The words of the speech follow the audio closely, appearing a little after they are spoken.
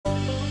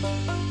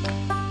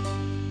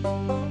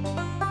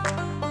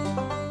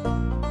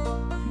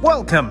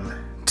Welcome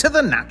to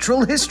the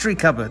Natural History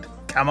Cupboard.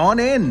 Come on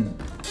in.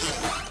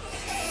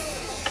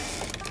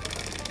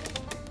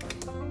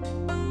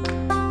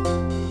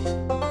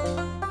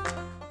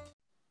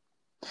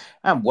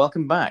 And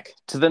welcome back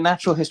to the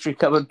Natural History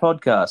Cupboard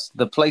podcast,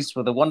 the place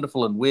where the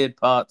wonderful and weird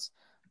parts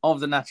of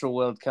the natural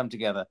world come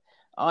together.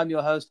 I'm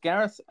your host,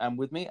 Gareth, and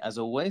with me, as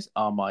always,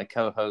 are my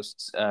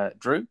co-hosts,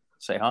 Drew.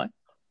 Say hi.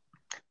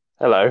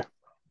 Hello.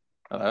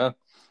 Hello.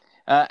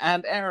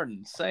 And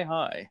Aaron. Say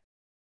hi.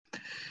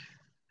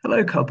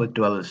 Hello, cupboard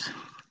dwellers.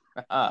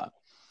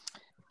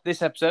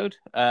 This episode,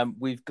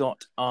 we've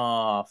got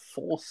our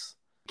fourth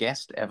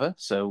guest ever,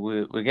 so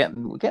we're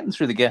getting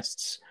through the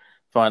guests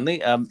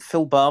finally.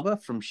 Phil Barber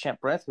from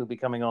Shepwreath, who'll be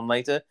coming on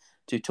later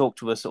to talk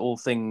to us all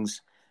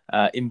things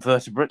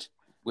invertebrate,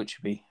 which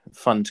would be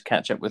fun to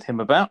catch up with him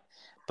about.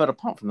 But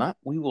apart from that,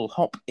 we will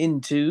hop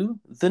into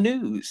the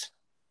news.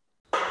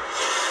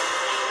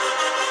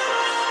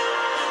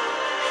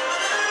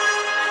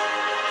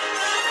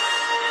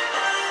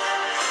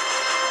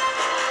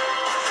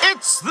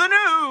 It's the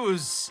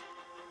news!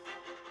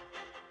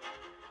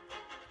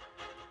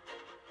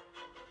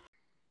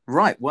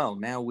 Right, well,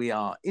 now we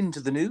are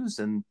into the news,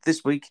 and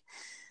this week,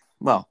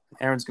 well,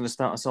 Aaron's going to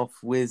start us off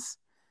with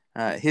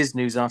his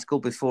news article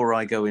before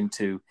I go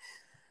into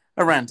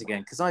a rant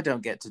again, because I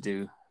don't get to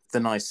do the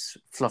nice,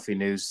 fluffy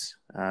news.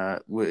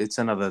 It's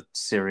another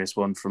serious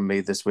one from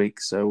me this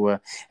week, so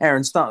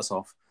Aaron, start us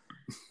off.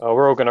 Oh,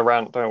 we're all going to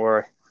rant, don't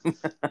worry.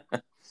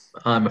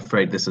 I'm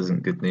afraid this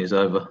isn't good news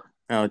either.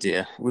 Oh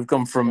dear, we've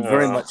gone from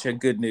very much a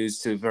good news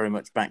to very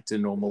much back to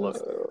normal of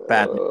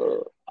bad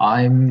news.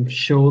 I'm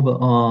sure that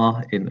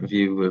our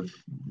interview with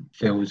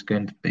Phil is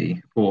going to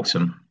be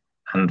awesome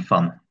and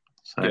fun.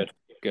 So,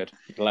 Good.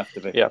 It'll have to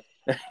be. Yeah.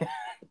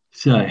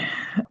 So,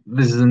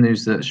 this is the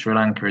news that Sri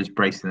Lanka is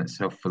bracing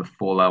itself for the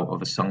fallout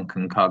of a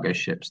sunken cargo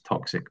ship's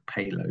toxic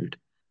payload.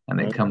 And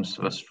it comes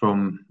to us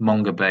from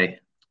Monga Bay,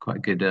 quite a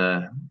good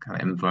kind of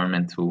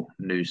environmental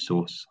news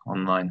source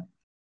online.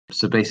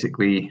 So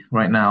basically,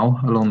 right now,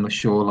 along the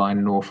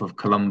shoreline north of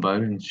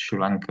Colombo in Sri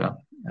Lanka,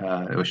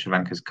 or Sri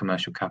Lanka's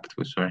commercial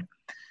capital,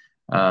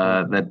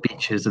 their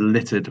beaches are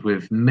littered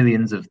with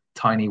millions of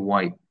tiny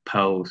white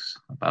pearls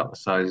about the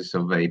size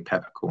of a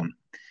peppercorn.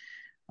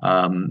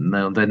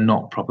 No, they're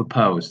not proper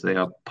pearls. They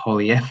are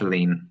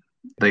polyethylene.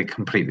 They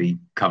completely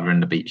covering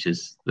the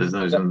beaches. There's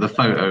those the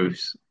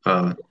photos.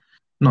 Not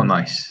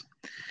nice.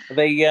 Are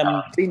they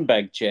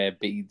beanbag chair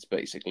beads,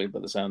 basically,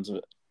 by the sounds of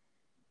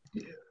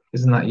it?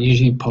 Isn't that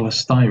usually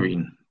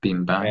polystyrene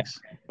beanbags?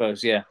 Yeah, I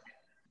suppose, yeah.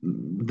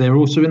 They're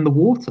also in the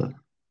water,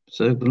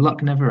 so the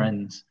luck never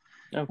ends.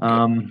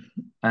 Okay.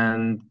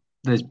 And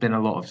there's been a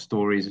lot of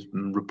stories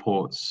and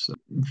reports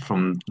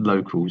from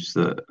locals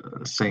that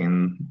are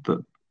saying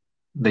that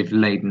they've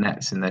laid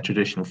nets in their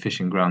traditional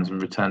fishing grounds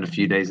and returned a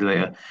few days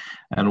later,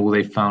 and all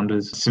they found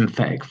is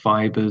synthetic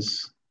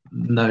fibers,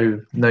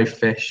 no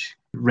fish,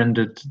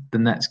 rendered the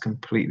nets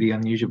completely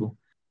unusable.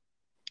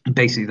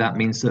 Basically, that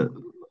means that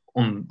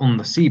on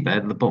the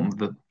seabed, the bottom of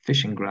the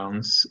fishing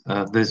grounds,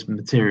 there's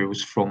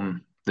materials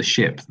from the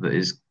ship that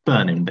is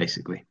burning,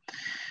 basically.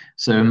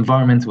 So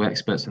environmental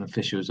experts and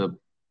officials are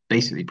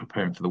basically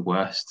preparing for the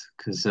worst,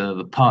 because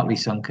the partly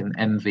sunken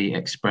MV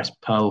Express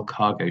Pearl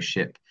cargo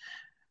ship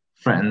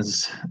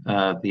threatens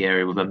the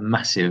area with a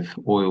massive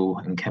oil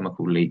and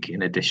chemical leak,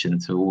 in addition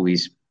to all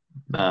these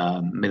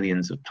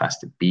millions of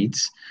plastic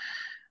beads.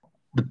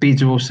 The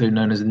beads are also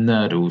known as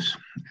nurdles,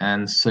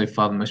 and so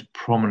far the most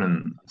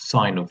prominent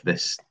sign of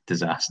this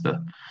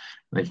disaster.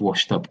 They've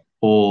washed up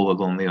all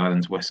along the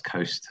island's west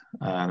coast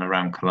and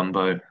around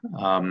Colombo,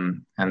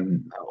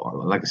 and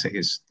like I say,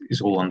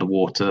 it's all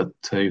underwater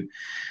too.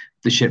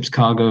 The ship's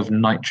cargo of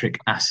nitric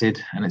acid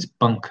and its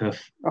bunker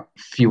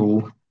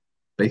fuel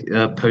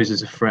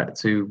poses a threat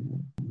to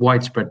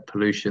widespread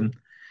pollution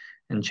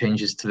and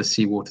changes to the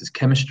seawater's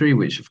chemistry,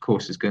 which of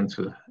course is going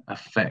to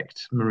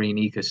affect marine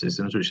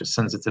ecosystems, which are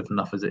sensitive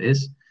enough as it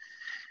is.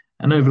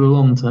 And over the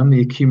long term,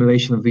 the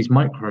accumulation of these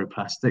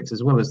microplastics,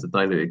 as well as the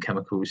diluted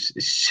chemicals,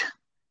 is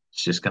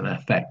just going to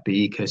affect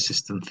the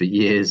ecosystem for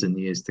years and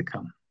years to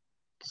come.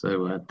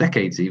 So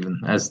decades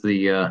even, as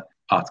the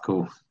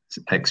article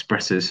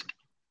expresses.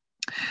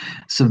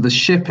 So the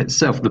ship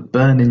itself, the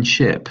burning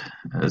ship,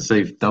 as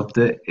they've dubbed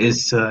it,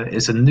 is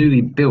a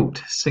newly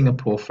built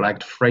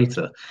Singapore-flagged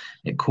freighter.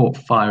 It caught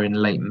fire in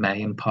late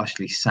May and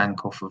partially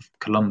sank off of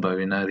Colombo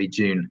in early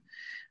June.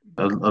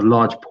 A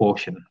large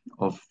portion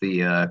of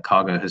the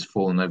cargo has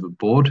fallen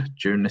overboard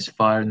during this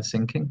fire and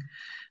sinking.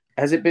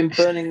 Has it been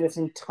burning this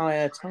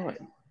entire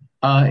time?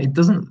 It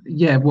doesn't.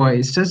 Yeah, well,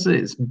 it says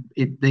that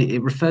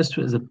it refers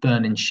to it as a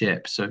burning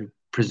ship. So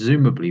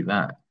presumably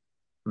that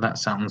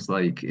sounds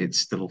like it's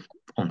still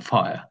on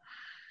fire.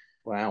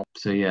 Wow.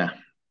 So yeah,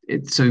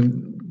 so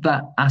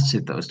that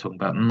acid that I was talking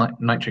about,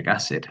 nitric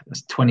acid,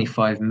 there's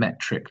 25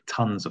 metric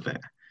tons of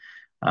it.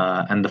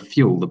 And the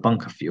fuel, the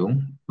bunker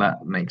fuel,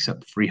 that makes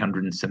up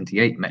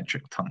 378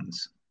 metric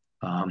tons.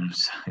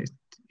 So it's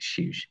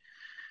huge.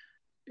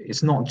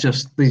 it's not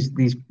just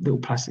these little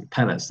plastic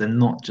pellets. They're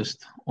not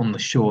just on the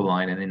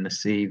shoreline and in the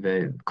sea.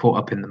 They're caught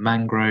up in the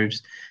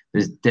mangroves.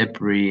 There's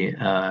debris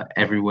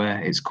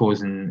everywhere. It's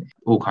causing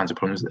all kinds of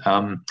problems.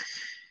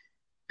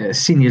 A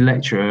senior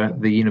lecturer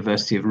at the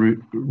University of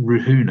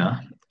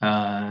Ruhuna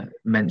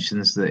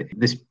mentions that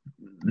this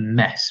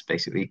mess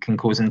basically can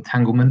cause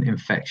entanglement,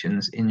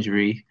 infections,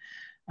 injury,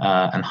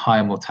 and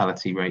higher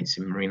mortality rates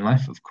in marine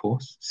life, of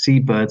course.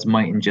 Seabirds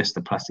might ingest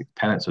the plastic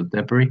pellets or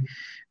debris,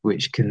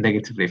 which can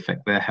negatively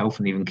affect their health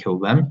and even kill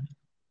them.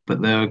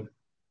 But they're,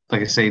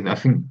 like I say, I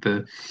think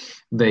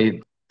they're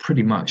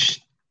pretty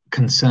much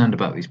concerned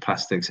about these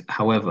plastics.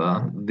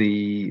 However,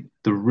 the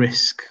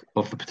risk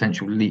of the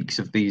potential leaks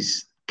of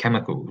these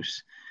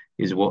chemicals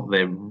is what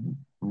they're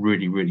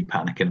really, really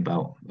panicking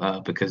about,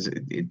 because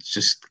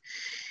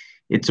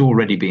it's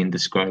already being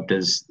described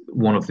as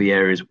one of the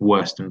area's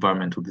worst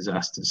environmental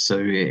disasters. So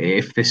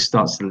if this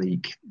starts to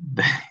leak,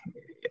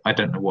 I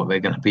don't know what they're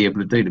going to be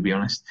able to do, to be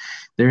honest.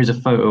 There is a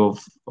photo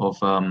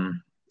of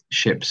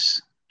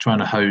ships trying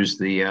to hose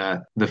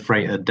the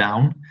freighter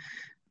down,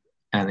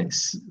 and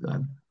I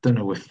don't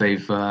know if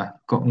they've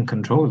gotten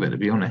control of it, to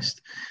be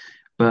honest.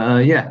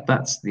 But yeah,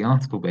 that's the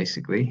article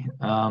basically.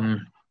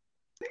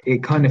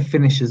 It kind of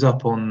finishes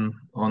up on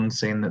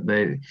saying that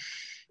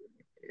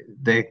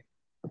they're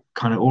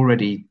kind of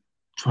already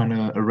trying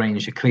to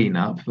arrange a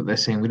cleanup, but they're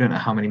saying we don't know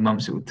how many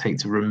months it would take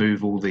to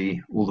remove all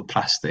the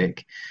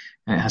plastic,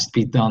 and it has to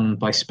be done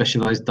by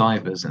specialized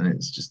divers, and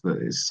it's just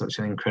that it's such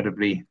an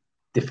incredibly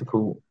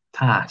difficult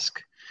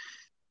task.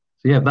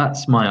 So yeah,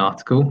 that's my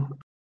article.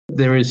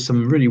 There is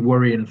some really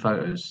worrying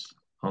photos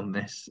on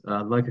this.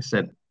 Like I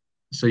said,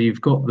 so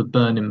you've got the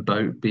burning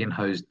boat being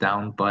hosed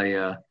down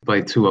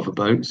by two other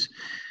boats.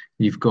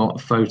 You've got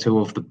a photo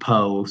of the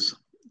pearls,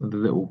 the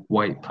little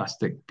white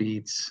plastic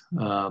beads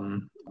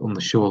on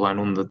the shoreline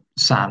on the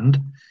sand.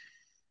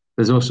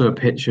 There's also a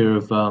picture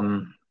of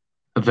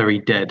a very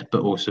dead,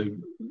 but also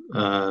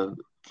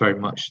very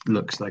much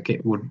looks like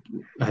it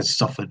has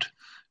suffered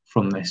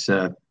from this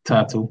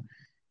turtle.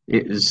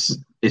 It's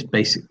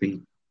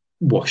basically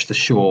washed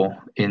ashore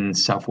in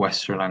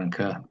southwest Sri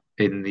Lanka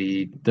in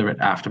the direct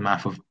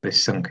aftermath of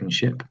this sunken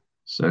ship.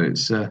 So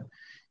it's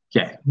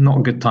not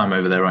a good time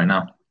over there right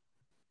now.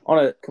 On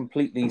a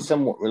completely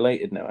somewhat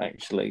related note,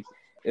 actually,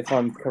 if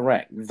I'm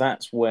correct,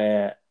 that's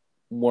where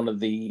one of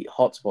the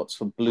hotspots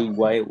for blue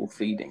whale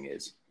feeding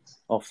is,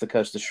 off the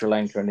coast of Sri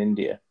Lanka and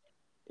India,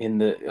 in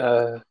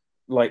the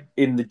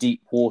in the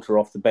deep water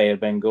off the Bay of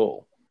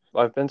Bengal.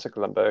 I've been to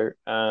Colombo,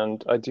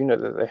 and I do know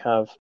that they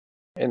have,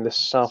 in the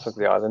south of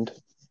the island,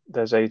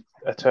 there's a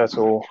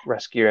turtle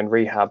rescue and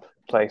rehab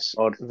place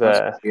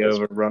there.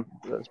 Overrun.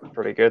 That's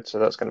pretty good, so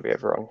that's going to be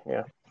overrun,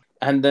 yeah.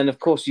 And then, of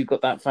course, you've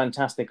got that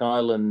fantastic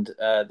island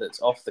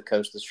that's off the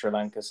coast of Sri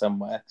Lanka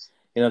somewhere.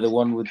 You know, the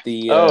one with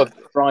the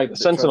tribe.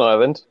 Sentinel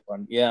Island.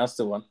 One. Yeah, that's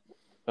the one.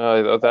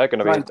 They're going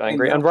to be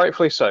angry, and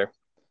rightfully so.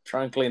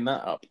 Try and clean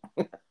that up.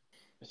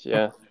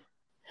 Yeah.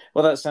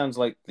 Well, that sounds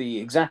like the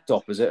exact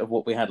opposite of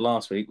what we had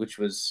last week, which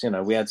was,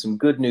 we had some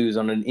good news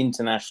on an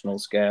international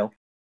scale.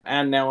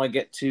 And now I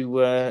get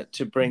to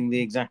bring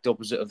the exact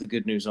opposite of the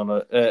good news on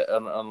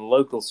a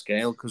local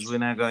scale, because we're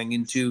now going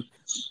into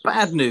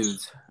bad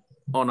news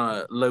on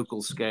a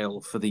local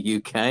scale for the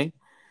UK,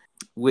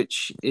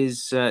 which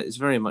is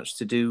very much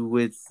to do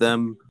with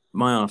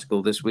my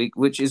article this week,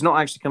 which is not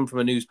actually come from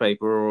a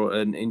newspaper or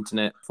an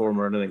internet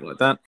forum or anything like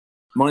that.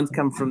 Mine's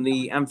come from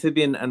the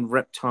Amphibian and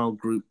Reptile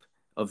Group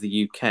of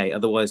the UK,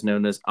 otherwise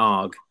known as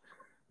ARG,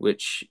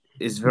 which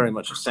is very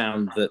much a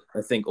sound that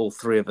I think all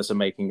three of us are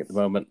making at the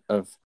moment,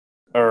 of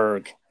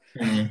erg.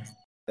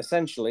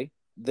 Essentially,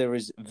 there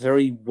is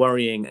very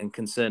worrying and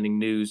concerning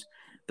news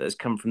that has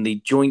come from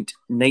the Joint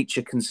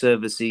Nature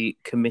Conservancy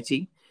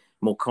Committee,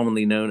 more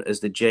commonly known as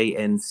the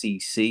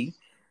JNCC.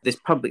 This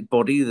public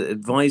body that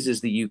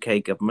advises the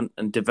UK government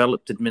and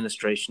developed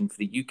administration for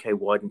the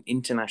UK-wide and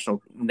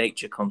international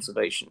nature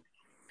conservation.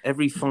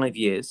 Every 5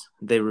 years,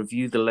 they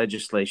review the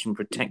legislation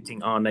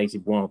protecting our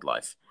native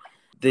wildlife.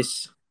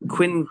 This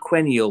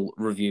quinquennial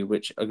review,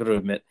 which I've got to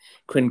admit,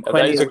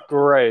 that is a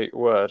great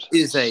word.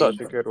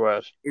 Such a good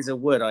word. Is a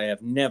word I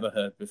have never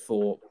heard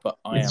before, but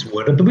It's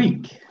word of the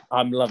week.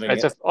 I'm loving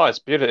it. It's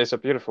beautiful. It's a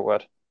beautiful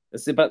word.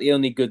 It's about the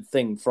only good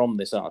thing from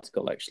this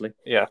article, actually.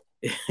 Yeah.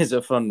 It's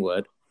a fun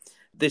word.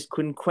 This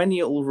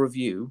quinquennial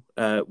review,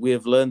 we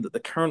have learned that the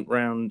current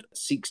round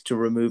seeks to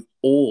remove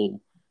all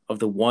of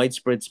the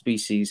widespread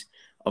species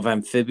of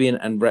amphibian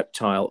and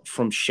reptile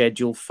from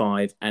Schedule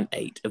 5 and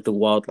 8 of the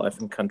Wildlife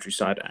and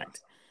Countryside Act,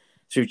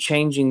 through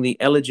changing the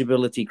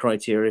eligibility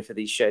criteria for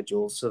these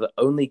schedules so that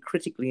only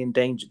critically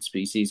endangered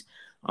species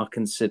are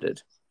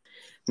considered.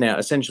 Now,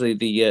 essentially,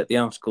 the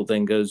article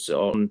then goes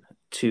on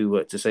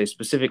to say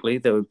specifically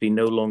there would be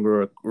no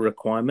longer a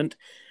requirement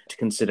to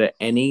consider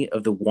any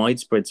of the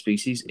widespread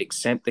species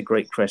except the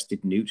great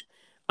crested newt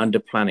under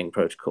planning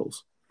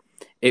protocols.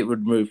 It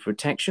would remove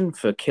protection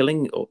for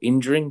killing or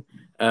injuring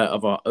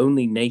of our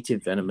only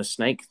native venomous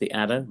snake, the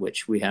adder,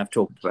 which we have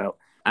talked about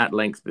at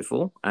length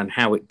before, and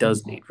how it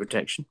does need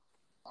protection.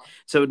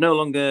 So it would no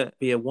longer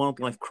be a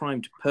wildlife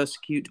crime to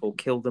persecute or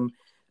kill them,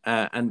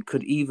 and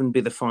could even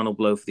be the final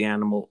blow for the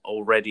animal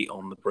already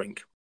on the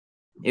brink.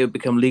 It would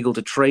become legal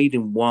to trade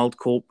in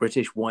wild-caught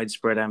British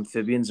widespread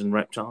amphibians and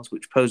reptiles,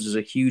 which poses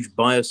a huge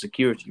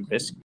biosecurity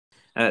risk,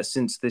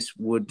 since this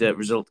would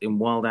result in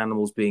wild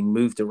animals being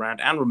moved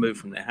around and removed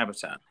from their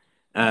habitat.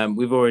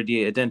 We've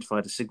already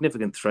identified a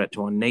significant threat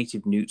to our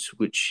native newts,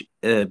 which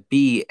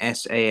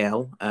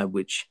BSAL,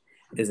 which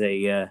is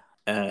an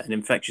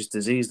infectious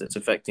disease that's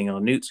affecting our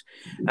newts,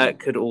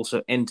 could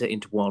also enter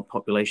into wild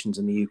populations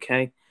in the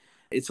UK.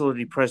 It's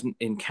already present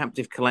in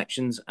captive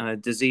collections, and a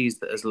disease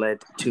that has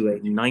led to a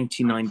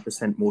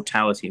 99%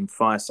 mortality in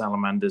fire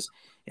salamanders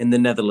in the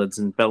Netherlands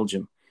and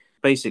Belgium.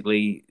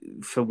 Basically,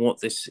 for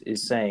what this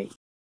is saying,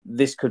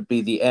 this could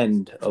be the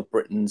end of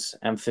Britain's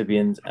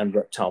amphibians and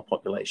reptile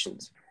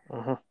populations.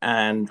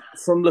 And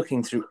from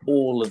looking through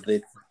all of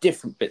the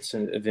different bits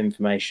of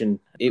information,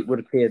 it would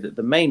appear that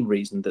the main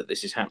reason that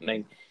this is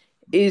happening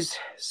is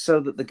so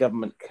that the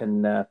government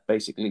can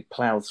basically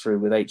plough through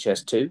with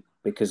HS2,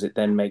 because it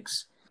then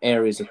makes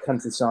areas of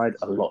countryside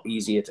a lot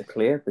easier to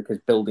clear, because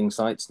building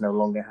sites no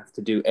longer have to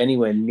do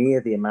anywhere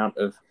near the amount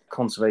of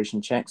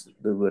conservation checks that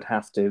they would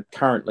have to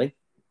currently.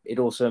 It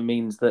also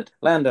means that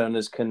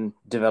landowners can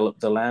develop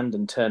the land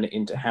and turn it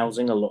into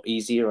housing a lot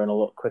easier and a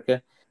lot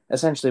quicker.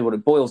 Essentially, what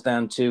it boils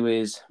down to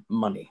is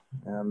money.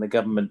 The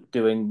government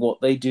doing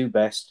what they do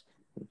best,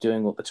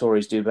 doing what the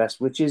Tories do best,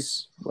 which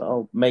is,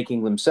 well,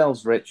 making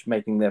themselves rich,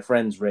 making their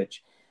friends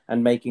rich,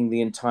 and making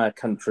the entire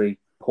country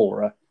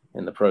poorer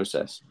in the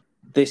process.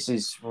 This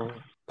is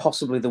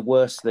possibly the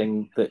worst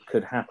thing that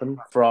could happen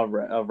for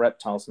our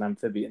reptiles and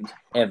amphibians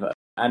ever.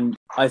 And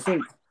I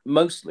think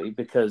mostly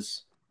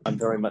because I'm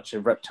very much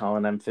a reptile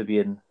and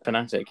amphibian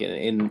fanatic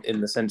in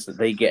the sense that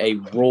they get a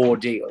raw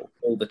deal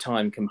all the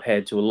time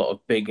compared to a lot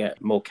of bigger,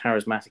 more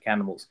charismatic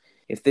animals.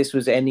 If this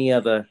was any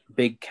other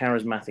big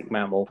charismatic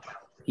mammal,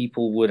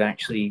 people would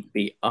actually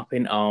be up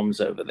in arms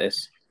over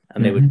this,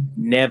 and they would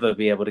never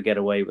be able to get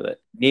away with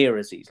it near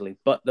as easily.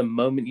 But the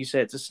moment you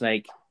say it's a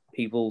snake,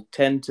 people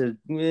tend to,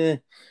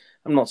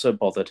 I'm not so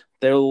bothered.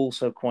 They'll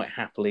also quite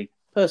happily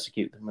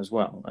persecute them as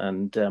well.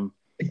 And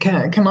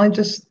can I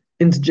just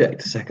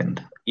interject a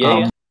second?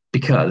 Yeah.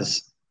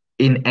 Because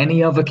in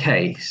any other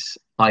case,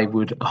 I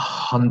would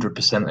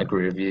 100%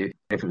 agree with you.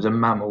 If it was a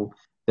mammal,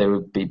 there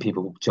would be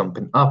people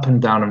jumping up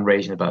and down and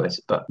raging about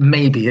this. But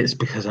maybe it's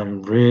because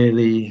I'm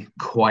really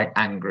quite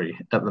angry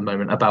at the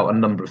moment about a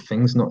number of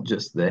things, not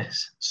just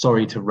this.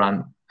 Sorry to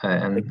rant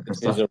and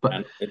stuff,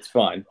 but it's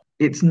fine.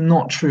 It's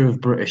not true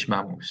of British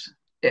mammals.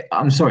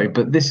 I'm sorry,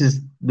 but this is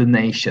the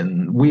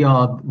nation. We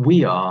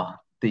are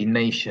the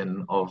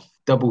nation of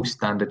double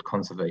standard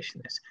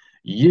conservationists.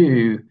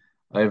 You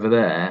over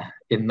there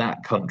in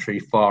that country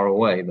far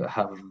away that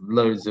have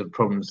loads of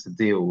problems to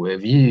deal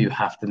with, you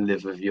have to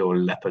live with your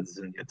leopards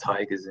and your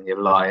tigers and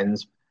your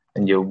lions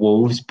and your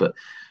wolves, but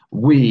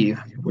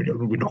we're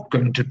not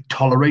going to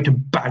tolerate a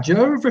badger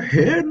over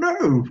here,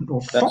 no,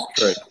 or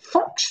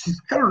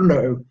fox, hell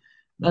no.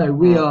 No,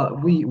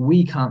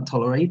 we can't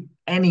tolerate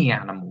any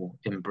animal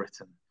in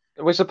Britain.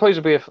 We're supposed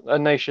to be a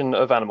nation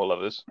of animal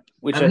lovers.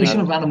 A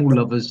nation of animal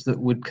lovers that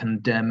would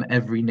condemn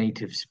every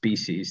native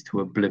species to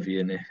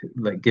oblivion if,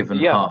 like, given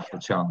half the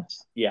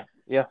chance. Yeah.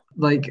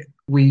 Like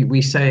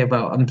we say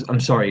about, I'm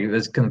sorry,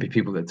 there's going to be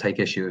people that take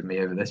issue with me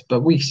over this,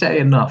 but we say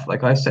enough,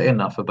 like I say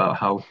enough about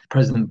how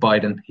President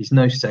Biden, he's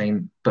no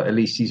saint, but at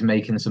least he's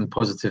making some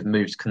positive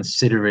moves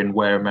considering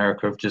where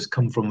America have just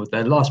come from with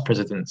their last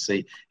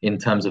presidency in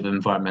terms of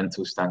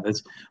environmental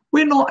standards.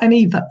 We're not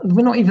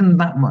even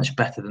that much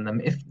better than them.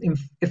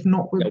 If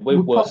not,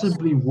 we're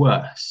possibly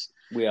worse.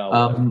 We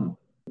are.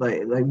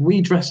 Like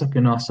we dress up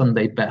in our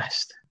Sunday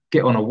best,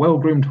 get on a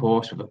well-groomed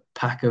horse with a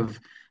pack of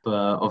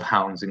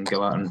hounds and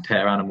go out and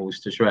tear animals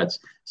to shreds.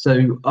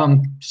 So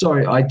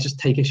sorry, I just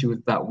take issue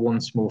with that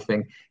one small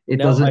thing. In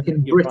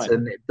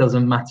Britain, it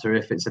doesn't matter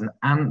if it's an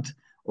ant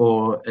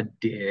or a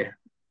deer,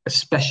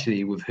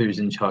 especially with who's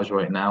in charge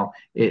right now.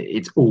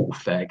 It's all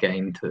fair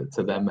game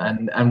to them,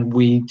 and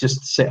we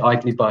just sit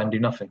idly by and do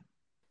nothing.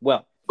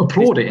 Well,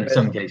 applaud it in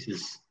some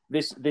cases.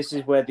 This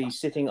is where the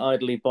sitting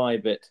idly by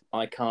bit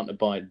I can't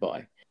abide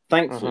by.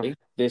 Thankfully,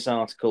 this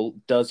article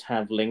does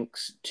have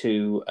links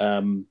to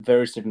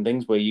various different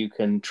things where you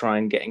can try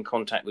and get in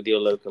contact with your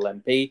local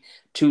MP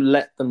to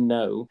let them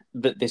know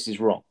that this is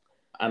wrong.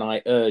 And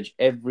I urge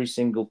every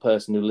single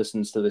person who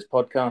listens to this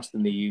podcast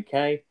in the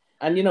UK,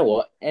 and you know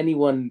what,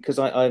 anyone, because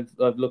I've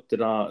looked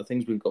at our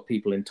things, we've got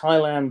people in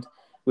Thailand,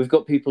 we've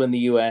got people in the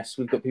US,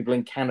 we've got people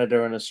in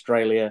Canada and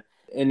Australia,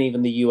 and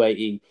even the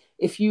UAE.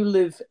 If you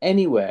live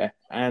anywhere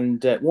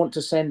and want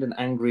to send an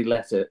angry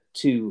letter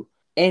to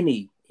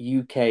any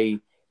UK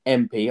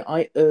MP,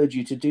 I urge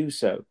you to do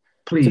so.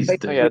 Please do.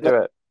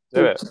 Do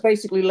it. To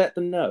basically let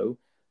them know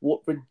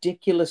what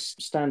ridiculous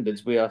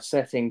standards we are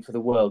setting for the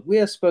world. We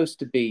are supposed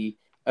to be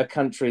a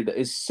country that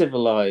is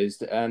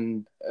civilized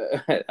and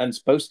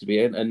supposed to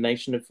be a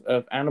nation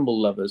of animal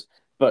lovers.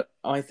 But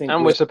I think,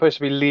 and we're supposed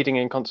to be leading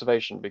in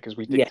conservation because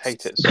we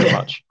dictate it so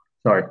much.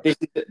 Sorry,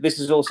 this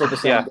is also the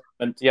same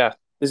government. Yeah.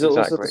 There's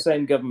also Exactly. the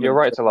same government. You're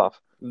right to laugh.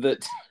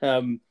 That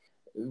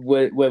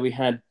where we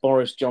had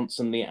Boris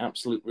Johnson, the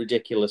absolute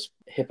ridiculous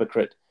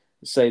hypocrite,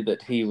 say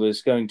that he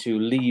was going to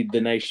lead the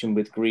nation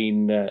with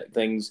green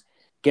things,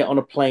 get on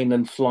a plane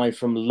and fly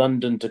from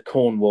London to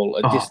Cornwall,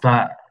 a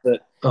distance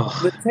that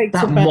takes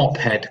that about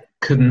mophead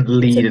couldn't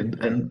lead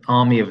an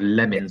army of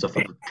lemmings off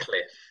of a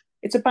cliff.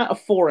 it's about a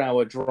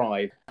 4-hour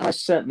drive. I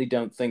certainly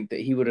don't think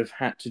that he would have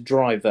had to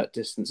drive that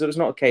distance. It was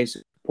not a case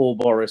of poor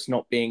Boris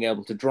not being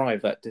able to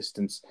drive that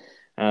distance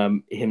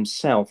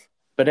himself.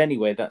 But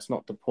anyway, that's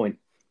not the point.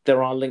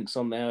 There are links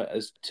on there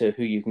as to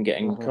who you can get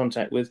in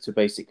contact with to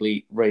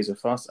basically raise a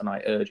fuss. And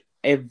I urge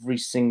every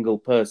single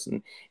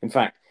person. In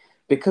fact,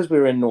 because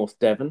we're in North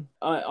Devon,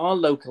 our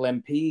local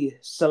MP,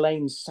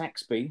 Selene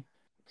Saxby,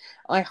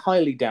 I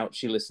highly doubt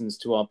she listens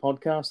to our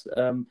podcast.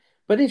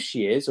 But if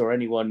she is, or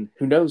anyone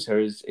who knows her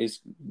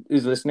is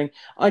listening,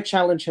 I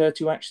challenge her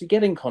to actually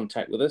get in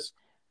contact with us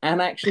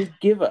and actually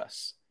give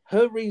us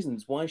her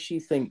reasons why she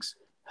thinks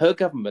her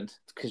government,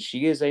 because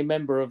she is a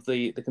member of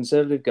the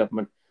Conservative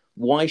government,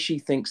 why she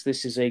thinks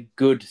this is a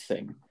good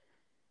thing.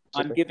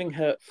 I'm giving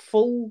her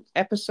full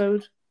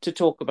episode to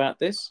talk about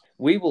this.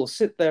 We will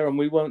sit there and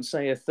we won't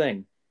say a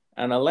thing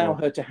and allow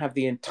her to have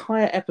the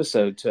entire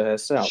episode to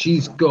herself.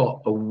 She's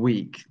got a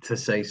week to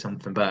say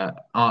something about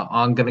it.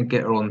 I'm going to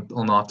get her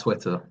on our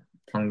Twitter.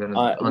 I'm going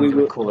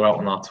to call her out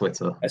on our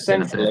Twitter.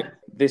 Essentially,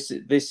 this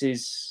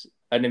is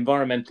an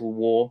environmental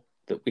war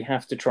that we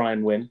have to try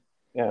and win.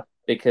 Yeah.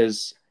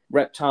 Because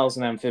reptiles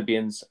and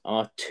amphibians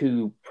are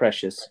too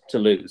precious to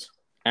lose.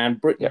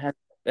 And Britain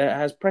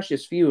has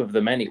precious few of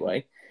them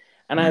anyway.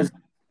 And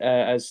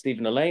as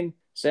Stephen Alleyne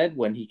said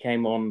when he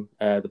came on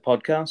the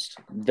podcast,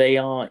 they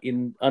are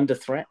under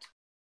threat.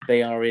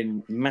 They are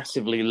in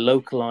massively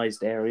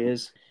localized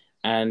areas,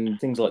 and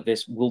things like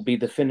this will be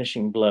the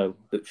finishing blow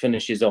that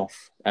finishes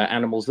off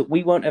animals that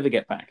we won't ever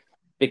get back.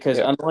 Because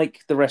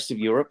unlike the rest of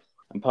Europe,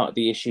 and part of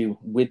the issue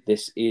with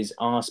this is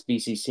our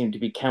species seem to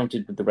be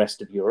counted with the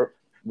rest of Europe,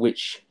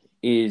 which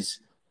is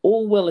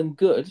all well and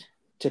good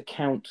to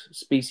count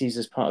species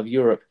as part of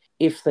Europe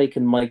if they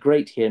can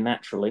migrate here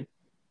naturally.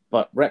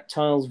 But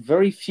reptiles,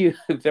 very few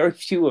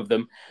of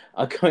them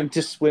are going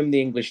to swim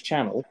the English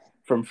Channel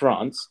from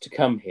France to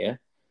come here.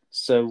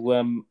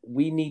 So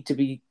we need to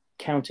be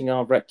counting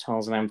our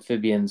reptiles and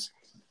amphibians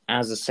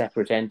as a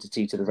separate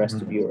entity to the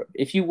rest of Europe.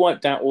 If you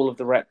wiped out all of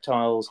the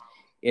reptiles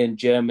in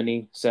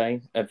Germany,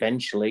 say,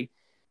 eventually,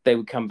 they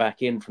would come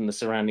back in from the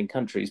surrounding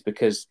countries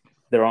because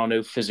there are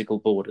no physical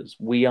borders.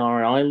 We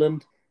are an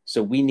island,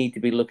 so we need to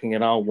be looking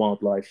at our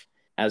wildlife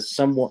as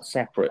somewhat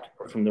separate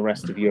from the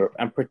rest of Europe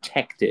and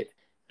protect it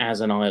as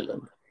an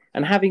island.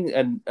 And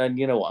and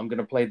you know what, I'm going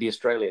to play the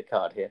Australia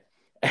card here.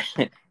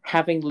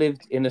 Having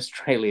lived in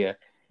Australia,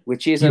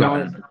 which is an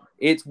island,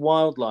 its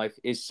wildlife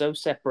is so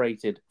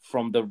separated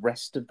from the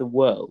rest of the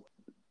world.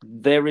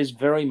 There is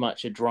very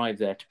much a drive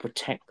there to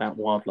protect that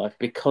wildlife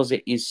because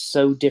it is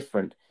so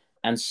different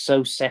and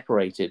so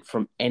separated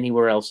from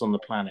anywhere else on the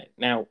planet.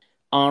 Now,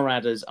 our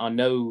adders are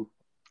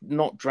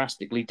not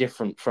drastically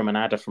different from an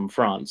adder from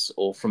France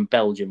or from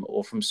Belgium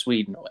or from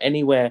Sweden or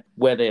anywhere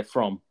where they're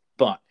from,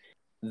 but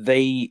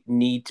they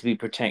need to be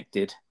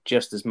protected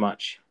just as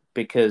much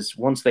because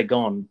once they're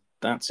gone,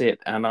 that's it.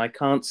 And I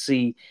can't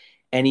see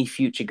any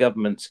future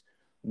governments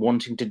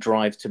wanting to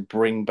drive to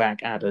bring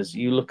back adders.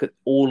 You look at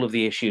all of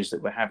the issues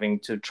that we're having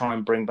to try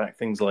and bring back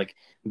things like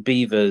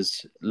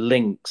beavers,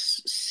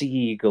 lynx, sea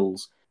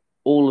eagles,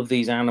 all of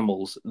these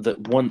animals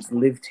that once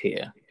lived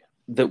here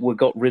that were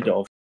got rid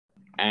of.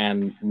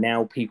 And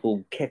now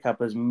people kick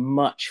up as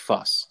much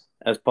fuss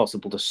as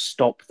possible to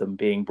stop them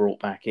being brought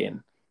back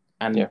in.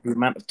 And the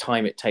amount of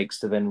time it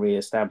takes to then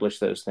re-establish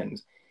those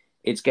things,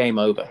 it's game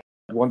over.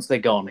 Once they're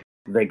gone,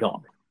 they're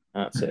gone.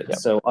 That's it.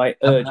 So I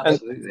urge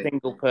every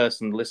single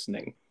person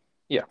listening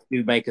to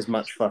make as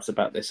much fuss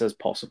about this as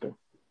possible.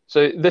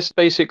 So this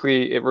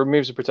basically, it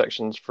removes the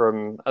protections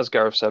from, as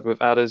Gareth said,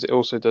 with adders. It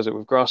also does it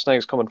with grass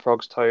snakes, common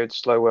frogs, toads,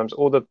 slow worms,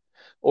 all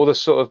the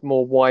sort of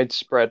more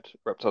widespread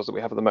reptiles that we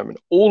have at the moment,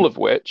 all of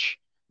which,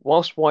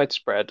 whilst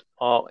widespread,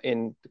 are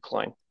in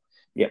decline.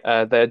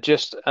 Yeah. They're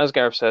just, as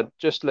Gareth said,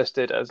 just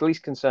listed as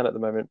least concern at the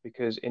moment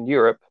because in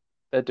Europe,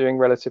 they're doing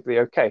relatively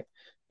okay.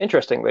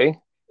 Interestingly,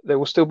 they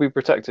will still be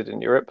protected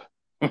in Europe,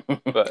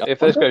 but if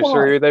this goes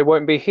through, they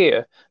won't be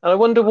here. And I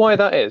wonder why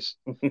that is.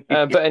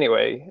 But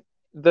anyway,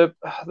 the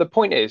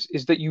point is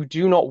that you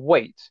do not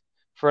wait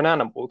for an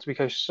animal to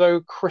become so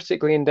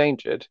critically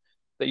endangered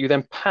that you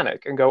then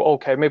panic and go,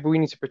 okay, maybe we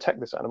need to protect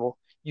this animal.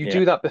 You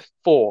do that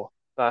before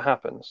that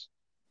happens.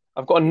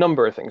 I've got a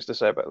number of things to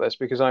say about this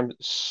because I'm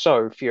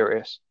so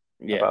furious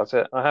about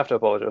it. I have to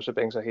apologize for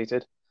being so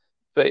heated.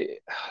 But,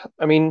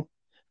 I mean,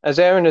 as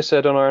Aaron has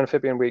said on our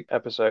Amphibian Week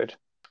episode,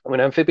 when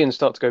amphibians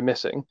start to go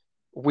missing,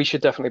 we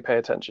should definitely pay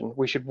attention.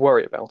 We should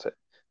worry about it.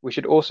 We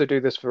should also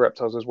do this for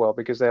reptiles as well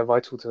because they are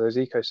vital to those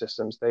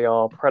ecosystems. They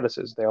are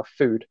predators. They are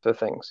food for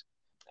things.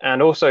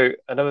 And also,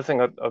 another thing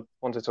I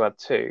wanted to add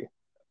too,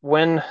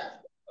 a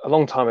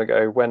long time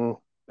ago,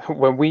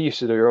 when we used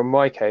to do, or in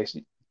my case,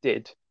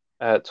 did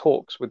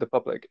talks with the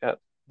public at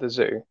the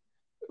zoo,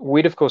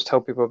 we'd of course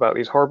tell people about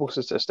these horrible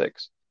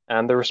statistics,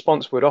 and the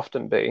response would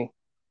often be,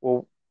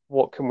 well,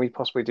 what can we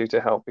possibly do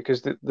to help?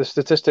 Because the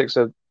statistics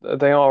are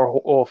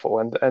awful,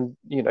 and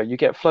you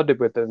get flooded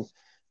with them,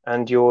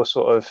 and you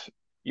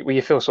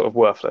feel sort of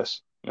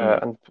worthless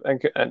and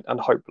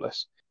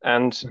hopeless.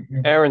 And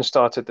Aaron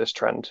started this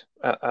trend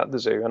at the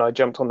zoo, and I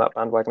jumped on that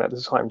bandwagon at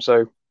the time.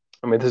 So,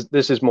 I mean,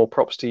 this is more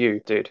props to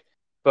you, dude.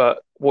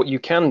 But what you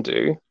can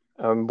do,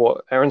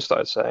 what Aaron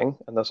started saying,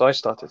 and thus I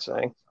started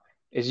saying,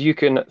 is you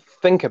can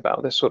think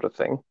about this sort of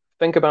thing.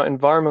 Think about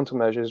environmental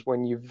measures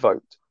when you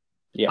vote.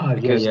 Yeah,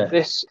 because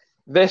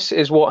this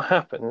is what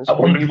happens. I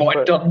wonder what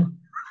I've done.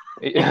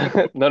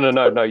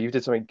 No, you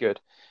did something good.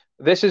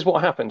 This is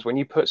what happens when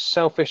you put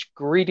selfish,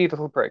 greedy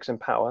little pricks in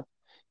power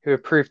who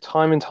have proved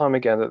time and time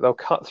again that they'll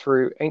cut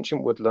through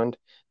ancient woodland,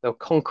 they'll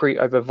concrete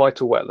over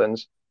vital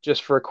wetlands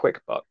just for a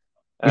quick buck.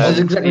 Which is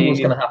exactly what's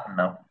going to happen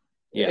now.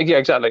 Yeah,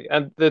 exactly.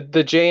 And the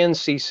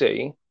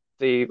JNCC,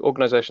 the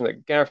organization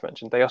that Gareth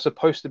mentioned, they are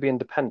supposed to be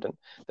independent.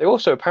 They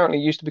also apparently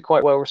used to be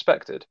quite well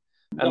respected,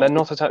 and they're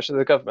not attached to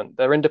the government.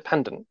 They're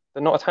independent.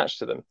 They're not attached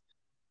to them.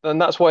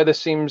 And that's why this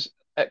seems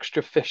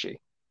extra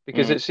fishy,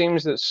 because it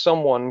seems that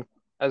someone,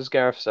 as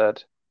Gareth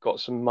said,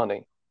 got some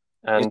money.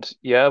 And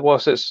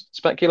whilst it's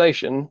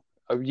speculation,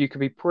 you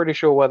could be pretty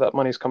sure where that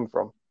money's come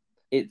from.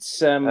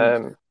 It's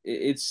I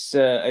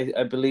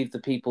believe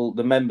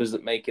the members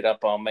that make it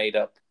up are made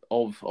up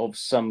of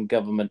some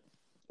government.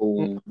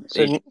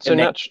 So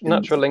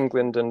Natural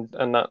England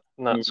and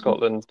Nat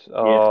Scotland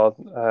are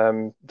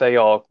they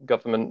are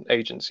government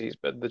agencies,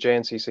 but the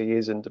JNCC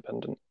is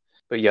independent.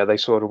 But yeah, they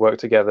sort of work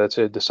together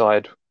to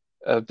decide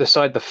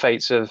the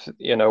fates of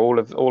all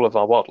of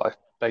our wildlife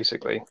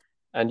basically.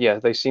 And yeah,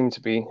 they seem to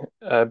be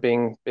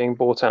being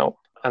bought out.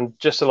 And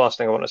just the last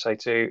thing I want to say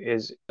too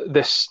is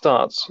this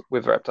starts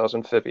with reptiles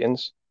and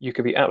amphibians. You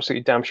can be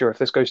absolutely damn sure if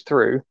this goes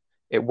through,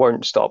 it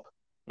won't stop.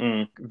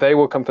 They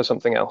will come for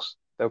something else.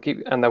 They'll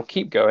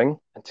keep going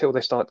until they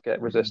start to get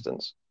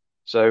resistance.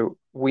 So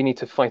we need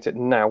to fight it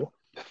now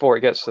before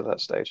it gets to that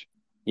stage.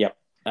 Yep.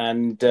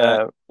 And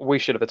we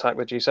should have attacked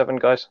the G7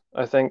 guys,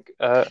 I think.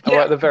 Or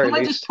at the very least.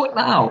 I just point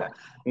that out?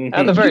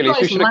 At the very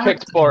least, we should have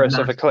kicked Boris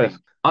off a cliff.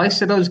 I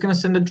said I was going to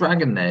send a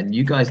dragon there, and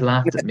you guys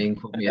laughed at me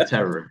and called me a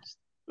terrorist.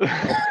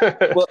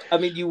 Well, I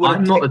mean,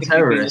 I'm not a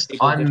terrorist.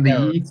 I'm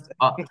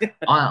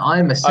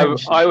I'm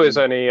essentially. I was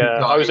only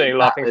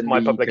laughing for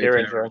my public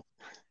hearing.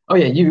 Oh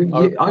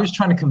yeah, I was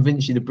trying to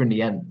convince you to bring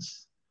the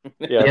Ents.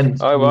 Yeah,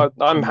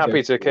 I'm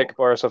happy to kick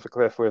Boris off a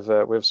cliff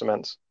with some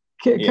Ents.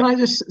 Can I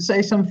just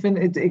say something?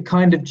 It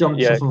kind of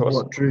jumps off of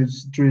what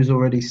Drew's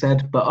already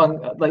said,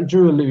 but like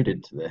Drew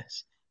alluded to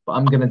this, but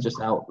I'm going to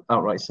just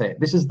outright say it.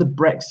 This is the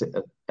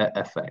Brexit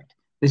effect.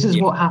 This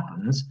is what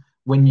happens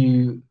when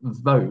you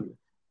vote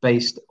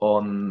based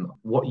on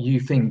what you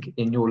think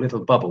in your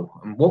little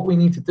bubble. And what we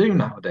need to do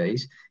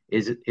nowadays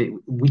is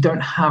we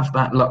don't have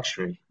that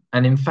luxury.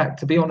 And in fact,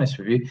 to be honest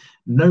with you,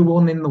 no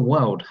one in the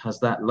world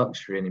has that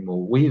luxury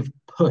anymore. We've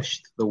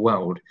pushed the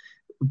world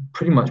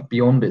pretty much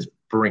beyond its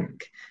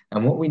brink.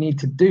 And what we need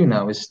to do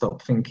now is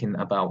stop thinking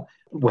about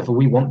whether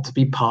we want to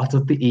be part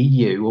of the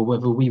EU or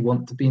whether we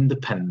want to be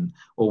independent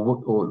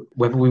or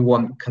whether we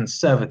want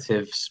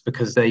conservatives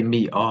because they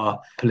meet our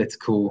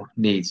political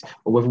needs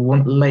or whether we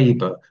want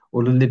Labour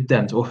or the Lib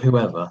Dems or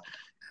whoever.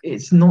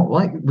 It's not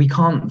like we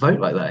can't vote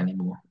like that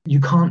anymore. You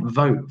can't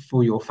vote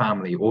for your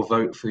family or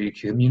vote for your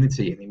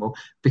community anymore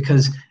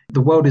because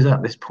the world is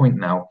at this point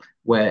now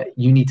where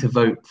you need to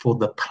vote for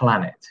the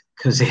planet.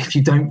 Because if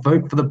you don't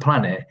vote for the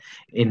planet,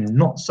 in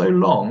not so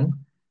long,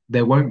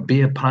 there won't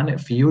be a planet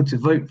for you to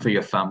vote for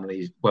your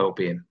family's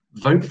well-being.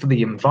 Vote for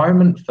the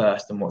environment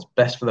first and what's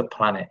best for the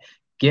planet.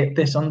 Get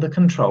this under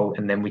control,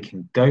 and then we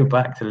can go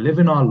back to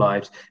living our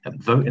lives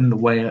and vote in the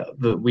way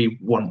that we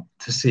want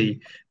to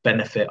see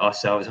benefit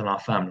ourselves and our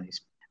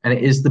families. And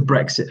it is the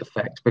Brexit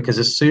effect, because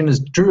as soon as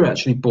Drew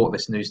actually brought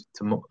this news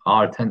to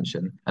our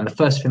attention, and the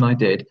first thing I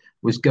did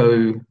was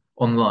go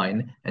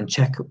online and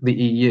check the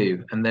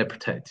EU and their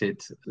protected,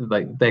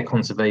 like their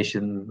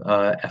conservation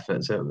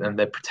efforts and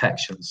their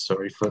protections,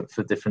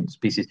 for different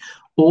species.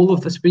 All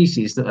of the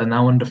species that are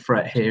now under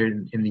threat here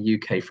in the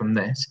UK from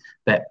this,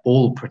 they're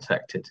all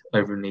protected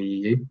over in the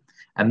EU.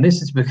 And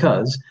this is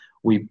because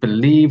we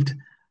believed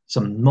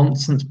some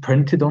nonsense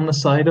printed on the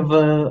side of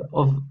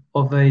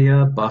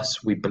a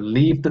bus. We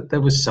believed that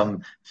there was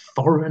some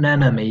foreign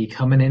enemy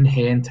coming in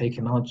here and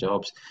taking our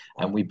jobs,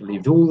 and we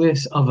believed all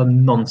this other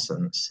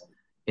nonsense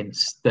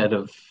instead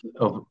of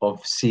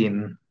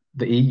seeing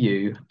the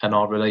EU and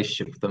our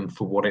relationship with them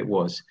for what it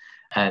was.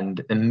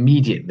 And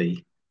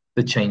immediately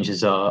the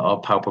changes are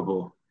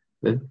palpable.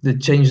 The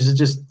changes are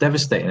just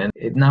devastating,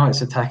 and now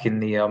it's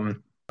attacking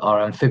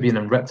our amphibian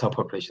and reptile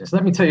populations.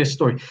 Let me tell you a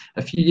story.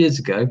 A few years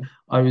ago,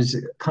 I was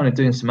kind of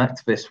doing some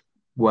activist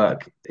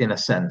work in a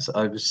sense.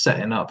 I was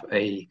setting up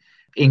a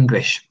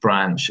English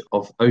branch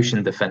of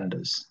Ocean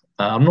Defenders.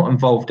 I'm not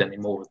involved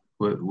anymore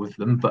with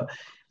them, but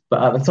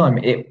at the time,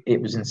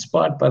 it was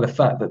inspired by the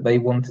fact that they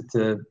wanted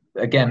to,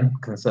 again,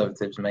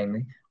 conservatives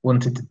mainly,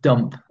 wanted to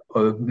dump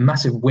a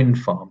massive wind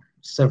farm,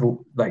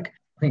 several, like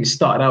think it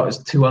started out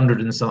as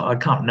 200 and some, I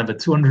can't remember,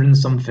 200 and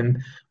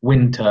something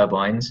wind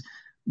turbines,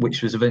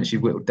 which was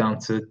eventually whittled down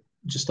to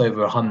just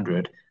over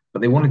 100.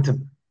 But they wanted to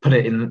put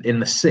it in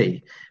the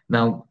sea.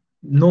 Now,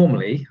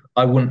 normally,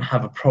 I wouldn't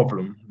have a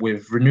problem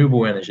with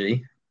renewable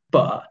energy,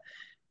 but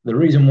the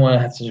reason why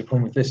I had such a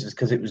problem with this is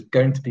because it was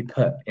going to be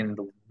put in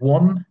the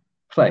one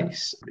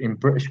place in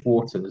British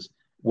waters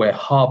where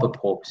harbour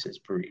porpoises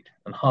breed.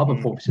 And harbour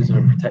porpoises are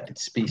a protected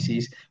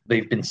species.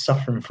 They've been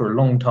suffering for a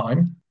long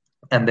time,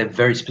 and they're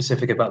very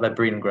specific about their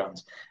breeding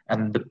grounds.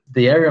 And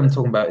the area I'm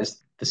talking about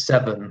is the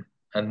Severn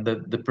and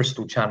the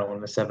Bristol Channel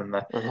and the Severn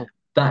there. Mm-hmm.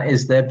 That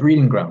is their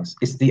breeding grounds.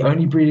 It's the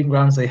only breeding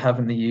grounds they have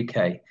in the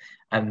UK.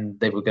 And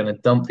they were going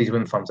to dump these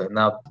wind farms out.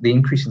 Now, the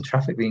increase in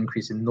traffic, the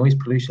increase in noise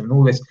pollution,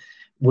 all this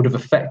would have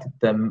affected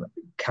them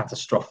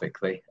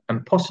catastrophically,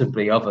 and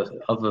possibly other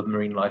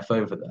marine life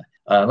over there.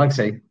 Like I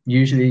say,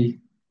 usually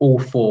all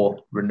for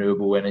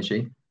renewable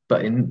energy,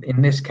 but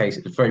in this case,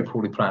 it was very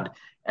poorly planned.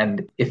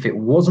 And if it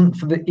wasn't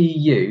for the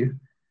EU,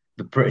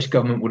 the British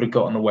government would have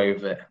gotten away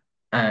with it.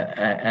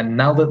 And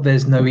now that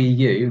there's no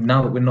EU,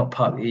 now that we're not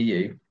part of the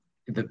EU,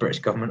 the British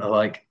government are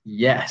like,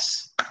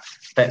 yes,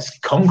 let's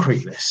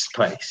concrete this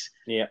place.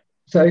 Yeah.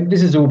 So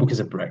this is all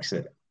because of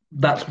Brexit.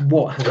 That's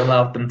what has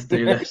allowed them to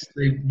do this.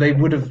 They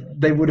would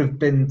have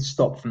been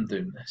stopped from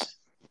doing this.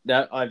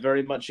 No, I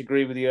very much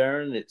agree with you,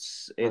 Aaron.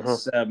 It's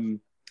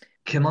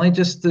Can I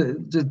just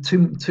do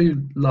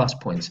two last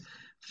points?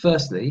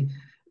 Firstly,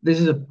 this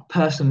is a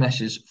personal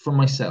message from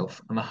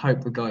myself, and I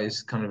hope the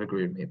guys kind of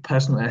agree with me. A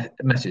personal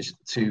message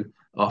to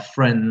our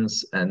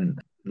friends and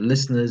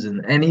listeners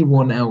and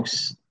anyone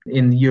else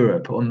in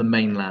Europe on the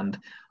mainland.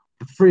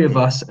 The three of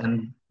us,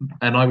 and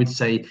I would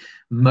say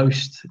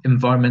most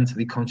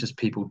environmentally conscious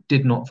people,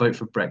 did not vote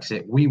for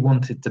Brexit. We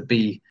wanted to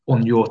be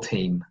on your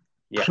team.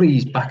 Yeah.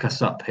 Please back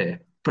us up here.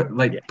 But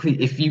please,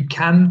 if you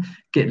can,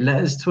 get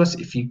letters to us.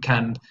 If you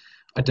can,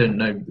 I don't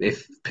know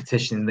if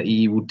petitioning the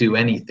EU will do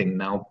anything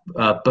now,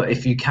 but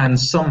if you can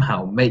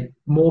somehow make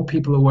more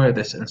people aware of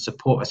this and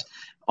support us.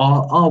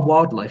 Our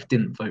wildlife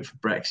didn't vote for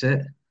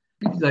Brexit.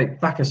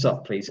 Back us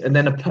up, please. And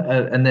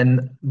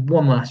then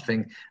one last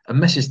thing, a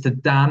message to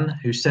Dan,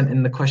 who sent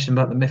in the question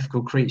about the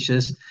mythical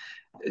creatures.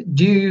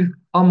 You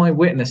are my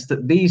witness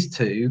that these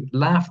two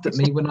laughed at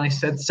me when I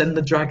said send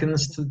the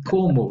dragons to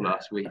Cornwall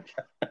last week.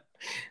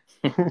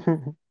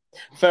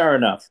 Fair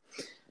enough.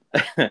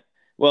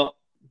 Well,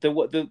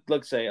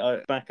 like I say,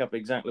 I back up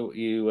exactly what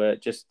you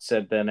just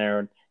said then,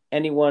 Aaron.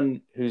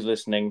 Anyone who's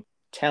listening,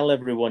 tell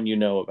everyone you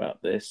know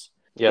about this.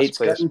 Yes, it's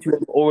please. going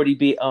to already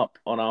be up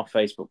on our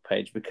Facebook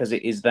page because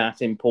it is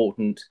that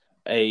important.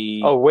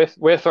 We're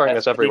throwing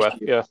this everywhere.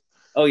 Issue. Yeah.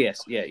 Oh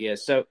yes, yeah.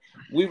 So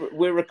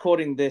we're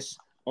recording this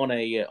on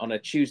a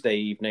Tuesday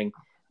evening.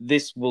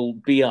 This will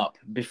be up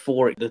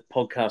before the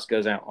podcast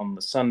goes out on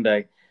the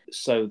Sunday,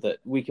 so that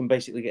we can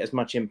basically get as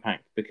much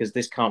impact, because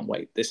this can't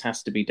wait. This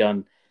has to be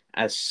done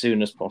as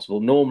soon as possible.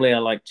 Normally, I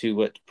like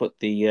to put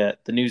the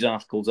news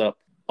articles up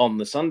on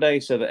the Sunday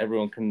so that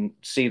everyone can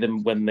see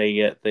them when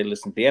they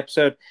listen to the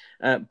episode.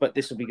 But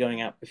this will be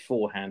going out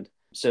beforehand.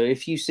 So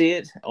if you see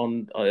it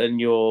and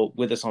you're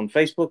with us on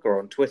Facebook or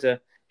on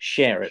Twitter,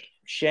 share it.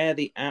 Share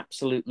the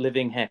absolute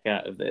living heck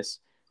out of this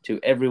to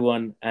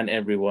everyone,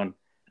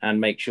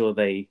 and make sure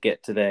they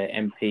get to their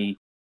MP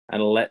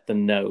and let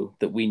them know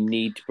that we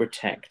need to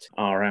protect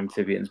our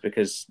amphibians,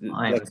 because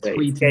I'm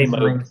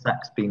tweeting to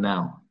Saxby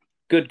now.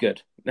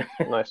 Good.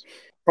 Nice.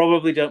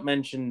 Probably don't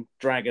mention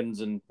dragons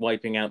and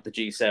wiping out the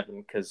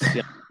G7, because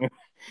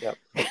Yep.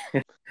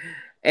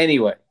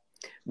 Anyway,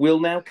 we'll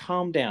now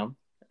calm down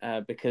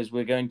because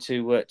we're going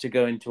to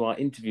go into our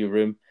interview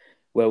room,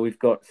 where we've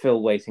got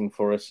Phil waiting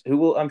for us,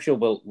 who I'm sure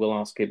we'll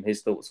ask him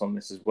his thoughts on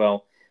this as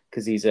well,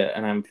 because he's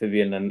an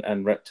amphibian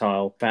and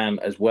reptile fan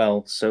as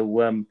well. So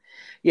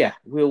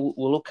we'll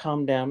all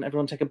calm down.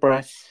 Everyone take a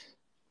breath,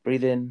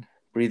 breathe in,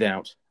 breathe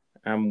out,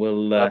 and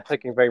we'll I'm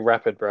taking very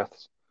rapid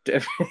breaths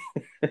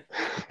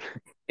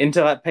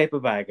into that paper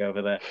bag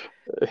over there.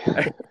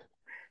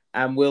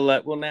 And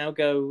we'll now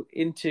go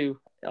into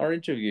our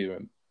interview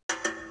room.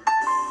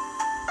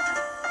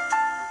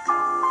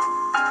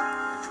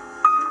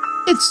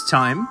 It's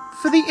time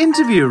for the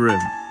interview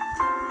room.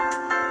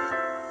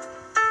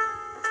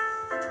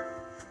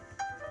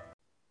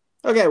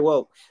 Okay,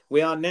 well,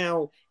 we are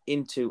now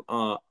into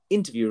our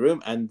interview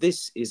room, and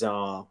this is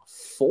our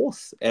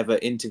fourth ever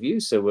interview.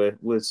 So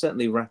we're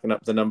certainly racking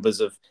up the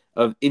numbers of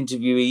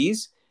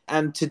interviewees.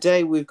 And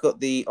today we've got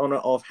the honour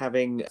of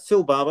having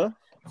Phil Barber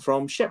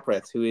from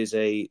Shepworth, who is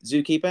a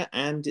zookeeper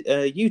and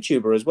a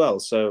YouTuber as well.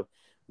 So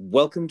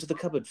welcome to the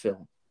cupboard,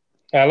 Phil.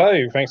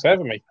 Hello, thanks for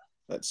having me.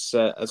 That's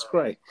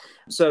great.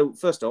 So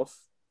first off,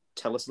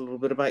 tell us a little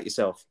bit about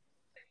yourself.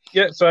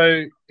 Yeah,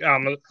 so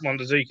I'm one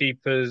of the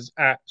zookeepers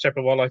at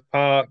Shepworth Wildlife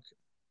Park,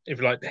 if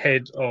you like, the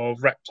head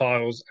of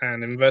reptiles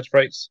and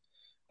invertebrates.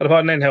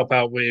 And then help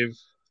out with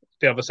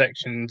the other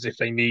sections if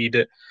they need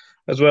it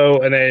as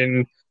well. And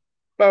then,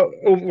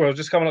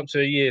 just coming up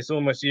to a year, so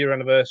almost a year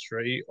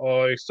anniversary,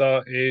 I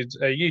started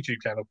a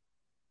YouTube channel.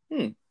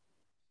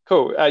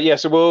 Cool. Yeah,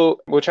 so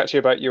we'll chat to you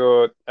about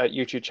your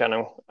YouTube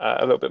channel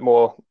a little bit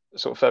more,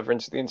 sort of further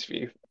into the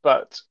interview.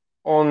 But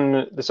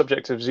on the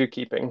subject of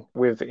zookeeping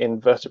with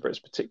invertebrates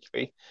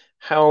particularly,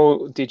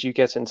 how did you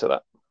get into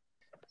that?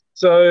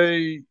 So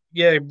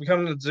yeah,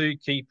 becoming a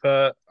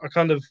zookeeper, I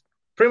kind of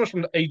pretty much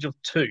from the age of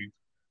 2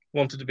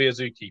 wanted to be a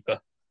zookeeper.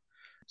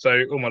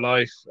 So all my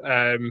life,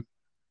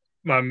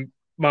 my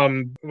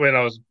mum, when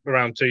I was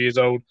around 2 years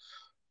old,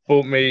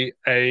 bought me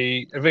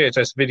a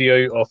VHS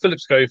video of Philip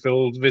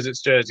Schofield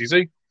visits Jersey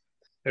Zoo.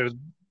 It was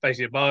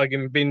basically a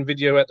bargain bin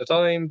video at the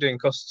time,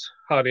 didn't cost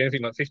hardly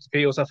anything, like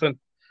 50p or something.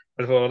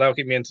 But I thought, well, that'll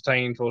keep me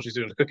entertained while she's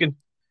doing the cooking.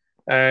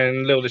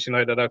 And little did she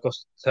know that that'll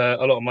cost a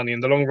lot of money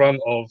in the long run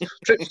of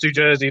trips to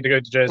Jersey to go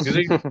to Jersey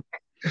Zoo.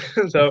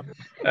 So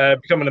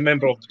becoming a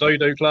member of the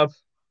Dodo Club.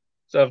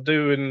 So I'm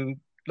doing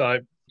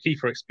like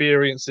keeper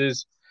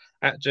experiences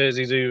at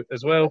Jersey Zoo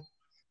as well.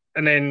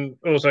 And then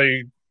also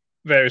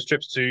various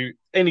trips to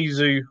any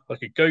zoo I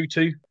could go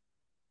to.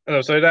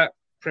 So that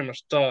pretty much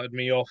started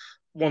me off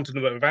wanting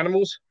to work with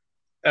animals.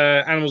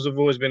 Animals have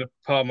always been a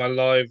part of my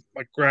life.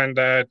 Both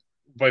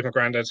my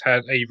granddads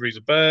had aviaries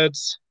of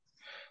birds.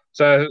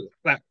 So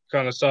that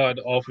kind of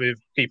started off with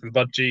keeping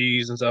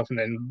budgies and stuff. And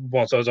then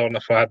once I was old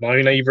enough, I had my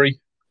own aviary.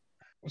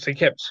 So he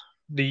kept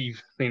the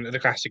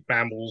classic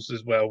mammals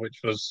as well,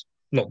 which was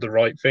not the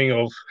right thing,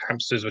 of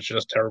hamsters, which are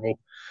just terrible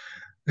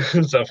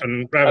and stuff.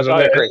 And rabbits,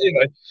 I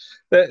agree.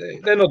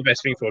 they're not the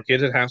best thing for a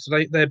kid. And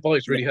hamsters, their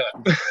bites really hurt.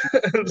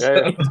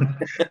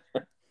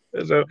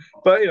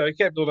 But he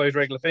kept all those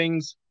regular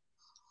things.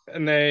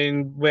 And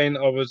then when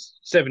I was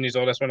 7 years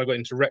old, that's when I got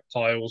into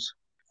reptiles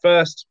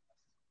first.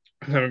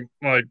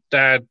 My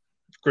dad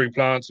grew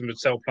plants and would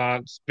sell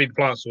plants, big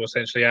plants, were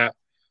essentially at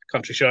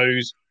country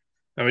shows.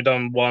 And we've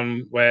done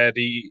one where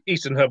the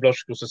Eastern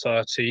Herbological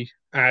Society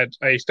had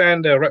a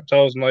stand there,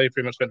 reptiles, and I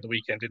pretty much spent the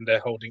weekend in there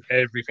holding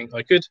everything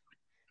I could,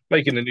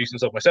 making a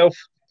nuisance of myself.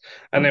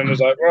 And then was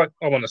like, right,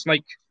 I want a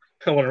snake,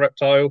 I want a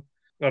reptile.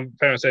 My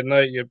parents said, no,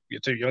 you're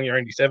too young, you're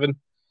only 7.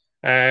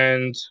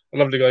 And a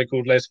lovely guy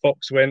called Les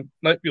Fox went,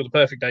 nope, you're the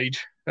perfect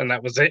age. And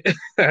that was it.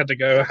 I had to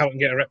go out and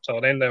get a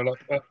reptile then. They were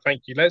like, well,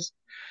 thank you, Les.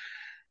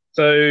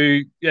 So,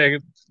 yeah,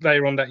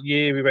 later on that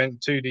year, we went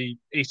to the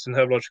Eastern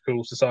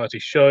Herbological Society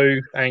show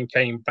and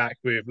came back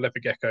with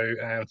leopard gecko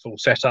and full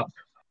setup.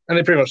 And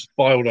they pretty much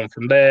spiraled on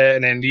from there.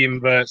 And then the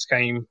inverts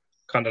came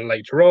kind of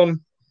later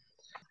on.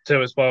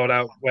 So it spiraled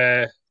out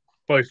where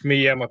both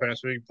me and my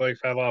parents, we both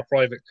have our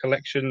private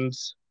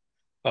collections.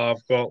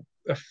 I've got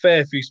a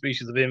fair few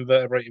species of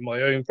invertebrate in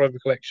my own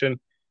private collection.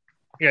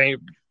 I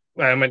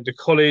went to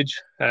college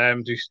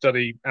to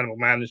study animal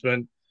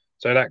management.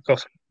 So that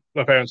cost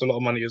my parents a lot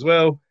of money as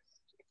well.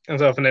 And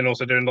then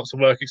also doing lots of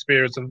work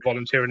experience and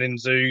volunteering in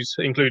zoos,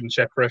 including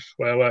Sheppereth,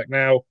 where I work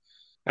now,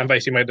 and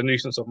basically made a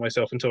nuisance of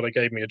myself until they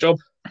gave me a job.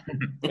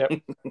 Yep.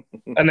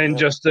 And then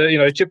just,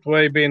 chipped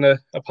away being a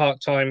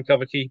part-time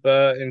cover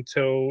keeper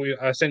until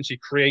I essentially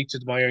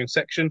created my own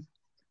section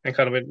and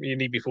kind of went, you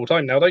need me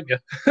full-time now, don't you?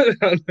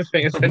 Kind of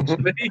thing,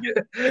 essentially.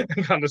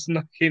 And kind of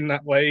snuck in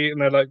that way. And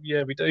they're like,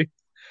 yeah, we do.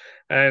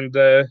 And,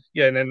 and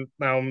then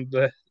now I'm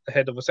the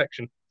head of a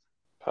section.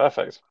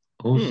 Perfect.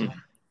 Awesome.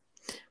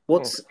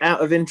 What's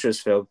out of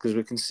interest, Phil? Because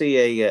we can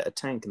see a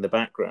tank in the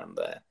background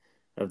there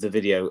of the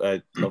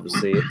video.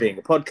 Obviously, it being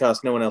a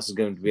podcast, no one else is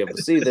going to be able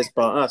to see this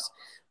but us.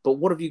 But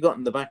what have you got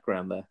in the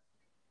background there?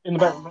 In the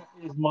background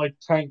is my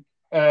tank.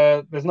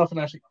 There's nothing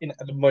actually in it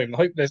at the moment. I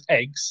hope there's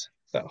eggs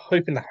that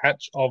hope in the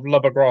hatch of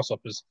lubber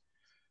grasshoppers.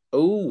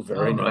 Oh,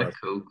 very nice.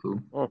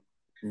 Cool.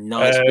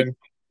 Nice big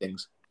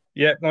things.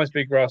 Yeah, nice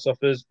big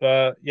grasshoppers.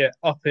 But yeah,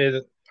 up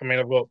here,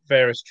 I've got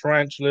various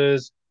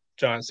tarantulas,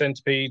 giant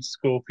centipedes,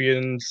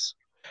 scorpions,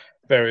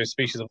 various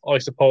species of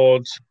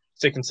isopods,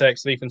 stick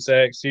insects, leaf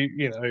insects,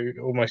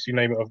 almost you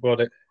name it, I've got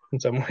it in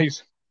some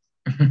ways.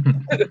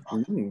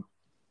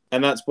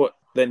 And that's what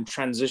then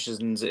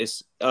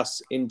transitions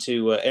us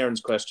into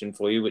Aaron's question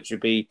for you, which would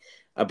be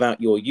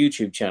about your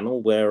YouTube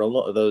channel, where a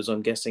lot of those,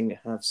 I'm guessing,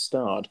 have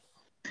starred.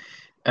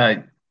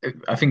 I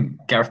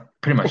think Gareth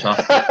pretty much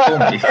asked it for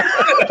me.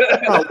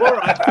 Oh, all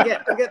right.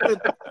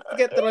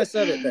 Forget that I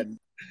said it then.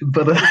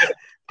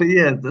 But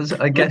yeah,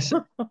 I guess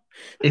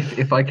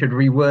if I could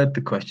reword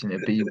the question,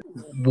 it'd be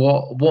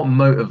what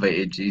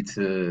motivated you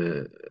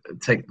to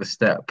take the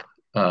step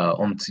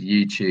onto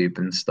YouTube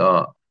and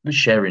start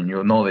sharing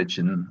your knowledge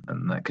and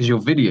that, because your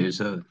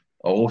videos are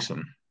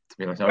awesome. To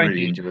be honest, I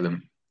really enjoy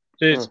them.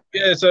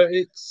 Yeah, so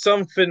it's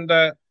something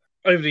that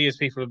over the years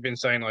people have been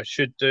saying I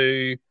should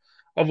do.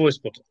 I've always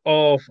put it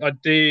off. I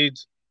did,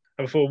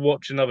 and before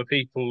watching other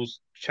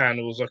people's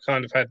channels, I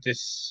kind of had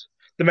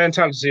the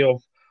mentality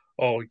of,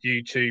 oh,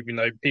 YouTube,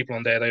 people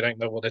on there, they don't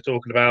know what they're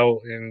talking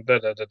about, and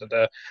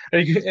da-da-da-da-da.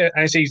 And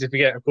it's easy to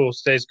forget, of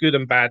course, there's good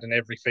and bad in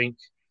everything.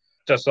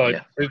 Just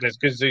like there's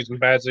good zoos and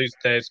bad zoos,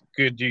 there's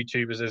good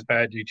YouTubers, there's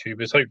bad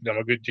YouTubers. Hopefully I'm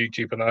a good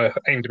YouTuber, and I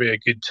aim to be a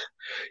good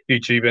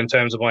YouTuber in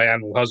terms of my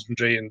animal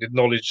husbandry and the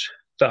knowledge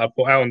that I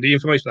put out and the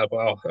information that I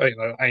put out.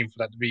 I aim for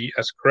that to be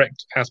as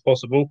correct as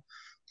possible.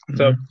 Mm-hmm.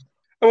 So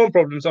one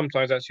problem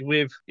sometimes actually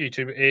with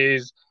YouTube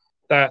is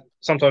that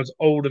sometimes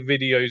older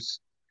videos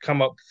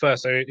come up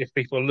first. So if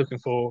people are looking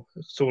for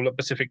sort of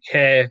specific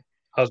care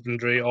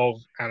husbandry of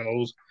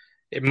animals,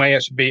 it may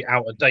actually be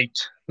out of date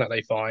that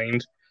they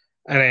find.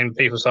 And then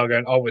people start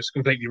going, oh, it's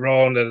completely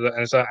wrong.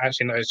 And so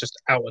actually, no, it's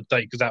just out of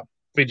date because that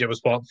video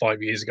was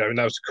 5 years ago and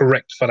that was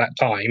correct for that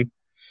time.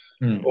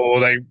 Or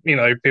they,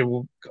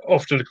 people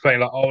often complain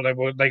like, oh,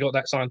 they got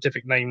that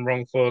scientific name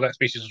wrong for that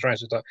species of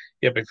tarantula. Like,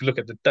 yeah, but if you look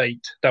at the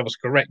date, that was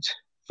correct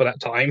for that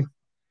time.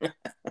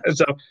 And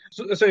so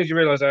as soon as you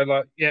realise that,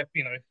 like, yeah,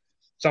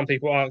 some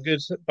people aren't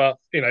good, but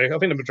I think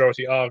the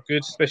majority are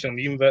good, especially on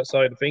the invert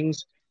side of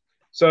things.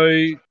 So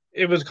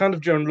it was kind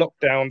of during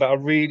lockdown that I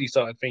really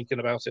started thinking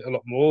about it a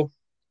lot more,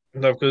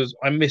 because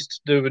I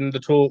missed doing the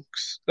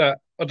talks that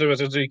I do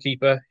as a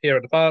zookeeper here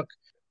at the park.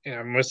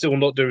 And we're still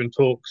not doing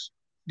talks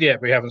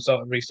yet. We haven't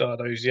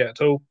restarted those yet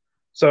at all.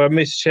 So I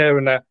miss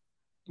sharing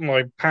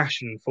my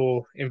passion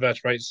for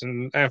invertebrates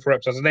and for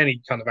reptiles and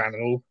any kind of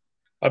animal.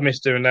 I miss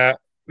doing that.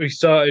 We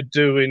started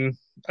doing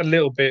a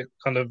little bit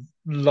kind of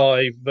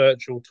live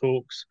virtual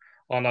talks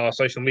on our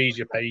social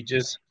media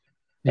pages.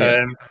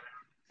 Yeah.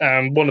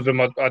 One of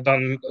them I'd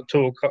done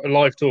a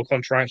live talk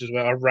on tarantulas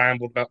where I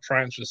rambled about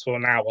tarantulas for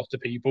an hour to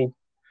people.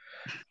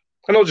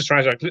 And not just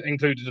tarantulas, I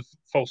included the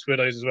false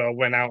widows as well.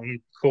 Went out and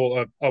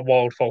caught a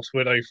wild false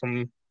widow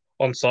from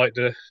on site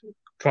to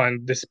try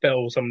and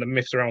dispel some of the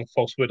myths around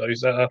false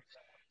widows that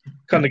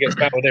kind of gets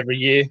battled every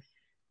year.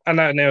 And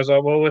that now is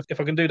like, well, if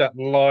I can do that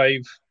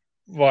live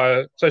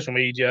via social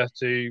media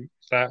to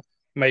that,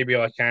 maybe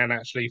I can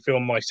actually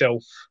film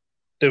myself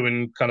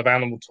doing kind of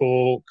animal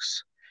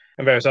talks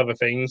and various other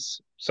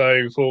things. So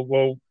I thought,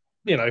 well,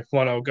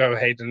 why not go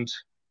ahead and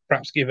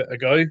perhaps give it a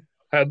go.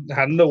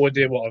 Had no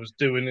idea what I was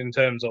doing in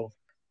terms of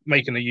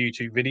making a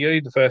YouTube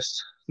video.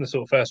 The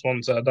sort of first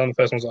ones that I've done, the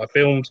first ones that I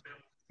filmed.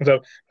 So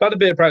I had a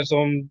bit of practice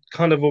on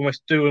kind of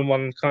almost doing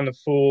one kind of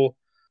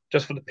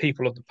just for the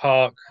people of the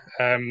park.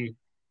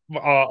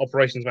 Our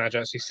operations manager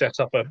actually set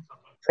up a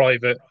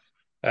private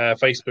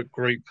Facebook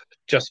group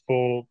just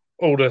for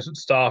all the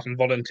staff and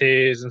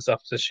volunteers and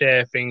stuff to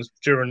share things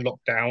during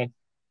lockdown.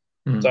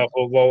 So I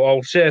thought, well,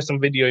 I'll share some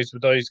videos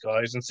with those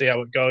guys and see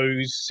how it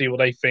goes, see what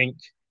they think.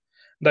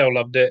 They all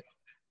loved it.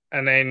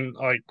 And then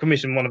I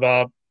commissioned one of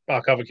our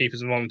cover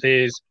keepers and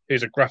volunteers,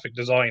 who's a graphic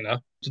designer,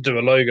 to do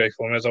a logo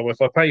for me. I was like, well,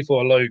 if I pay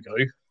for a logo,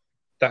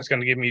 that's going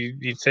to give me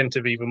the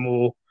incentive even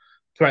more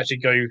to actually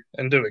go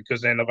and do it,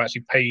 because then I've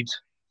actually paid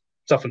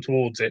something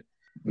towards it.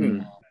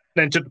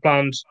 Then took the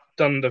plunge,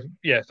 done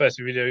the first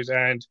few videos,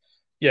 and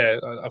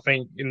I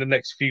think in the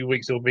next few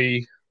weeks it'll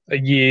be a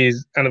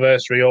year's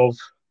anniversary of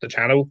the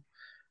channel,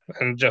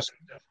 and just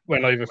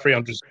went over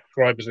 300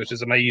 subscribers, which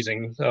is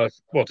amazing.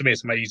 Well, to me,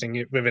 it's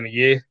amazing within a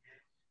year.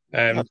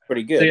 That's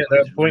pretty good. So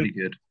at that point, Really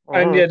good.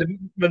 and the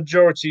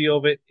majority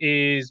of it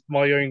is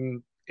my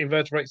own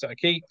invertebrates that I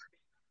keep,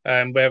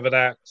 whether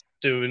that's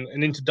doing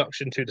an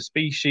introduction to the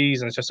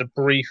species, and it's just a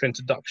brief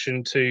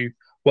introduction to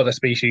what the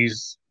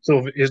species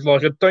sort of is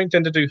like. I don't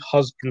tend to do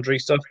husbandry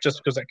stuff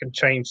just because that can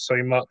change so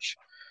much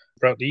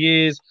throughout the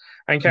years,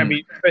 and can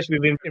be, especially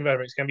with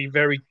invertebrates, can be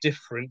very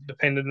different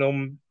depending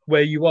on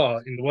where you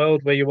are in the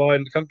world, where you are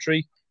in the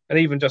country, and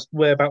even just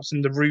whereabouts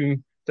in the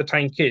room the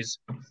tank is.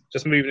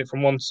 Just moving it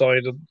from one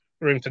side of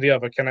the room to the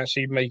other can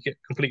actually make it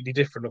completely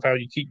different of how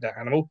you keep that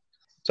animal.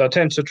 So I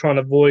tend to try and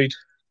avoid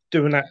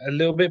doing that a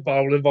little bit, but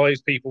I'll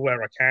advise people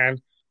where I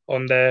can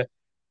on there.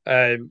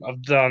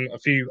 I've done a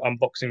few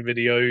unboxing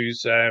videos,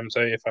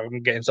 so if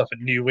I'm getting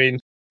something new in,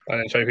 and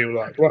then show people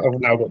like, well,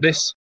 I've now got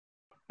this.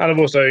 And I've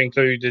also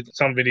included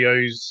some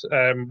videos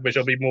which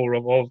will be more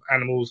of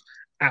animals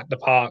at the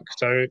park,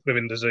 so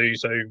within the zoo,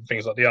 so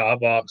things like the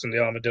aardvarks and the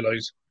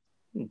armadillos.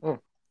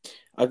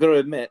 I've got to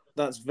admit,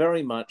 that's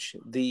very much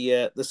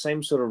the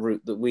same sort of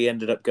route that we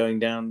ended up going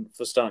down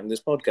for starting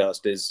this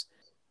podcast. Is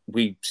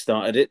we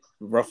started it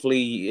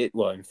roughly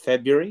in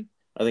February,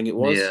 I think it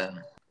was. Yeah.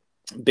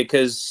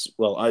 Because,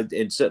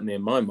 it's certainly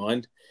in my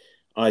mind,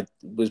 I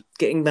was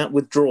getting that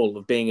withdrawal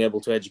of being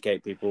able to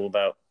educate people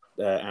about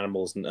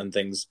animals and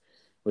things,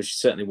 which is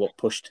certainly what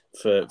pushed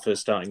for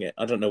starting it.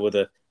 I don't know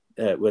whether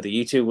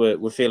you two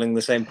were feeling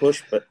the same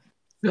push, but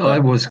I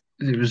was.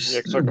 It was.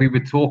 We were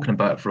talking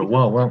about it for a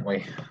while, weren't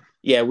we?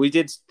 Yeah, we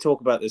did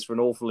talk about this for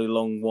an awfully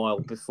long while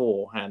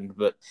beforehand,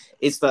 but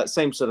it's that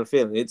same sort of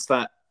feeling. It's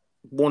that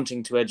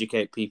wanting to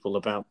educate people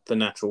about the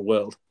natural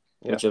world,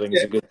 which I think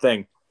is a good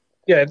thing.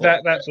 Yeah,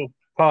 that's all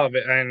part of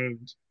it, and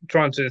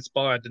trying to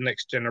inspire the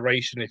next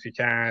generation if you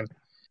can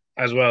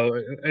as well.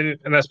 And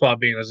that's part of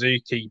being a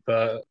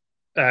zookeeper,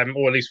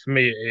 or at least for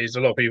me it is.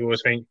 A lot of people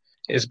always think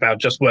it's about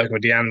just working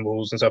with the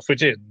animals and stuff,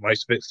 which is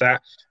most of it's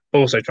that, but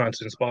also trying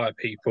to inspire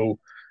people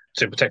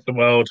to protect the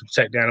world, to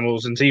protect the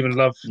animals, and to even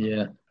love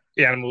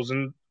the animals.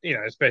 And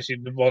especially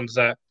the ones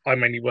that I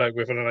mainly work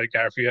with, and I know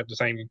Gareth, you have the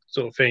same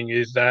sort of thing,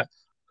 is that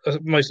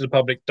most of the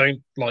public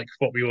don't like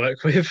what we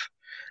work with,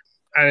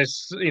 and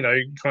it's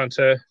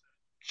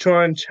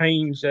try and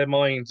change their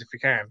minds if you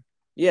can.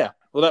 Yeah,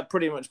 well, that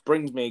pretty much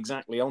brings me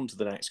exactly on to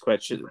the next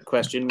question.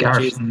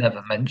 Gareth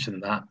never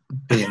mentioned that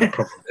being a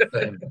problem for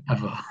him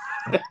ever.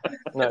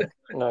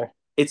 No.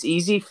 It's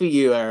easy for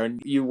you, Aaron.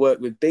 You work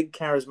with big,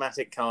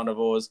 charismatic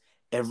carnivores.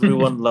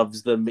 Everyone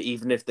loves them,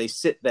 even if they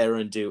sit there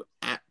and do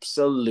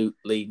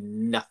absolutely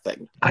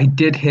nothing. I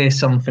did hear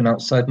something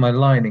outside my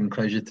lion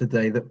enclosure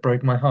today that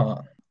broke my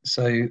heart.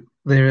 So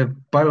they're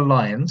by the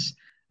lions,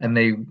 and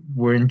they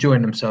were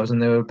enjoying themselves, and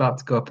they were about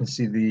to go up and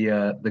see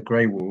the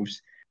grey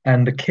wolves.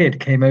 And a kid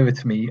came over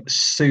to me,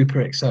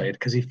 super excited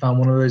because he found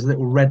one of those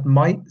little red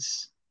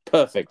mites.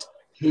 Perfect.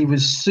 He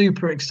was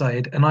super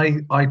excited, and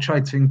I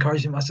tried to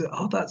encourage him. I said,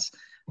 "Oh, that's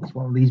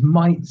one of these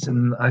mites,"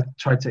 and I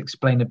tried to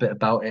explain a bit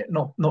about it.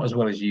 Not as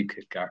well as you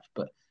could, Gareth,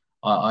 but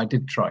I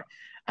did try.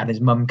 And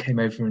his mum came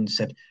over and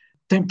said,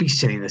 "Don't be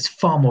silly. There's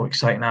far more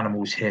exciting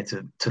animals here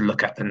to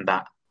look at than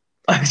that."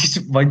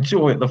 My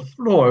jaw at the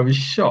floor. I was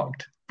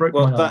shocked. Broke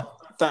my heart.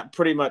 That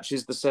pretty much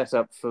is the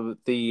setup for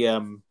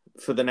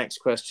the next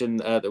question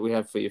that we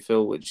have for you,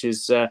 Phil, which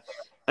is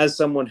as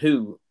someone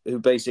who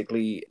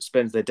basically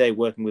spends their day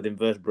working with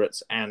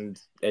invertebrates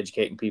and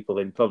educating people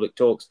in public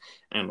talks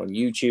and on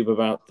YouTube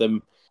about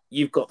them,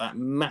 you've got that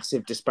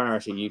massive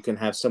disparity. You can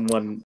have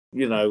someone,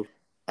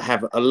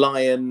 have a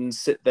lion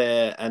sit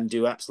there and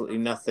do absolutely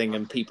nothing,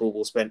 and people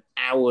will spend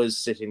hours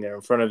sitting there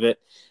in front of it.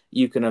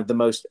 You can have the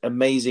most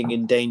amazing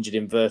endangered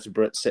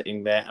invertebrate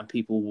sitting there, and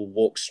people will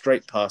walk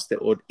straight past it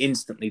or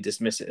instantly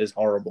dismiss it as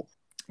horrible.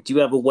 Do you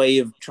have a way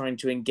of trying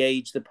to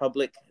engage the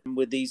public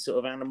with these sort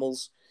of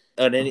animals,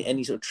 and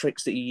any sort of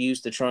tricks that you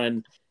use to try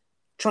and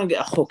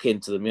get a hook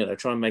into them?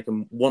 Try and make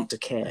them want to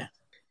care.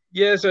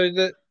 Yeah, so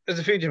there's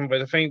a few different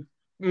ways. I think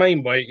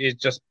main way is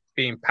just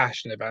being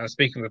passionate about it, and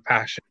speaking with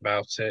passion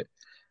about it,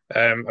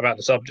 about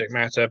the subject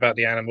matter, about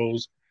the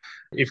animals.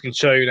 If you can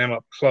show them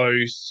up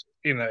close,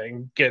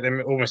 and get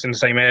them almost in the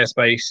same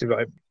airspace,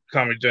 like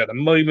can't really do it at the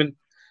moment.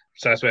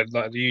 So that's where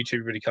like the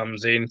YouTube really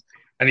comes in,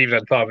 and even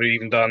at the part we've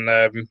even done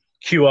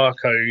QR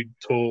code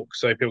talk,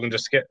 so people can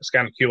just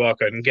scan a QR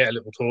code and get a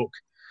little talk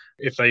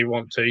if they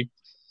want to.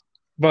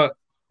 But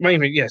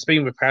mainly, yeah,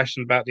 speaking with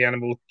passion about the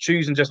animal,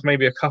 choosing just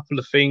maybe a couple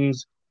of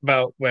things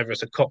about whether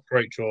it's a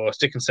cockroach or a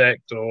stick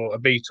insect or a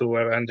beetle, or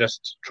whatever, and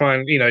just try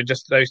and,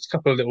 just those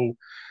couple of little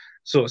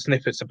sort of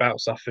snippets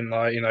about something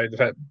like, the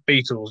fact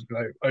beetles,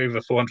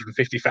 over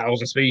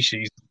 450,000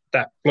 species,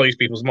 that blows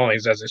people's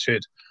minds as it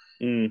should.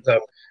 So,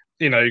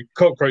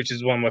 cockroaches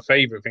is one of my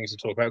favourite things to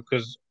talk about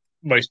because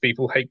most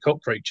people hate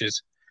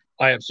cockroaches.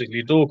 I absolutely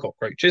adore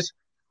cockroaches.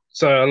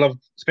 So I love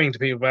speaking to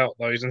people about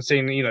those and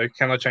seeing,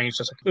 can I change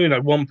just,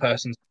 one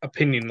person's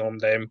opinion on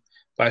them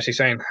by actually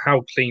saying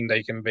how clean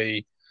they can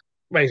be,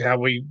 basically how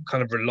we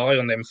kind of rely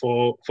on them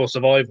for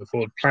survival,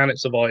 for planet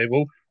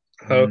survival.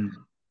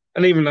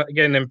 And even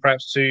again, then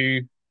perhaps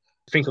to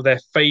think of their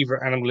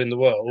favourite animal in the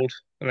world,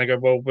 and they go,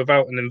 well,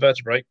 without an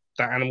invertebrate,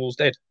 that animal's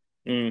dead.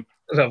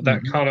 So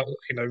that kind of,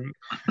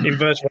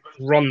 invertebrates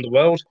run the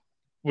world.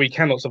 We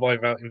cannot survive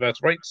without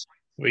invertebrates.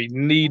 We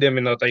need them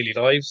in our daily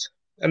lives.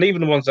 And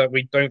even the ones that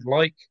we don't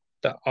like,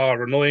 that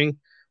are annoying,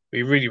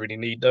 we really, really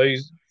need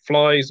those.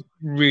 Flies,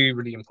 really,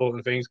 really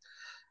important things.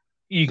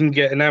 You can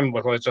get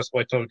enamored by just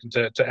by talking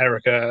to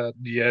Erica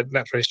at the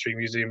Natural History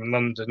Museum in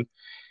London.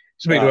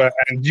 Speak to her,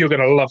 and you're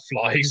going to love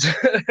flies.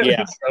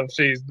 Yeah. So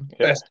she's the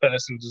best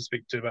person to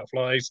speak to about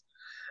flies.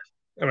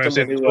 I mean,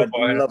 Someone who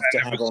I'd love to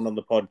have on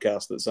the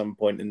podcast at some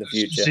point in the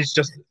future. She's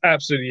just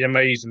absolutely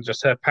amazing.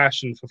 Just her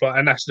passion for flies,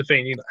 and that's the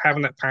thing.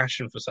 Having that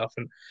passion for stuff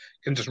and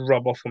can just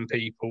rub off on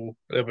people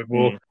a little bit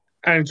more,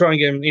 and try and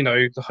get them,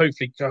 to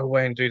hopefully go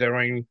away and do their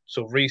own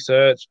sort of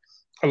research.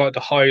 I like to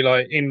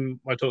highlight in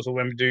my talks, or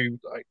when we do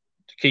like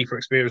keeper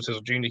experiences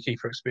or junior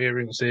keeper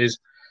experiences,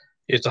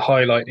 is to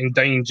highlight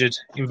endangered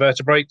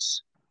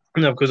invertebrates.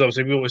 Because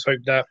obviously we always hope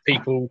that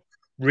people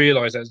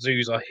realise that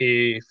zoos are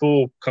here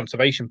for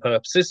conservation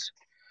purposes.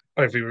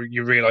 Hopefully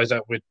you realise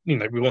that we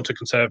want to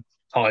conserve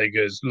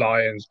tigers,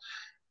 lions,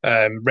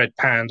 red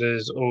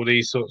pandas, all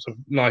these sorts of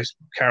nice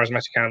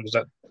charismatic animals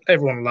that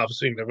everyone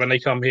loves. When they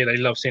come here, they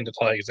love seeing the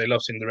tigers, they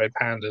love seeing the red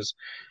pandas.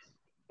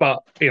 But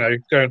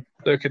go and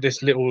look at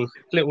this little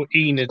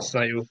Enid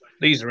snail.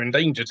 These are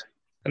endangered,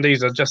 and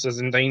these are just as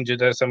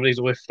endangered as some of these,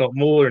 or if not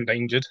more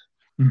endangered.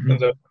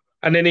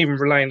 And then even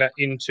relaying that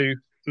into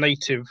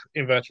native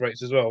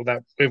invertebrates as well,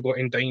 that we've got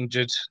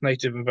endangered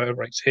native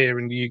invertebrates here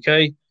in the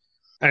UK,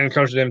 and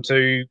encourage them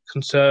to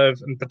conserve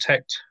and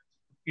protect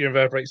your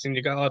invertebrates in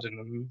your garden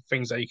and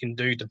things that you can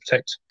do to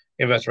protect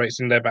invertebrates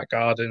in their back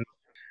garden.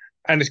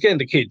 And it's getting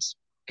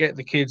get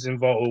the kids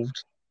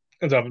involved,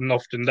 and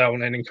often they'll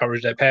then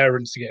encourage their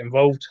parents to get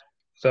involved.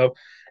 So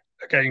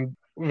again,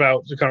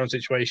 without the current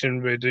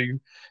situation, we do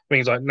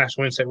things like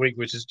National Insect Week,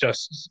 which is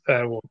just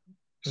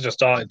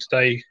started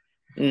today,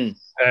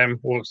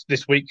 or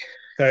this week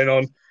going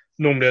on.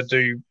 Normally I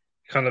do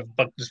kind of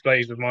bug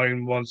displays with my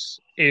own ones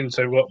in,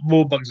 so we've got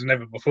more bugs than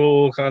ever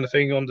before kind of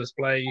thing on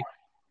display.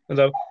 And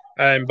so,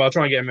 but I'll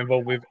try and get them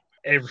involved with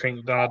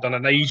everything. I've done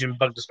an Asian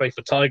bug display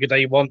for Tiger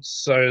Day once,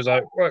 so I was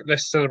like, right,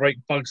 let's celebrate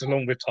bugs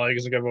along with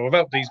tigers, and go, well,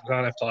 without these we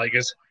can't have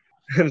tigers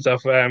and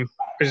stuff,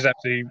 which is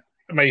absolutely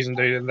amazing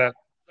doing, and that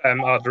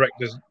our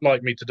directors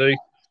like me to do,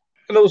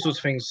 and all sorts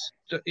of things.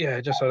 Just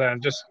like that,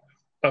 and just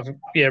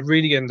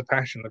really getting the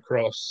passion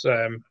across.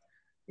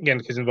 getting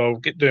the kids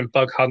involved, doing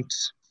bug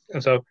hunts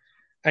and so.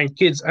 And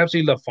kids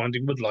absolutely love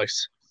finding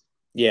woodlice.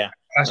 Yeah,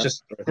 that's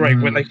just great.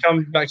 When they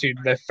come back to you,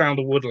 they've found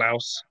a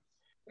woodlouse,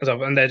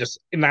 and they're just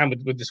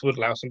enamored with this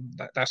woodlouse, and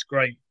that's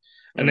great.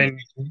 And then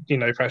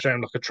perhaps show them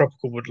like a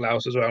tropical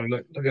woodlouse as well. And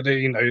look at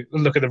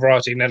look at the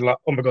variety, and they're like,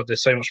 oh my god,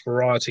 there's so much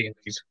variety in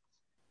these.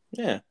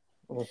 Yeah,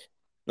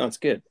 that's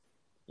good.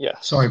 Yeah.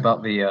 Sorry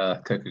about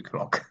the cuckoo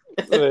clock.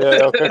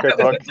 The cuckoo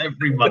clock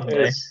every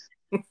Monday.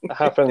 It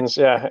happens.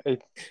 Yeah, he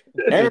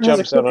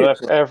jumps in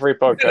on every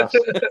podcast,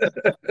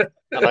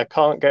 and I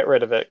can't get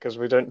rid of it because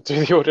we don't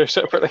do the audio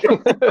separately.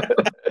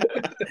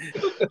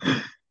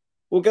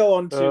 We'll go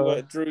on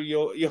to Drew.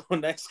 Your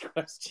next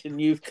question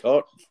you've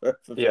got.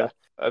 Yeah,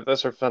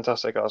 that's a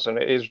fantastic answer, and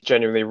it is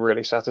genuinely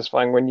really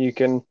satisfying when you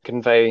can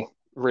convey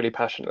really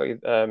passionately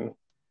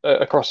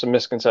across some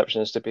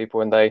misconceptions to people,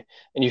 and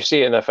you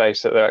see it in their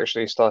face that they're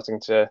actually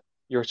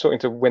you're starting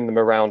to win them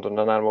around on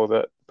an animal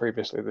that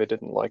previously they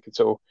didn't like at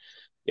all.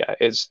 Yeah,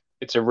 it's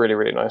a really,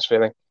 really nice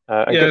feeling,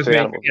 and good for the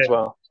animals as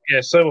well.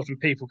 Yeah, so often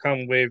people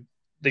come with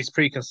these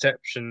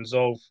preconceptions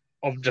of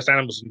just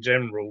animals in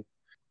general.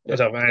 And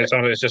some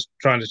of it's just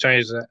trying to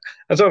change that.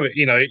 And some of it,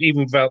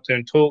 even without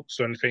doing talks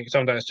or anything,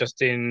 some of it's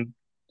just in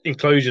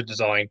enclosure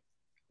design.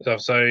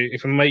 So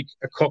if we make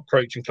a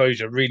cockroach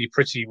enclosure really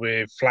pretty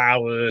with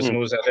flowers and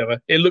all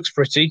that, it looks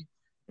pretty.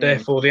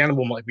 Therefore, the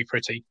animal might be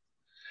pretty.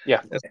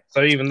 Yeah.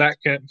 So even that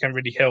can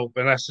really help,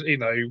 and that's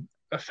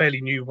a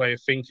fairly new way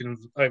of thinking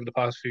over the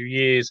past few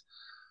years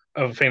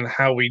of thinking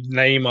how we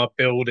name our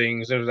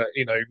buildings. And that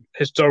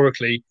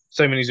historically,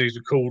 so many zoos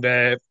would call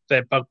their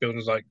bug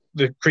buildings like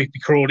the creepy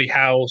crawly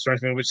house or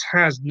anything, which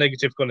has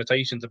negative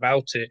connotations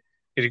about it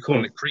if you're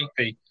calling it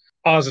creepy.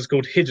 Ours is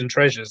called hidden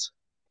treasures.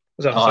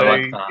 I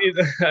like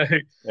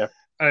that. Yeah.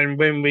 And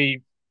when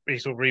we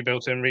sort of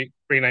rebuilt and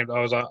renamed it,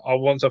 I was like, I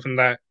want something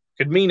that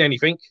could mean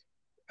anything,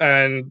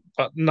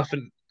 but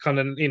nothing kind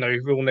of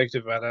real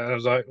negative about that. And I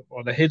was like,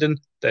 well, they're hidden,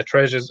 they're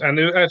treasures, and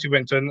it actually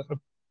went to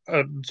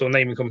a sort of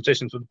naming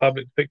competitions for the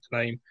public to pick the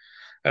name.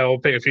 I'll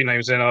pick a few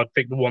names, and I'd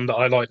pick the one that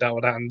I liked out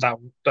of that, and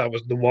that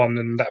was the one.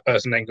 And that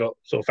person then got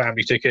sort of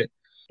family ticket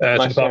to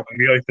the park when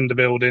we opened the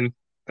building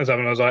and stuff.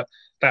 And I was like,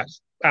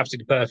 that's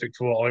absolutely perfect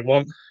for what I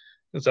want.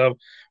 And so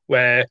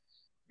where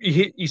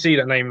you see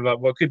that name, like,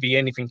 well, it could be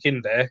anything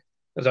in there.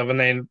 And so, and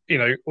then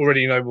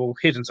already well,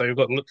 hidden, so you've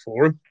got to look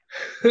for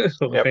them,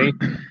 sort of thing.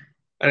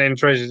 And then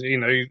treasures,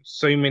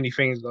 so many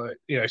things like,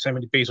 so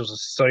many beetles are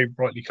so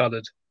brightly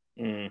coloured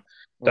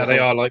that they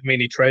are like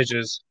mini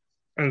treasures.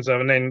 And so,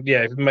 and then,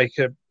 make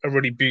a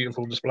really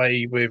beautiful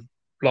display with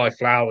live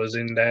flowers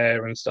in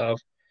there and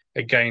stuff.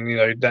 Again,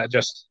 that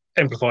just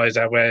amplifies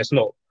that where it's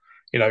not,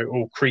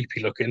 all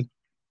creepy looking.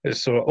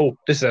 It's sort of,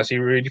 this is actually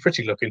really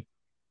pretty looking.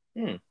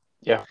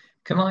 Yeah.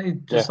 Can I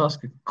just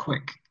ask a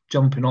quick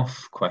jumping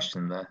off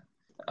question there?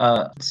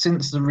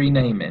 Since the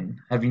renaming,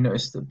 have you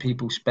noticed that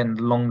people spend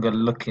longer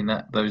looking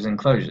at those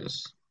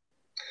enclosures?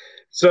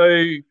 So,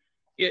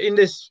 in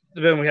this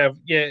building we have,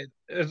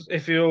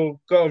 if you've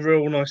got a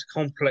real nice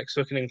complex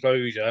looking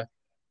enclosure,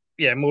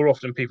 more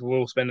often people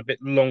will spend a bit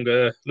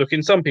longer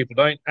looking. Some people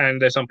don't,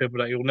 and there's some people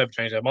that you'll never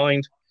change their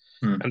mind,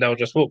 and they'll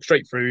just walk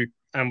straight through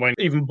and won't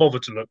even bother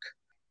to look.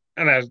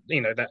 And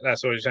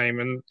that's always a shame.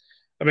 And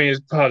I mean, it's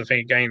part of the thing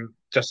again,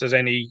 just as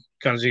any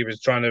kind of zoo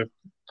is trying to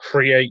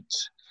create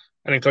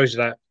an enclosure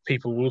that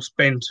people will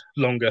spend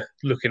longer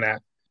looking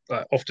at.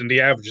 Often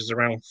the average is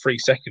around 3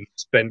 seconds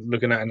spent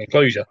looking at an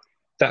enclosure.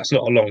 That's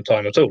not a long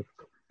time at all.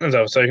 And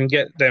so you can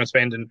get them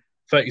spending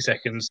 30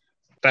 seconds,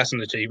 that's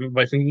an achievement.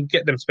 But if you can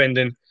get them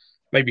spending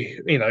maybe,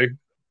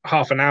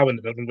 half an hour in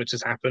the building, which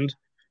has happened,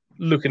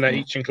 looking at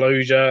each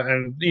enclosure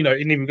and,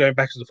 and even going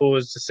backwards and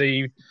forwards to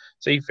see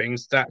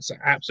things, that's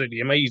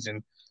absolutely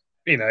amazing.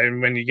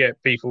 And when you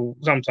get people,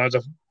 sometimes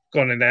I've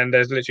gone in there and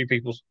there's literally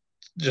people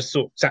just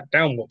sort of sat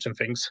down watching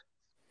things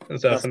and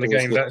stuff. And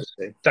again,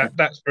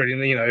 that's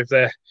brilliant. If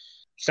they're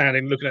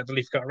standing looking at the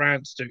leaf-cutter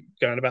ants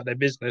going about their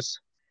business,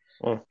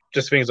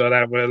 just things like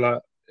that where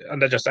and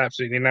they're just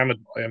absolutely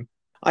enamored by them.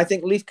 I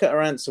think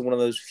leafcutter ants are one of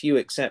those few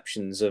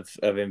exceptions of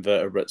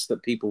invertebrates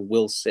that people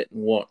will sit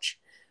and watch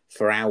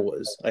for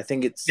hours. I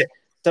think it's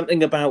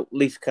something about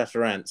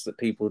leafcutter ants that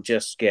people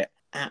just get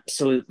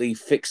absolutely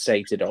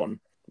fixated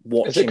on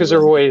watching. Is it because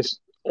they're always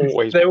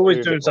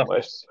doing stuff?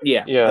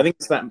 Yeah. I think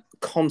it's that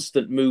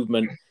constant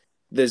movement.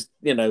 There's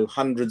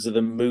hundreds of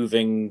them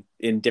moving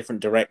in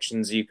different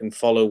directions. You can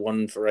follow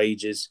one for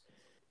ages,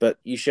 but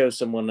you show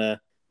someone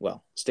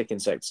stick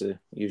insects are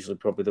usually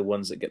probably the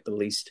ones that get the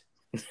least.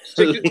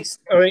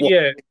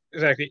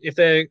 Exactly. If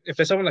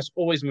they're someone that's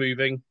always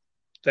moving,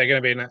 they're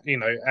going to be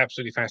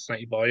absolutely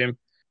fascinated by him.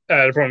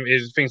 The problem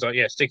is things like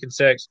stick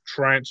insects,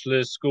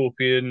 tarantulas,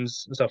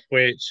 scorpions, and stuff,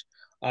 which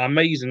are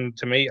amazing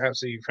to me,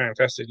 absolutely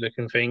fantastic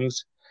looking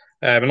things.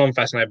 And I'm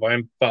fascinated by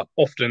them, but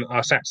often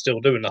are sat still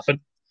doing nothing.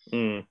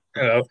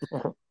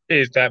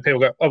 Is that people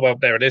go, oh well,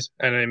 there it is,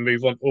 and then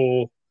move on.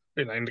 Or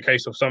in the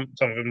case of some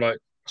of them, like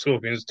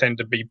scorpions, tend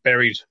to be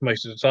buried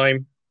most of the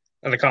time,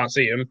 and they can't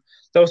see them.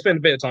 They'll spend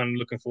a bit of time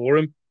looking for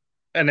them,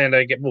 and then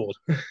they get bored.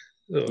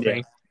 Sort of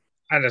thing.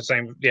 And the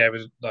same,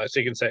 with like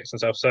sig insects and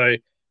stuff. So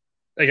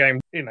again,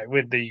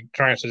 with the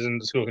tarantulas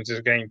and the scorpions,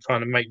 again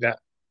trying to make that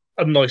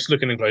a nice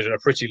looking enclosure, a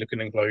pretty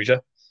looking enclosure,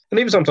 and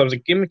even sometimes a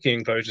gimmicky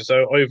enclosure.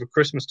 So over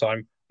Christmas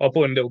time, I'll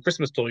put in little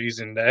Christmas toys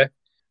in there,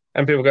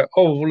 and people go,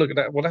 "Oh, well, look at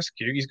that! Well, that's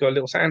cute. He's got a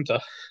little Santa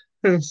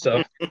and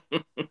stuff."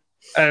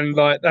 And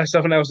like that's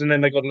something else, and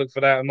then they got to look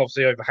for that. And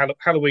obviously, over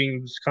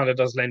Halloween kind of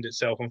does lend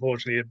itself,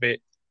 unfortunately, a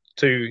bit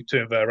to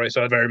invertebrates.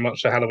 So I'm very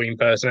much a Halloween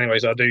person anyway.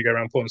 So I do go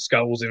around putting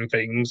skulls in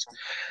things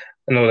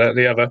and all that,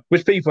 the other,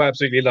 which people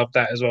absolutely love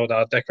that as well. That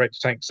I decorate the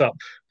tanks up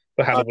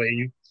for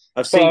Halloween.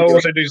 I've seen. But I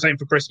also do the same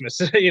for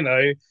Christmas,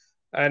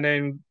 And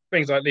then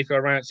things like leafy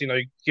rants,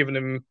 giving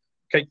them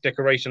cake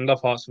decoration,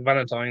 love hearts for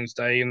Valentine's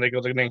Day, and they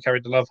got to then carry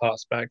the love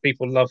hearts back.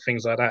 People love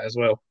things like that as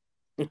well.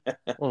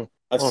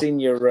 I've seen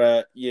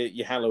your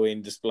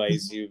Halloween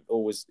displays. You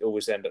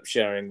always end up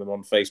sharing them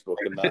on Facebook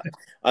and that.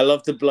 I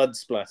love the blood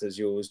splatters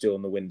you always do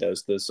on the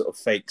windows. The sort of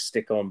fake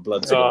stick-on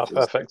blood splatters.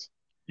 Perfect.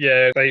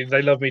 Yeah,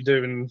 they love me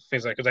doing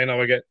things like because they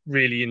know I get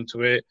really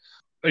into it.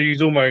 I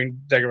use all my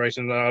own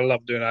decorations, and I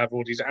love doing it. I have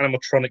all these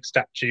animatronic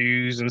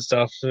statues and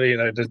stuff,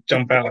 to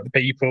jump out at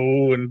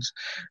people and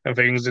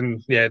things,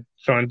 and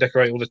try and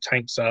decorate all the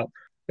tanks up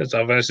and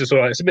stuff. And it's just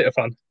it's a bit of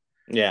fun.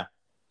 Yeah.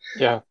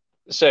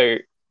 So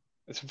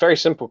it's a very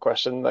simple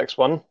question, next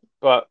one,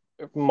 but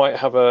it might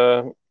have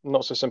a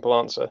not so simple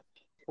answer.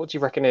 What do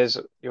you reckon is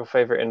your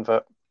favourite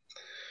invert?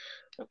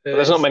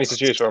 There's not many to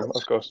choose from,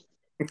 of course.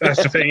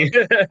 That's the thing.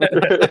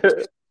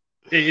 That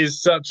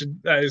is such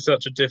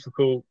a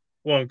difficult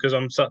one because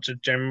I'm such a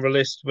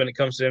generalist when it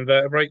comes to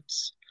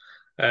invertebrates.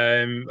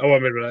 I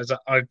won't realize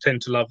that I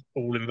tend to love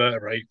all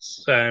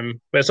invertebrates.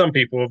 But some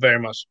people are very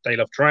much they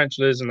love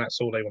tarantulas and that's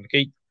all they want to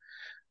keep.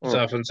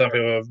 Stuff, and some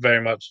people are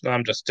very much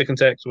I'm just stick and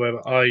text,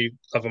 whatever. I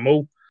love them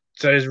all.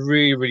 So it's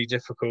really, really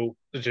difficult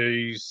to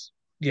choose.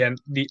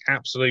 The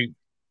absolute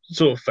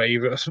sort of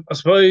favourite. I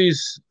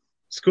suppose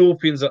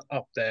scorpions are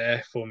up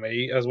there for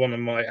me as one of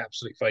my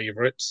absolute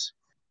favourites.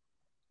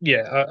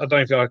 I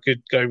don't think I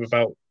could go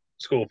without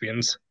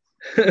scorpions.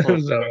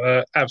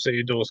 So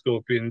absolutely adore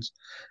scorpions.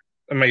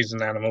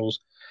 Amazing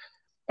animals.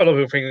 A lot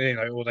of people think,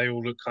 they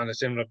all look kind of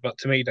similar, but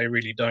to me, they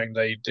really don't.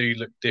 They do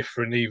look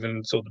different.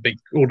 Even sort of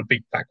all the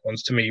big black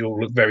ones, to me,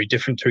 all look very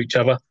different to each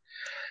other.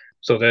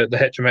 So the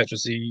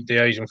Heterometrus, the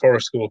Asian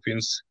forest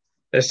scorpions,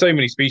 there's so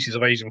many species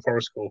of Asian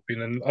forest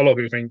scorpion, and a lot of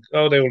people think,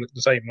 oh, they all look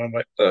the same. And I'm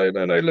like,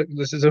 no, look,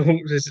 this is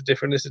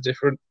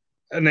different.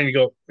 And then you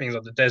got things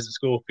like the desert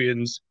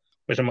scorpions,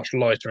 which are much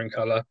lighter in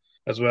colour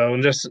as well,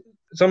 and just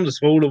some of the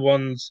smaller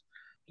ones.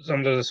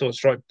 Some of the sort of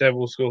striped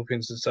devil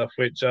scorpions and stuff,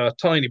 which are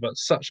tiny but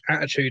such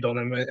attitude on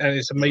them, and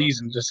it's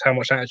amazing just how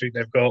much attitude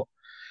they've got.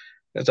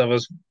 As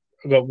others,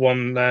 I've got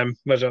one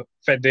which I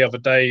fed the other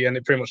day, and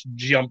it pretty much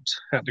jumped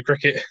at the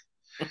cricket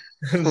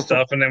and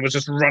stuff, and then was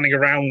just running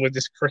around with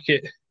this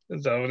cricket.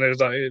 And so, and it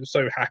was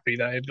so happy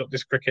that it got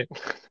this cricket.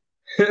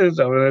 And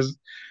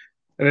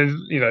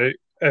then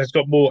it's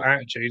got more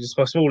attitude. It's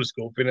my smallest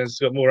scorpion, and it's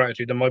got more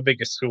attitude than my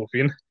biggest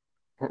scorpion.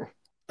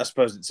 I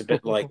suppose it's a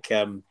bit like.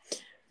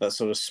 That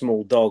sort of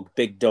small dog,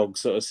 big dog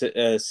sort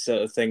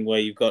of thing where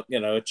you've got,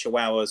 a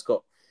Chihuahua's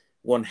got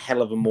one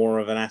hell of a more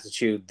of an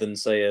attitude than,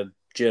 say, a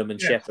German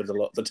Shepherd a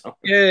lot of the time.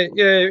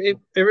 It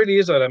really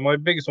is like that. My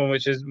biggest one,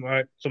 which is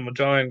my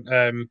giant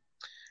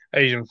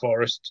Asian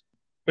forest,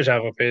 which I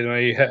have up here,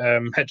 my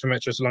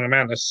Heterometrus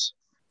longimanus.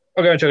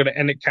 I'll go and check it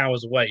and it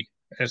cowers away.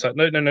 And it's like,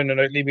 no,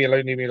 leave me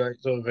alone,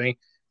 sort of thing.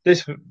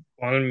 This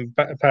one,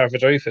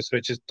 Paraphagophus,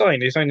 which is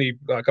tiny, it's only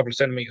like a couple of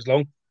centimetres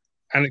long.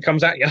 And it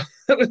comes at you.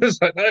 It's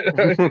like,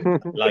 no.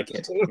 Like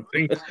it.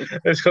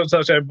 It's got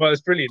such but it's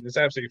brilliant. It's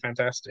absolutely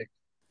fantastic.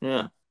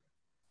 Yeah.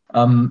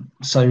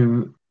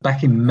 So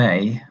back in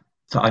May,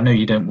 so I know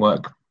you don't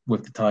work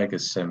with the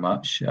tigers so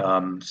much.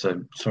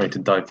 So sorry to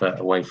divert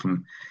away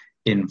from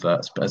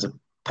inverts, but as a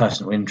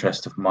personal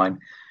interest of mine,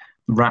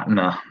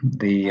 Ratna,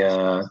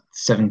 the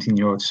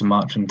 17-year-old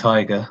Sumatran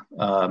tiger,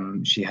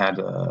 she had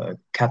a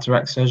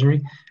cataract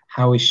surgery.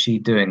 How is she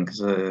doing?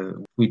 Because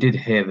we did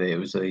hear that it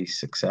was a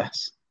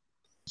success.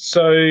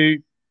 So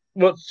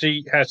what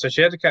she had,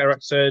 she had a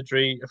cataract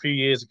surgery a few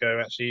years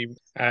ago, actually,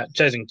 at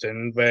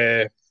Chesington,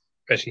 where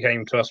she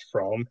came to us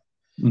from.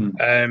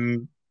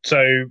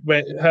 So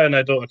when her and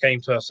her daughter came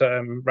to us,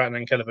 Ratna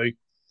and Kellebu,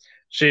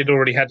 she had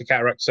already had the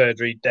cataract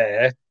surgery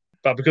there,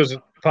 but because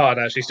part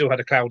of that, she still had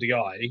a cloudy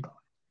eye.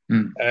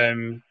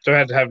 So I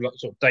had to have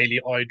sort of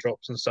daily eye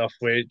drops and stuff,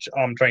 which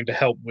I'm trying to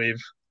help with.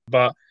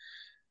 But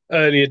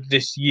earlier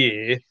this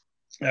year,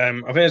 I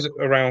think it was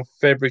around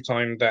February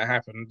time that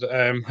happened,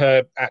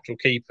 her actual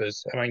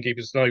keepers, her main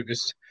keepers,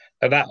 noticed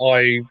that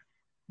eye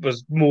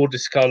was more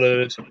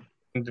discoloured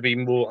and to be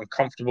more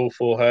uncomfortable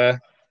for her.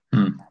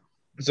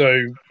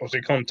 So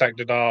obviously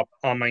contacted our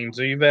main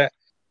zoo vet.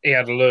 He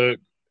had a look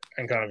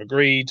and kind of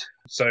agreed.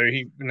 So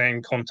he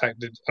then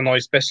contacted an eye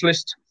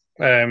specialist,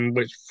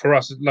 which for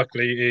us,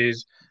 luckily,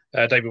 is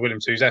David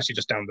Williams, who's actually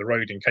just down the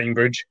road in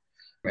Cambridge.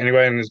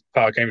 Anyway, and as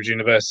part of Cambridge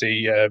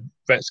University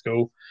vet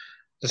school,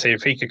 to see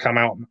if he could come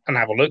out and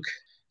have a look.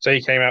 So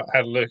he came out,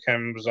 had a look,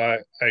 and was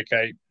like,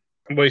 okay,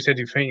 And what he said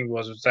his thinking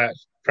was that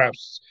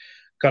perhaps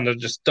kind of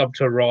just stubbed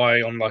her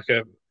eye on like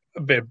a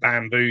bit of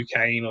bamboo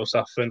cane or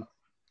something.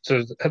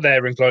 So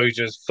their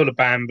enclosures full of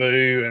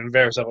bamboo and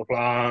various other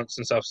plants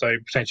and stuff. So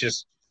potentially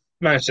just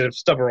managed to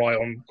stub her eye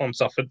on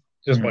something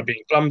just by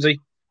being clumsy.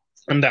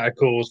 And that had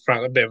caused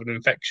a bit of an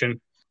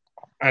infection.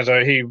 And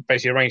so he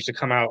basically arranged to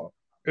come out.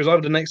 It was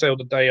either the next day or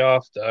the day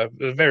after,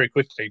 very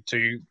quickly,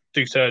 to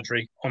do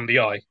surgery on the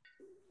eye.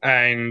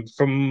 And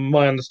from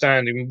my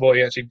understanding, what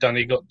he actually done,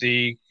 he got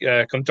the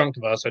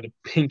conjunctiva, so the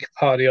pink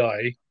part of the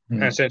eye,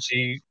 and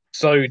essentially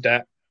sewed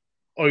that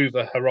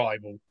over her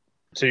eyeball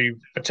to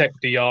protect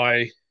the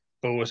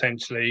eyeball,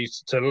 essentially,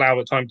 to allow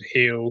it time to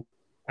heal.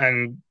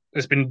 And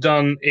it's been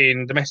done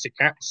in domestic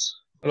cats,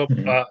 but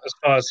as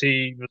far as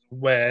he was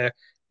aware,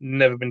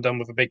 never been done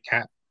with a big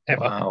cat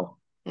ever. Wow.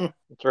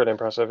 It's really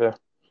impressive, yeah.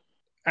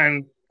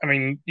 And I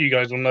mean, you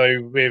guys will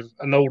know with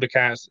an older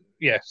cat,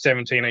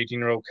 17,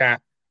 18-year-old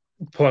cat,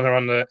 putting her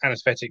under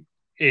anaesthetic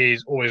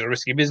is always a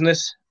risky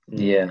business.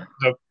 Yeah.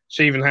 So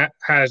she even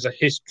has a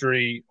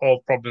history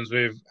of problems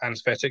with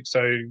anaesthetics,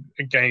 so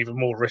again, even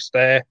more risk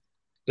there.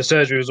 The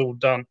surgery was all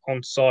done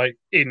on site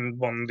in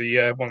one of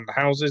the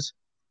houses,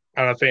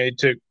 and I think it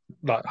took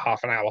like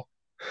half an hour.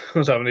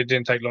 So it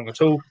didn't take long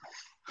at all.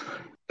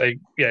 They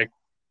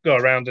got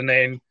around, and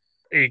then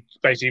he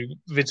basically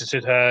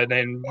visited her, and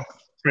then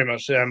pretty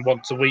much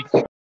once a week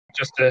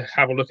just to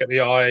have a look at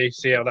the eye,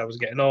 see how that was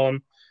getting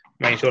on,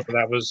 make sure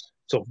that was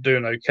sort of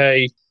doing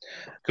okay.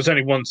 Because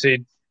only once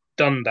he'd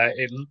done that,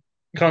 it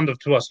kind of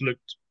to us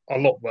looked a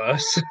lot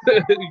worse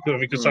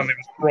because something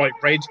was bright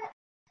red,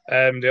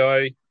 the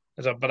eye,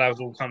 but that was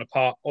all kind of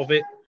part of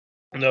it.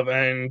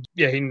 And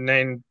he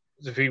then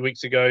a few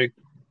weeks ago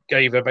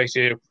gave her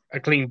basically a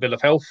clean bill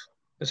of health,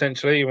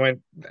 essentially, and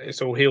went,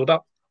 it's all healed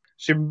up.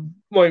 She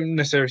won't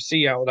necessarily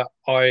see out of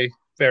that eye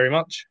very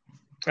much,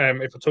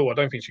 if at all. I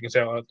don't think she can see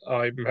out of that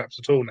eye perhaps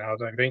at all now, I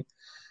don't think.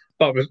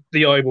 But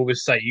the eyeball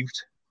was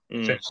saved,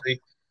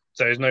 essentially.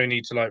 So there's no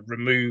need to like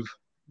remove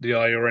the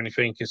eye or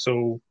anything. It's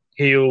all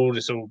healed.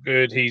 It's all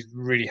good. He's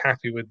really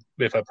happy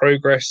with her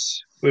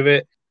progress with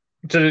it,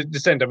 to the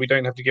extent that we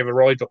don't have to give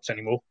her eye drops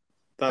anymore.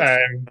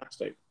 That's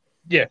fantastic.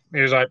 Yeah,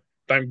 he was like,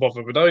 don't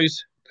bother with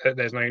those.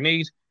 There's no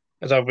need.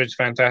 Which is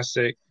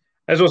fantastic.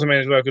 There's also made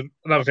as well, because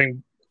another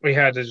thing we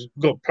had is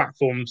got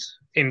platforms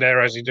in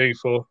there, as you do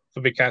for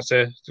big cats,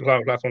 to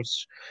climb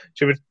platforms.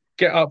 She would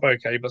get up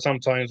okay, but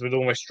sometimes would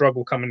almost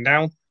struggle coming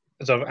down.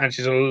 And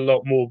she's a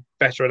lot more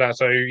better at that.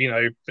 So,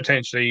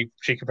 potentially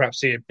she could perhaps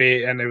see a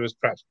bit, and there was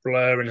perhaps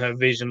blur in her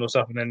vision or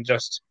something, and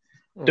just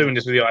doing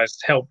this with the eyes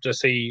helped her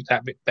see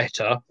that bit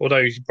better.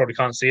 Although she probably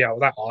can't see out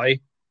of that eye,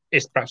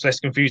 it's perhaps less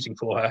confusing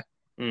for her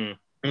and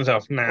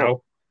stuff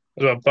now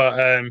as well.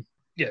 But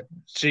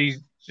she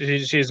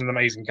is an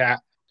amazing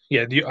cat.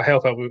 Yeah, I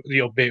help out with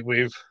the odd bit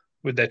with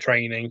their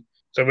training.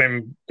 So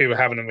when we were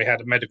having them, we had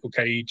a medical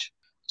cage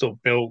sort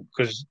of built,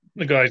 because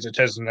the guys at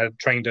Chesson had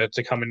trained her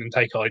to come in and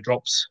take eye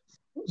drops.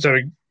 So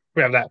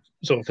we have that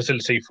sort of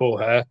facility for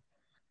her.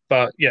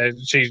 But yeah,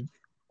 she's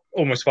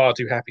almost far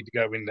too happy to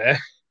go in there,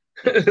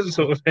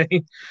 sort of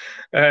thing.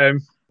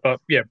 But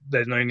yeah,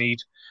 there's no need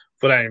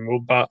for that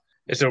anymore. But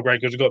it's still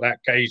great because we've got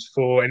that cage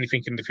for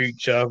anything in the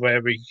future,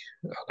 where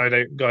I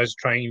know guys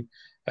train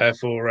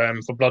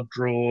for blood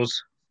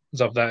draws,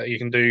 stuff that you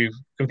can do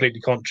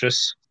completely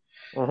conscious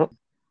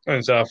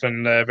and stuff,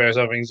 and various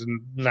other things.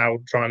 And now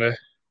trying to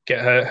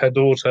get her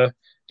daughter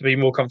to be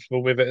more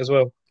comfortable with it as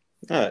well.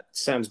 It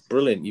sounds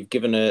brilliant. You've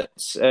given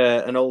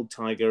an old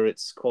tiger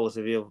its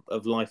quality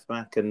of life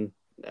back, and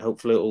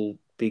hopefully it'll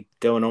be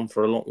going on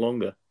for a lot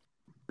longer.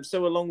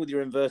 So along with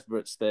your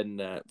invertebrates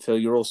then, Phil,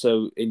 you're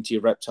also into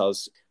your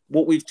reptiles.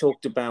 What we've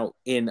talked about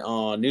in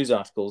our news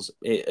articles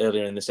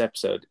earlier in this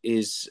episode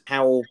is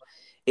how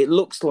it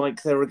looks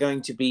like there are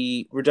going to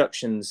be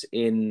reductions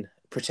in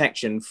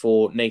protection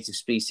for native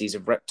species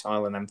of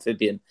reptile and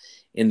amphibian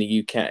in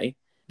the UK,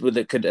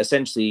 that could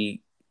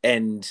essentially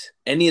end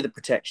any of the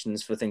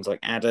protections for things like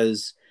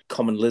adders,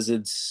 common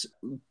lizards,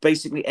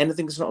 basically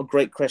anything that's not a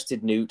great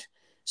crested newt,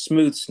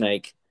 smooth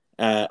snake,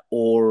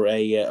 or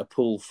a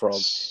pool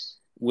frog.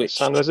 Which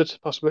sand lizard,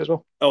 possibly as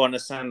well. Oh, and a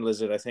sand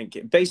lizard, I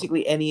think.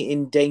 Basically any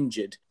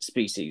endangered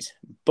species.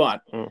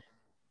 But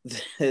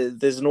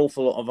there's an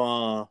awful lot of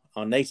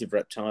our native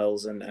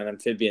reptiles and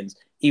amphibians,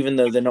 even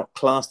though they're not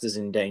classed as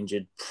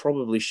endangered,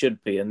 probably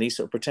should be. And these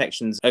sort of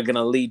protections are going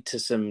to lead to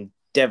some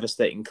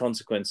devastating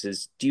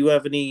consequences. Do you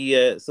have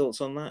any thoughts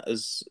on that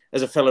as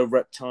a fellow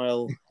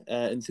reptile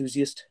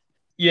enthusiast?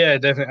 Yeah,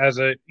 definitely. As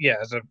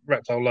a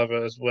reptile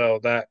lover as well,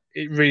 that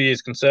it really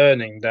is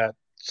concerning that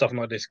something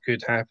like this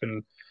could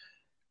happen.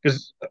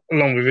 Because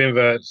along with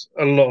inverts,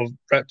 a lot of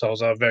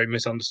reptiles are very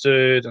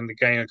misunderstood, and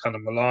again are kind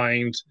of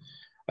maligned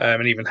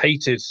and even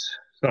hated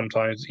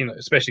sometimes.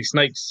 Especially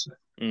snakes,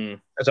 and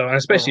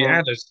especially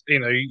adders.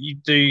 You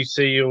do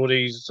see all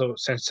these sort of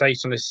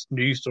sensationalist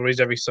news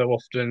stories every so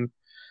often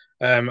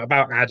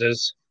about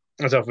adders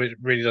and stuff, which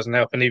really doesn't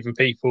help. And even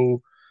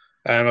people,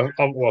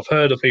 I've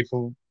heard of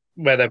people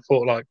where they've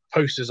put like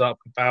posters up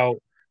about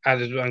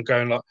adders and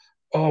going like,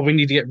 oh, we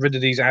need to get rid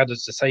of these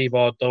adders to save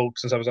our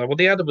dogs and stuff. I was like, well,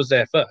 the adder was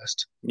there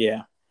first.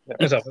 Yeah.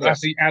 And stuff.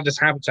 That's the adder's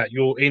habitat.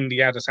 You're in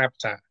the adder's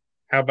habitat.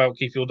 How about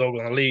keep your dog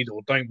on a lead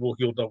or don't walk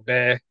your dog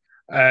there?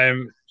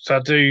 So I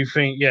do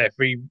think, if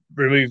we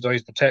remove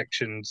those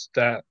protections,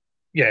 that,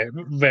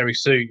 very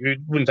soon, it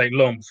wouldn't take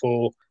long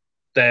before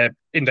they're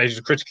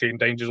endangered, critically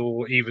endangered,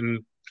 or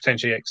even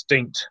potentially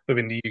extinct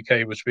within the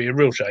UK, which would be a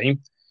real shame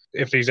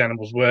if these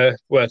animals were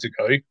to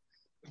go,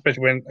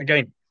 especially when,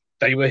 again,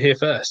 they were here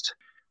first.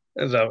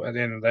 So at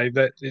the end of the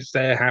day, it's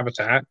their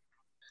habitat.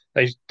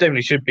 They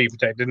definitely should be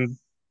protected. And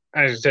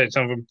as I said,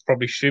 some of them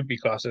probably should be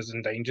classed as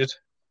endangered.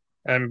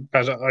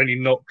 But only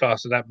not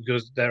classed as that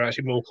because they're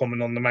actually more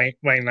common on the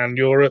mainland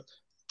Europe.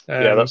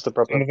 That's the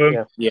problem.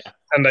 Yeah.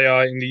 And they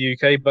are in the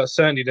UK, but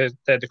certainly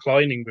they're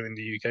declining within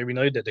the UK. We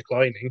know they're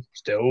declining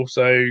still,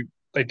 so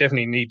they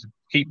definitely need to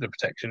keep the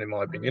protection, in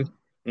my opinion.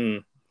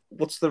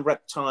 What's the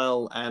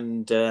reptile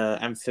and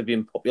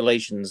amphibian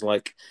populations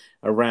like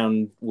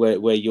around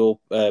where your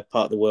part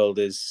of the world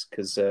is?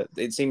 Because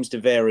it seems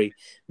to vary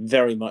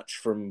very much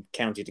from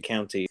county to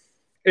county.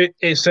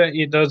 It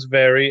certainly does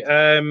vary.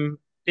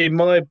 In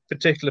my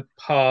particular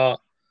part,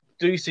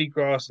 do see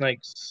grass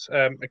snakes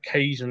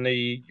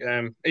occasionally,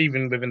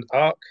 even within the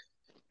park,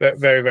 but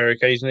very, very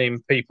occasionally.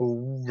 And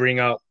people ring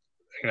up,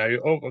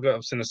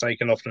 I've seen a snake,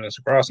 and often it's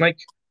a grass snake.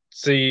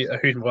 See a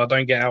hoot, I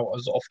don't get out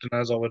as often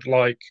as I would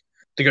like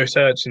to go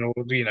searching, or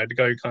to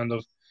go kind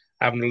of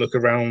having a look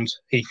around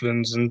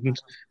heathlands and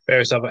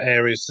various other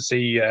areas to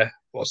see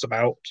what's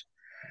about.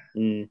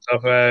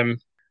 I've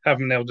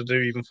haven't been able to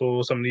do even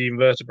for some of the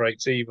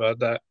invertebrates either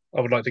that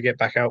I would like to get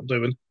back out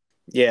doing.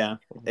 Yeah,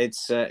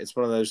 it's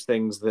one of those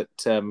things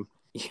that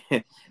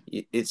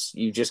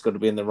you've just got to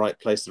be in the right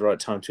place at the right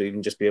time to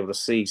even just be able to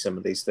see some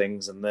of these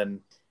things, and then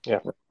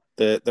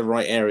the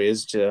right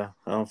areas are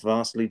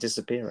vastly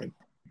disappearing.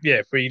 Yeah,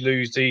 if we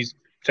lose these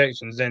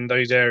protections, then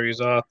those areas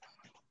are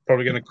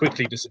probably going to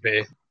quickly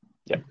disappear.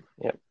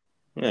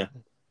 Yeah.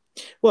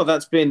 Well,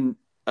 that's been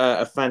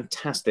a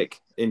fantastic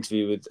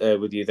interview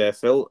with you there,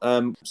 Phil.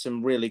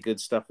 Some really good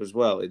stuff as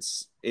well.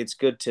 It's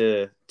good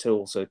to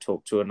also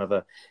talk to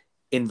another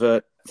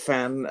invert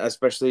fan,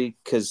 especially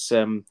because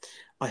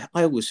I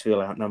always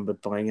feel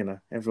outnumbered by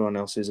everyone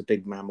else who's a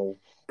big mammal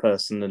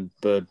person and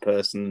bird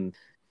person.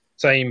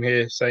 Same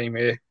here.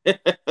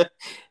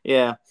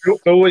 Yeah.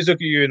 I always look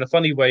at you in a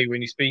funny way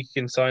when you speak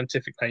in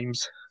scientific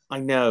names. I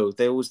know.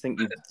 They always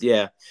think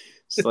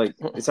it's like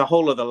it's a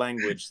whole other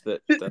language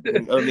that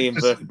only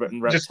invertebrate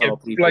and reptile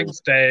people. Blank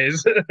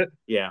stares.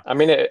 Yeah. I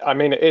mean,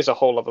 it is a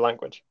whole other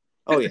language.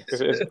 Oh yes,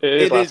 it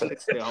is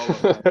literally a whole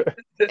other language.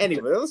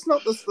 Anyway, that's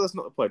not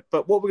the point.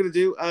 But what we're going to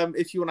do,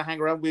 if you want to hang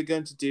around, we're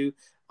going to do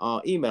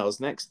our emails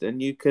next,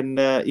 and you can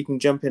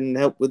jump in and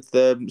help with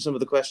some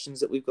of the questions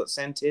that we've got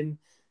sent in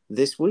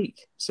this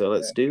week. So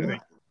let's do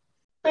that.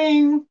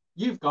 Bing!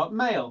 You've got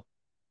mail.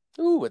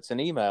 Ooh, it's an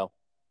email.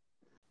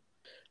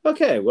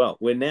 Okay, well,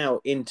 we're now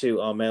into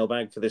our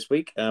mailbag for this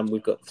week.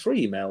 We've got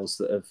 3 emails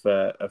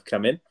that have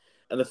come in.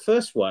 And the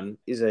first one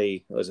is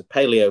a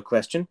paleo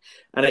question,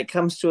 and it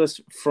comes to us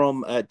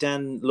from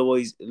Dan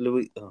Louis.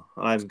 Oh,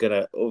 I'm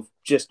gonna have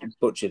just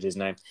butchered his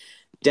name.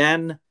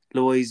 Dan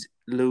Louis.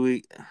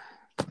 Dan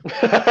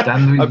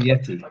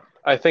Louisietti.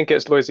 I think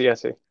it's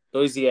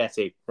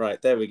Louisietti.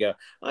 Right, there we go.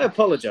 I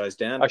apologise,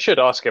 Dan. I should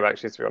ask him,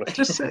 actually, to be honest.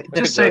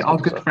 Just say our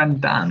good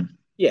friend Dan.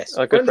 Yes,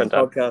 our good friend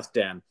Dan. Podcast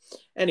Dan.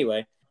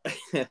 Anyway,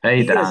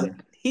 hey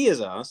Dan. He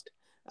has asked.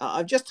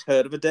 I've just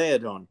heard of a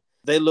Daedon.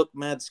 They look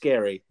mad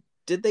scary.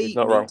 Did they? He's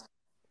not wrong.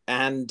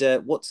 And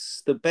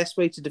what's the best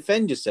way to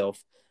defend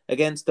yourself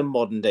against the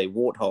modern day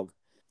warthog?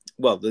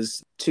 Well,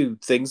 there's 2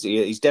 things.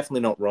 He's definitely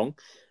not wrong.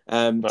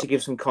 No. To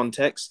give some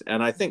context,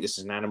 and I think this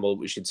is an animal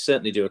we should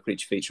certainly do a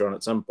creature feature on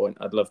at some point.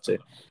 I'd love to.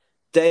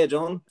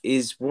 Daedon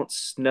is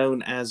what's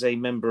known as a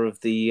member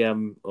of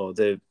given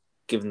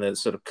the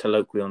sort of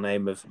colloquial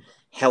name of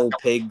hell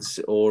pigs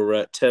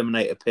or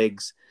Terminator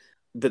pigs,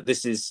 but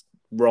this is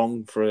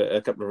wrong for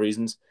a couple of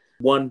reasons.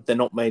 1, they're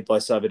not made by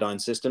Cyberdyne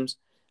Systems.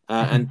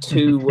 And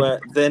 2,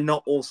 they're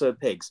not also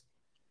pigs.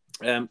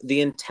 The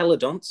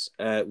Entelodonts,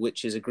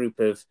 which is a group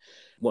of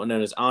what are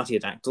known as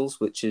artiodactyls,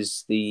 which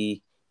is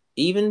the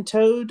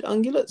even-toed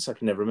ungulates. I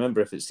can never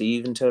remember if it's the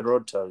even-toed or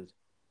odd-toed.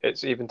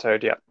 It's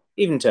even-toed, yeah.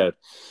 Even-toed.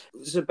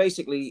 So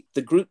basically,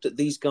 the group that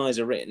these guys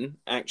are in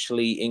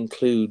actually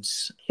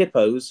includes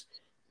hippos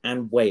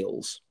and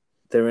whales.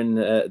 They're in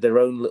their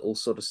own little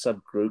sort of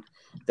subgroup.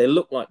 They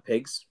look like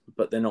pigs,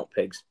 but they're not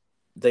pigs.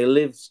 They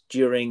lived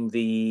during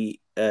the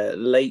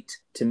late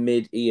to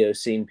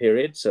mid-Eocene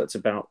period, so it's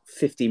about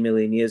 50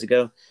 million years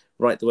ago,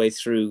 right the way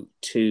through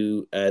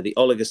to the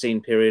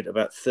Oligocene period,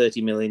 about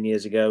 30 million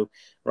years ago,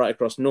 right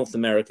across North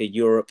America,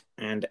 Europe,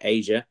 and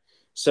Asia.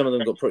 Some of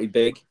them got pretty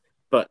big,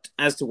 but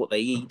as to what they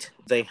eat,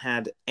 they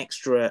had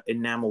extra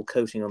enamel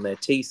coating on their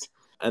teeth,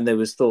 and there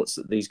was thoughts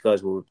that these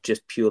guys were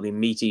just purely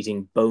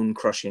meat-eating,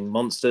 bone-crushing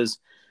monsters.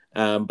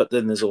 But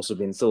then there's also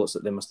been thoughts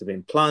that they must have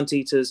been plant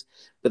eaters.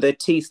 But their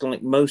teeth,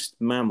 like most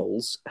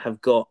mammals,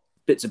 have got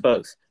bits of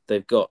both.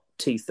 They've got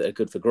teeth that are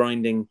good for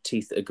grinding,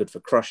 teeth that are good for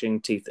crushing,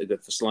 teeth that are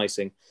good for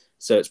slicing.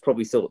 So it's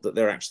probably thought that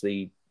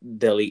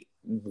they'll eat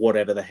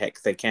whatever the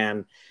heck they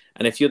can.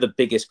 And if you're the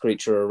biggest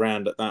creature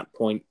around at that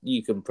point,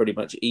 you can pretty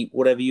much eat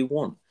whatever you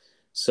want.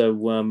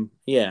 So,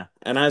 yeah.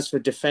 And as for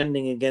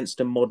defending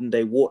against a modern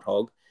day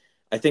warthog,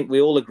 I think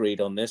we all agreed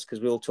on this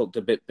because we all talked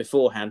a bit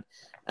beforehand.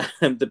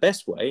 The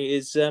best way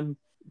is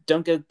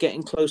don't go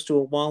getting close to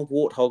a wild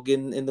warthog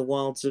in the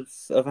wilds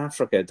of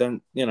Africa.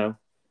 Don't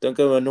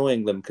go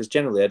annoying them, because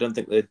generally I don't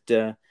think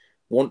they'd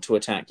want to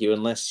attack you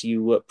unless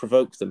you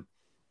provoke them.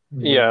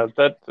 Yeah,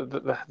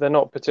 they're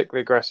not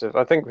particularly aggressive.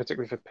 I think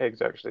particularly for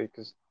pigs, actually,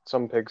 because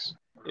some pigs,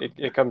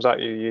 it comes at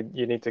you,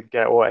 you need to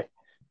get away.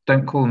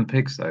 Don't call them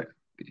pigs, though.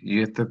 You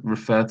have to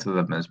refer to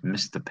them as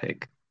Mr.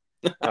 Pig.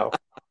 Oh,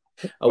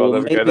 well,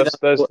 there we go. That's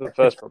the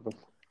first problem.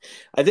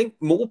 I think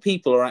more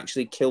people are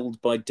actually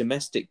killed by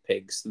domestic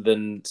pigs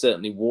than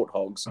certainly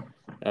warthogs.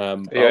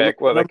 Yeah,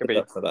 well, they can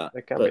be for that.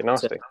 They can be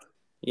nasty.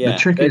 Yeah, the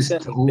trick is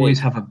to always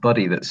have a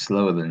buddy that's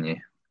slower than you.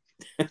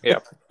 Yeah,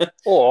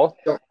 or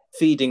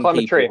feeding climb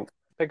people. a tree.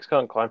 Pigs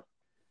can't climb.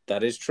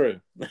 That is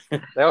true.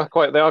 They are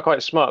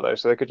quite smart though,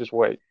 so they could just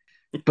wait.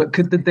 But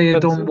could the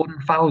Daedon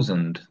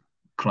 1000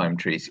 climb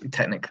trees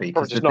technically?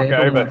 Because the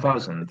Daedon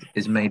 1000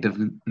 is made of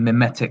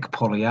mimetic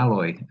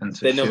polyalloy, and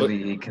so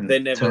surely he can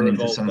turn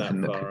into something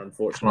that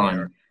could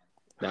climb.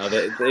 No,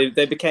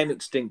 they became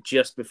extinct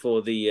just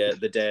before the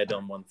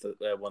Daedon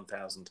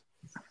 1000.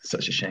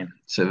 Such a shame.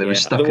 So they were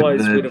stuck at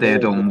the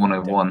Daedon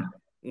 101.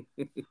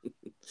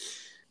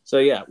 So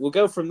yeah, we'll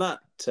go from that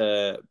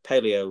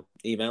paleo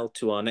email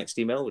to our next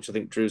email, which I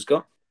think Drew's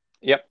got.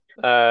 Yep.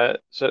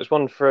 So it's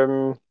one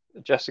from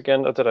Jess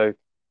again. I don't know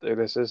who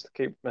this is.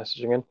 Keep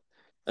messaging in.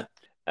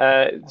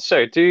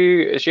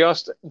 She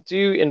asked,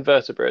 do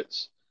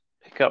invertebrates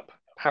pick up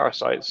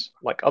parasites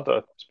like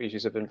other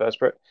species of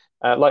invertebrate,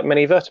 like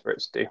many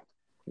vertebrates do?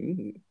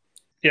 Ooh.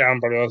 Yeah, I'm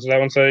probably answer that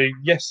one. So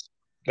yes,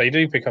 they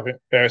do pick up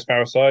various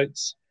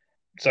parasites.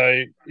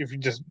 So if you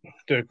just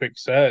do a quick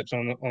search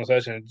on a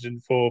search engine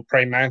for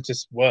praying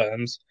mantis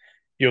worms,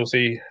 you'll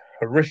see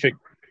horrific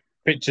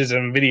pictures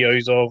and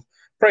videos of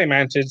praying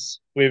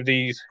mantis with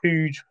these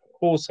huge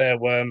horsehair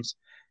worms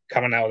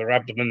coming out of their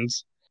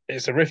abdomens.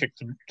 It's horrific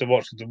to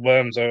watch. The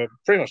worms are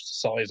pretty much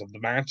the size of the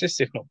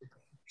mantis, if not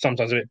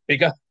sometimes a bit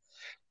bigger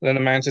than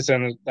the mantis,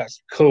 and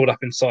that's curled up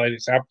inside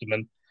its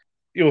abdomen.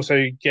 You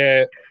also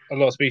get a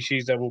lot of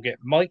species that will get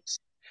mites.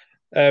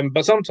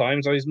 But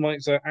sometimes those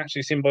mites are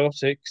actually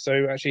symbiotic,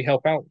 so actually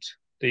help out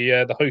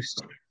the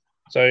host.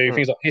 So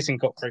things like hissing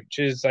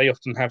cockroaches, they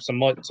often have some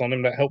mites on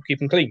them that help keep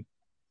them clean.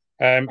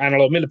 And a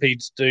lot of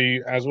millipedes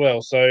do as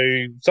well.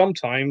 So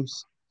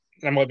sometimes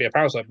there might be a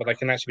parasite, but they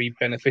can actually be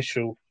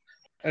beneficial.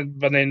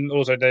 But then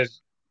also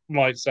there's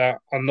mites that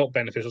are not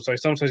beneficial. So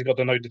sometimes you've got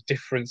to know the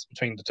difference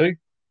between the two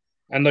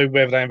and know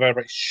whether the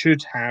invertebrate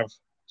should have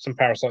some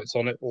parasites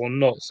on it or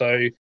not. So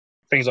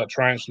things like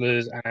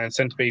tarantulas and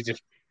centipedes, if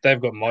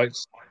they've got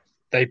mites,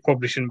 they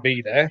probably shouldn't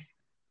be there.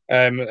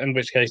 In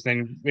which case,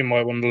 then we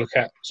might want to look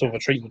at sort of a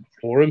treatment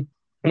for them,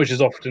 which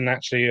is often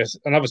actually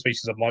another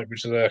species of mite,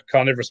 which is a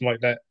carnivorous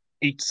mite that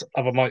eats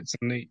other mites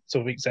and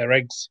sort of eats their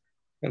eggs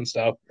and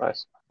stuff.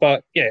 Nice.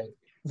 But yeah,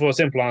 for a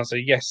simple answer,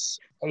 yes,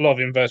 a lot of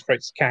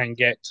invertebrates can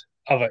get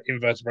other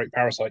invertebrate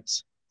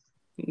parasites.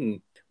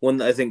 One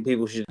that I think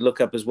people should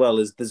look up as well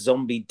is the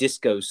zombie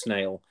disco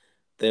snail.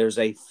 There's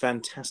a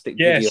fantastic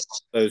video of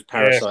those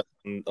parasites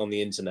on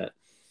the internet.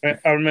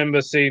 I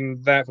remember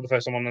seeing that for the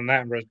first time on an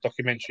Attenborough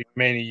documentary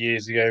many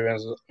years ago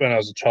when I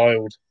was a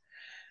child.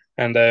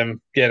 And they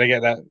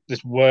get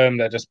this worm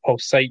that just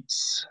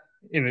pulsates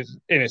in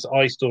its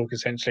eye stalk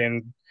essentially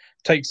and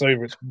takes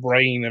over its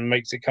brain and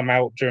makes it come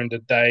out during the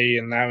day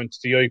and out into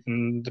the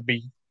open to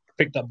be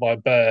picked up by a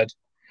bird.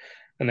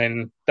 And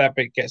then that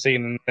bit gets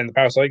eaten and then the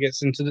parasite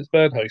gets into its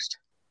bird host.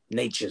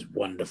 Nature's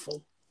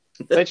wonderful.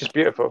 Nature's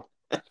beautiful.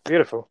 It's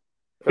beautiful.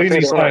 Who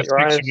needs science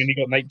fiction when you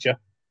got nature?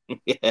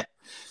 Yeah.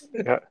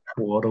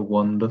 What a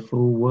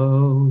wonderful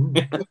world.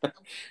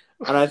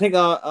 And I think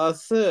our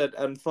third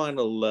and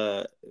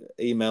final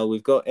email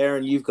we've got,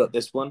 Aaron, you've got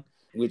this one,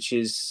 which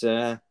is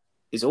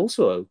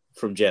also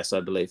from Jess,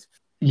 I believe.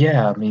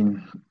 Yeah, I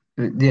mean,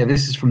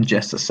 this is from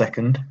Jess a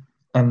second.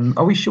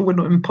 Are we sure we're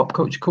not in Pop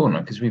Culture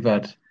Corner? Because we've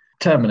had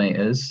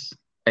Terminators,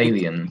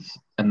 Aliens,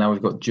 and now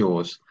we've got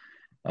Jaws.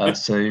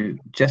 So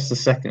Jess the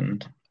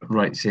second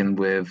writes in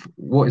with,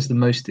 what is the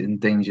most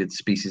endangered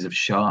species of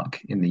shark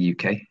in the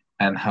UK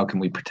and how can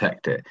we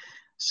protect it?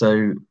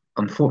 So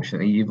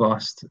unfortunately, you've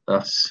asked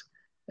us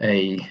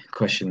a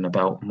question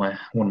about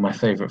one of my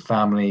favourite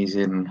families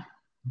in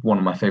one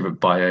of my favourite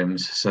biomes,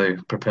 so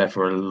prepare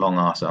for a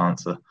long-ass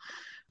answer.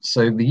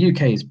 So the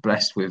UK is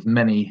blessed with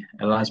many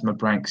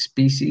elasmobranch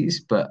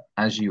species, but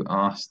as you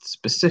asked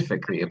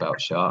specifically about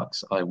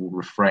sharks, I will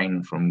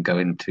refrain from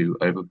going too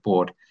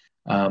overboard.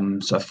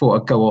 So I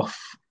thought I'd go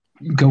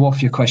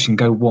off your question,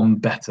 go one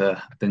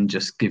better than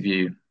just give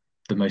you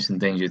the most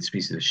endangered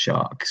species of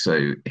shark.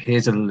 So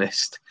here's a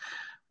list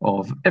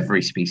of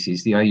every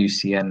species, the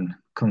IUCN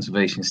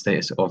conservation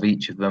status of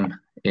each of them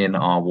in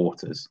our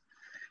waters.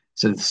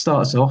 So to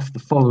start us off, the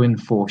following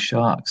 4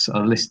 sharks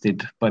are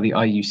listed by the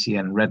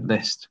IUCN Red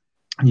List.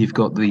 You've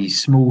got the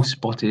small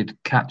spotted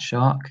cat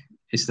shark.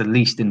 It's the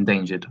least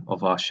endangered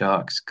of our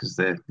sharks because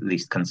they're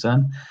least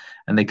concerned,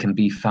 and they can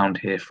be found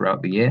here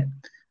throughout the year.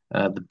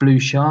 The blue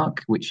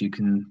shark, which you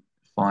can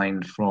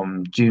find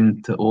from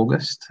June to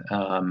August,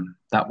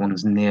 that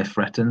one's near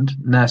threatened.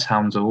 Nurse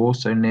hounds are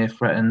also near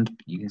threatened.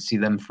 You can see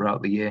them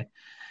throughout the year.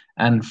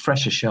 And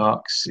fresher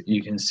sharks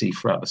you can see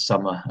throughout the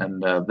summer,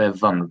 and they're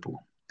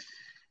vulnerable.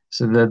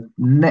 So the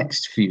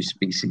next few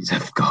species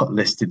I've got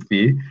listed for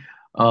you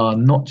are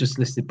not just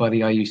listed by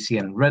the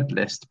IUCN Red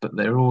List, but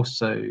they're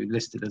also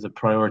listed as a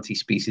priority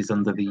species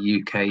under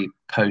the UK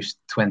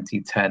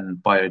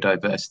post-2010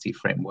 biodiversity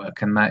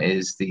framework. And that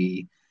is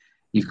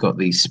you've got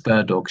the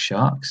spur dog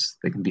sharks.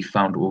 They can be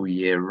found all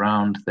year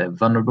round. They're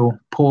vulnerable.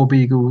 Paw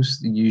beagles,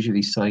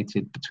 usually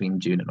sighted between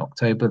June and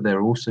October.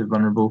 They're also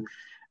vulnerable.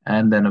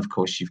 And then, of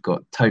course, you've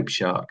got taupe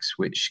sharks,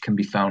 which can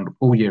be found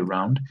all year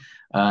round.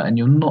 And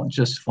you'll not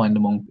just find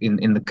them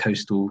in the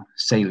coastal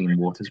saline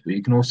waters, but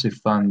you can also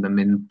find them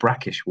in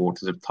brackish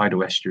waters of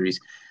tidal estuaries.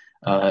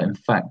 In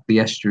fact,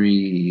 the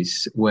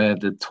estuaries where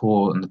the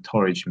Tor and the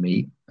Torridge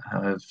meet,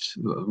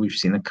 we've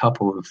seen a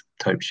couple of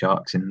taupe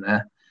sharks in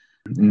there.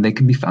 And they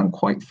can be found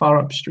quite far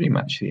upstream,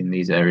 actually, in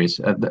these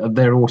areas.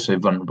 They're also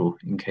vulnerable,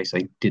 in case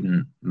I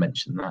didn't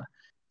mention that.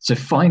 So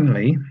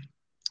finally,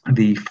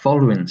 the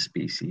following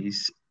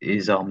species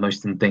is our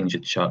most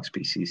endangered shark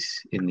species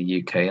in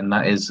the UK, and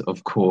that is,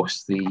 of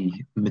course, the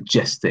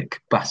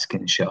majestic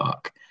basking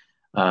shark.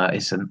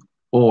 It's an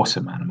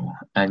awesome animal,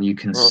 and you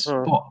can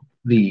spot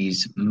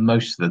these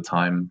most of the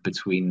time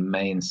between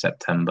May and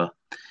September.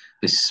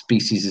 This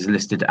species is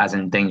listed as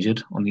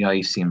endangered on the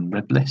IUCN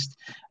Red List,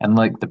 and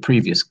like the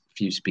previous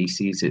few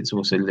species, it's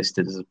also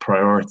listed as a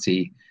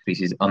priority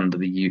species under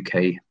the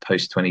UK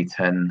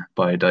post-2010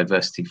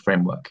 biodiversity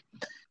framework.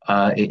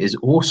 It is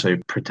also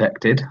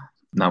protected.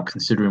 Now,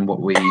 considering what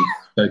we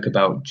spoke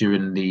about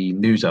during the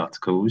news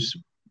articles,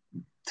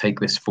 take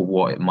this for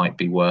what it might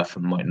be worth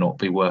and might not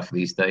be worth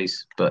these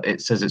days, but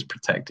it says it's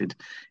protected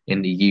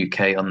in the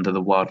UK under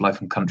the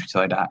Wildlife and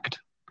Countryside Act.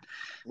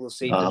 We'll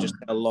see just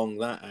how long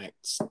that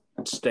act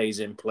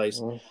stays in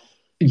place.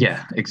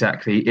 Yeah,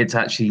 exactly. It's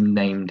actually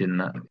named in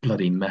that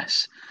bloody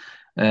mess.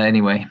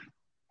 Anyway,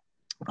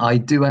 I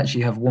do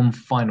actually have one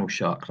final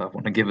shark that I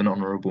want to give an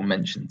honourable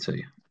mention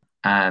to,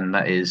 and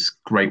that is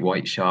great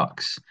white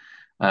sharks.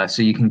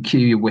 So you can cue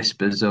your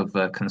whispers of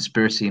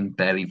conspiracy and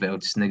barely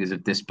veiled sniggers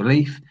of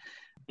disbelief,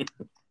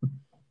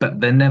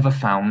 but they're never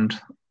found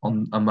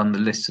among the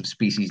lists of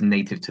species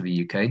native to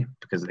the UK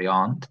because they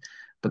aren't,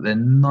 but they're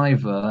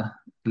neither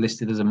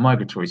listed as a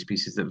migratory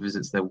species that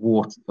visits our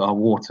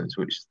waters,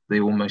 which they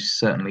almost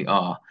certainly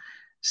are.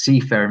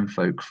 Seafaring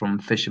folk, from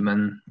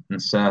fishermen and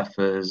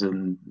surfers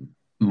and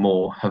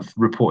more, have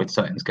reported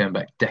sightings going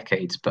back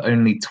decades, but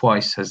only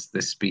twice has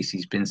this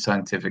species been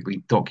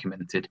scientifically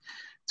documented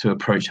to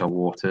approach our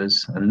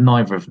waters, and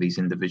neither of these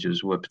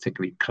individuals were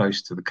particularly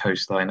close to the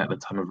coastline at the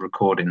time of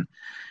recording.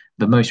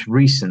 The most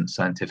recent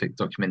scientific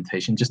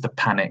documentation, just to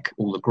panic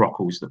all the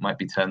grockles that might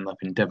be turning up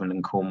in Devon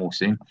and Cornwall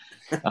soon,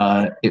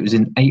 it was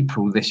in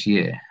April this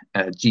year,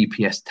 a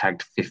GPS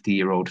tagged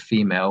 50-year-old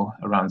female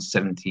around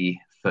 70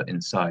 foot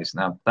in size.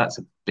 Now, that's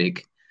a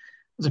big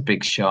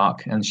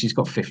shark, and she's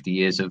got 50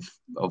 years of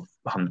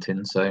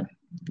hunting, so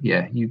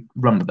yeah, you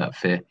run with that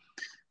fear.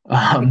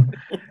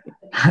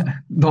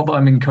 Not that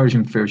I'm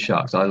encouraging fear of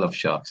sharks. I love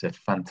sharks. They're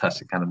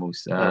fantastic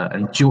animals,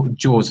 and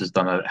Jaws has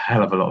done a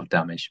hell of a lot of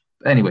damage.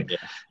 Anyway,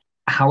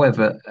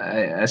 however,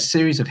 a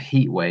series of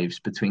heat waves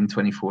between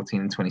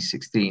 2014 and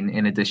 2016,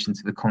 in addition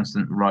to the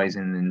constant rise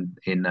in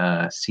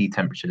sea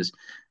temperatures,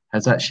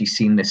 has actually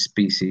seen this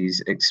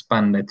species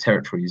expand their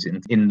territories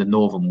in the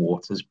northern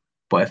waters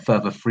by a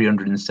further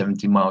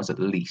 370 miles at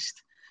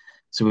least.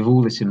 So with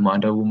all this in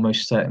mind, I will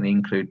most certainly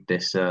include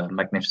this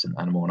magnificent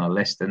animal on our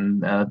list,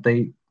 and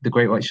the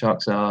great white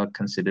sharks are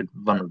considered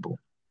vulnerable.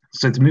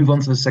 So to move on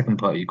to the second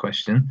part of your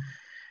question,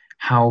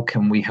 how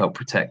can we help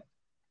protect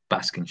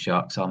basking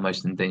sharks, our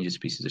most endangered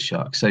species of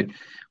sharks? So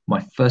my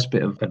first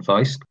bit of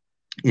advice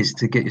is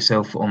to get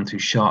yourself onto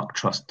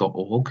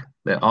sharktrust.org.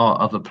 There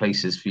are other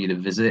places for you to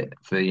visit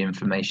for the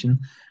information,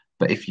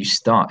 but if you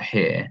start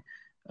here,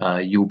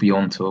 you'll be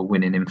onto a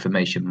winning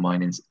information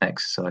mining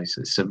exercise.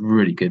 It's a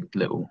really good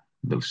little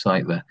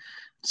site there.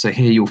 So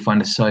here you'll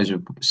find a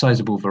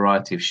sizable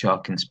variety of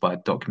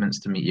shark-inspired documents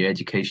to meet your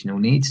educational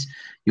needs.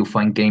 You'll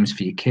find games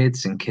for your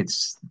kids and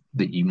kids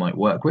that you might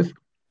work with.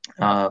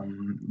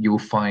 You'll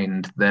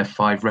find their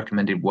 5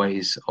 recommended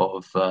ways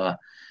of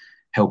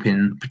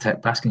helping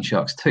protect basking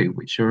sharks too,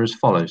 which are as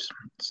follows.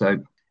 So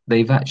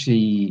they've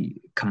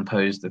actually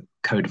composed a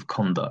code of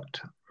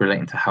conduct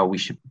relating to how we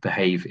should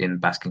behave in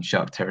basking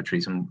shark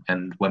territories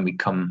and when we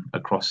come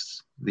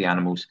across the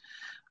animals.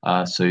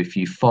 So if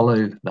you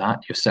follow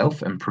that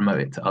yourself and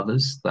promote it to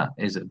others, that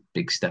is a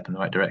big step in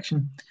the right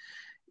direction.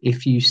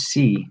 If you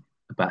see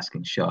a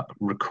basking shark,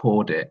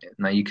 record it.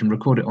 Now you can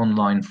record it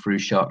online through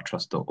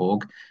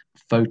sharktrust.org.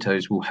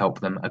 Photos will help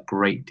them a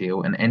great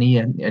deal, and any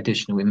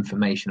additional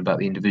information about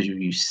the individual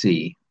you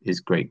see is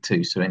great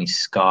too. So any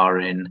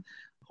scarring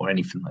or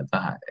anything like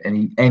that,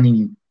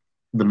 any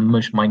the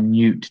most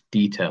minute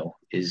detail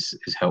is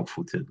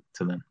helpful to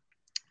them.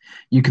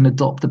 You can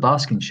adopt a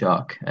basking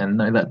shark, and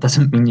no, that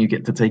doesn't mean you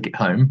get to take it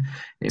home.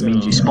 It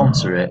means you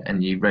sponsor it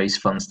and you raise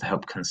funds to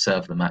help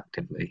conserve them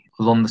actively.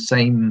 Along the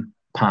same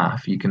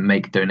path, you can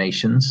make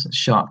donations.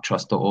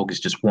 Sharktrust.org is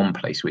just one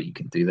place where you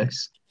can do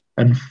this.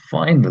 And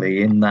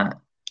finally, in that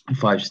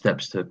 5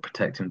 steps to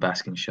protecting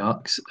basking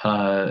sharks,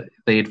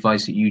 they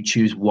advise that you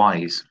choose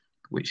WISE,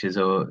 which is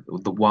the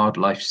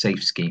wildlife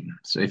safe scheme.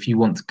 So if you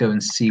want to go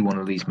and see one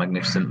of these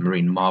magnificent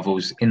marine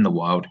marvels in the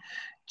wild,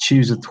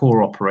 choose a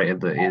tour operator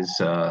that is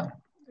a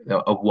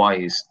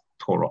WISE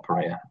tour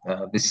operator.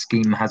 This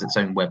scheme has its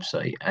own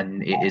website,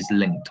 and it is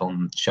linked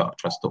on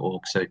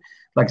sharktrust.org. So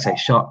like I say,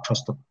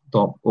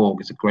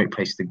 sharktrust.org is a great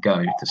place to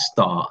go to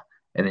start,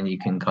 and then you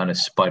can kind of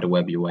spider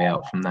web your way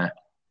out from there.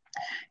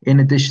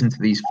 In addition to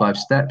these 5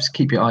 steps,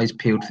 keep your eyes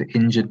peeled for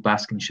injured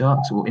basking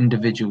sharks or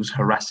individuals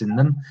harassing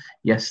them.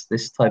 Yes,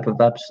 this type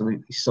of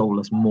absolutely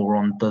soulless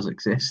moron does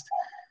exist.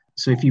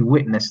 So if you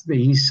witness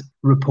these,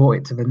 report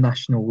it to the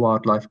National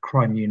Wildlife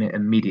Crime Unit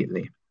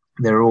immediately.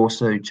 There are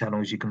also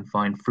channels you can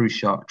find through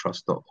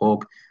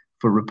sharktrust.org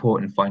for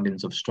reporting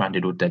findings of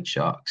stranded or dead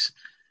sharks.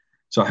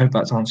 So I hope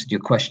that's answered your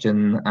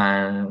question,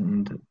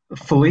 and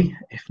fully,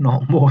 if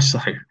not more so.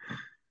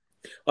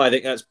 I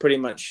think that's pretty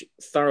much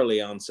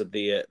thoroughly answered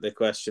the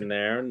question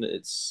there, and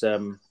it's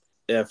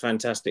they're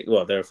fantastic.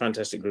 Well, they're a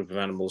fantastic group of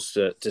animals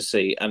to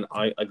see, and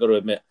I got to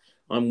admit,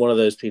 I'm one of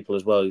those people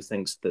as well who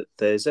thinks that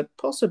there's a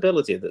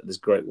possibility that there's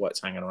great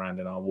whites hanging around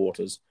in our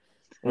waters.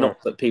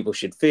 Not that people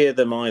should fear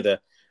them either.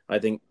 I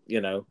think,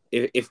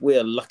 if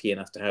we're lucky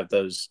enough to have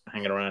those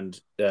hanging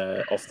around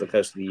off the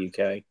coast of the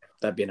UK,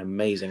 that'd be an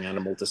amazing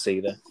animal to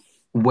see there.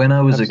 When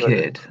I was a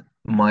kid,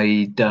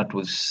 my dad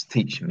was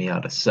teaching me how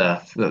to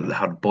surf,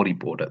 how to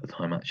bodyboard at the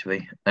time,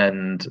 actually.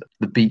 And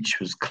the beach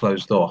was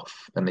closed off,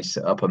 and they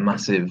set up a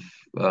massive,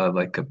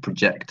 like a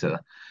projector,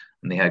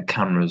 and they had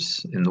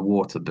cameras in the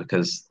water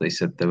because they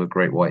said there were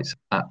great whites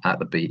at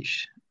the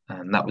beach.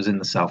 And that was in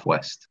the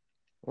southwest.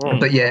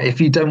 But yeah,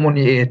 if you don't want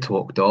your ear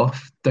talked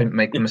off, don't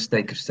make the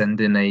mistake of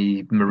sending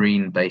a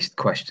marine-based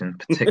question,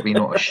 particularly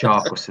not a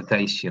shark or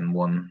cetacean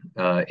one,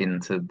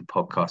 into the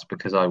podcast,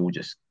 because I will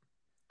just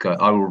go.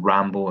 I will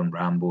ramble and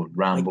ramble and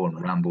ramble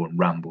and ramble and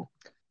ramble.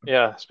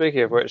 Yeah,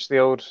 speaking of which, the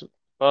old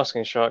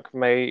basking shark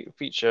may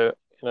feature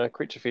in a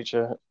creature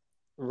feature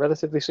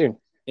relatively soon.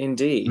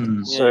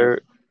 Indeed. So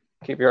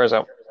keep your eyes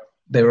out.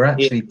 There were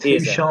actually 2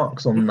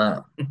 sharks on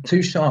that.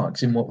 2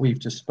 sharks in what we've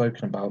just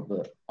spoken about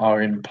that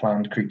are in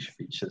planned creature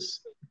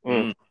features.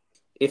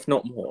 If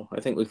not more. I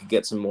think we could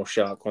get some more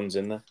shark ones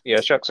in there.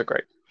 Yeah, sharks are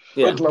great.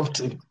 Yeah. I'd love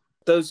to.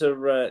 Those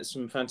are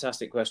some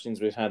fantastic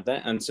questions we've had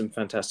there, and some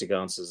fantastic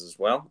answers as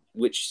well,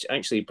 which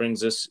actually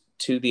brings us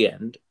to the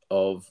end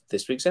of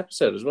this week's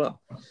episode as well.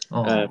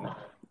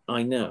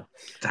 I know.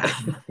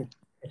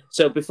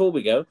 So before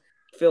we go,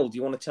 Phil, do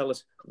you want to tell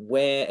us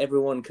where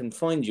everyone can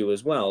find you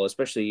as well,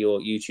 especially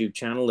your YouTube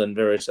channel and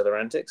various other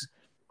antics?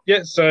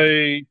 Yeah, so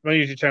my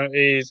YouTube channel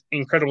is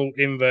Incredible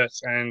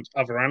Inverts and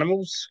Other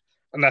Animals,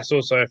 and that's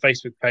also a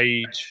Facebook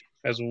page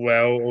as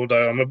well,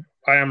 although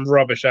I am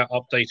rubbish at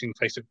updating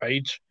the Facebook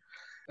page.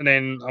 And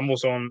then I'm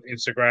also on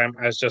Instagram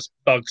as just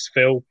Bugs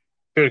Phil,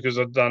 because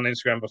I've done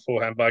Instagram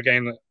beforehand, but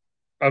again,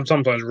 I'm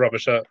sometimes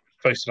rubbish at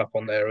posting up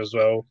on there as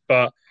well.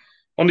 But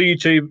on the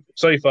YouTube,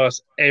 so far,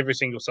 every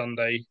single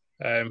Sunday,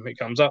 it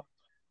comes up.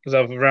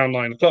 Because around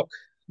 9 o'clock,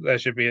 there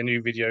should be a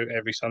new video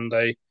every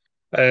Sunday.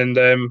 And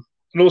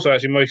also,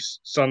 actually, most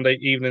Sunday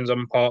evenings,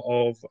 I'm part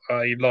of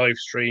a live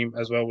stream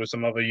as well with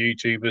some other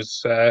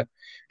YouTubers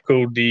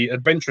called the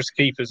Adventurous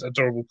Keepers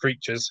Adorable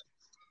Creatures,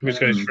 which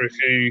goes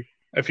through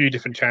a few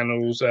different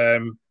channels.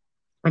 I'm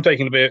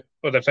taking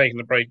they've taken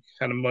a break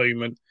and a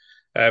moment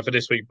for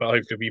this week, but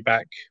hopefully we'll be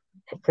back.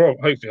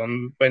 Hopefully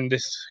on when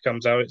this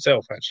comes out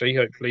itself, actually.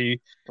 Hopefully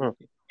you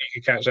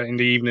can catch that in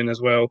the evening as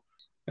well.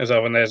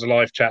 And there's a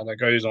live chat that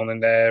goes on in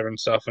there and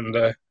stuff, and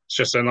it's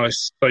just a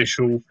nice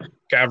social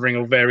gathering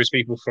of various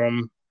people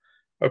from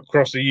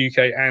across the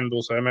UK and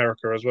also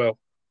America as well.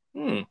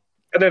 And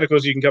then, of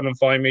course, you can come and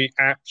find me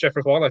at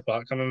Sheffield Wildlife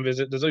Park. Come and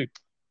visit the zoo.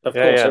 Of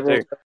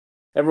course,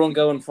 everyone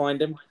go and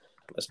find him,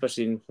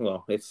 especially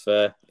if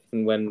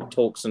and when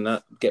talks and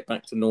that get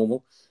back to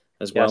normal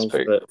as well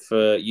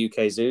for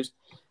UK zoos.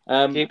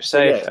 Keep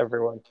safe,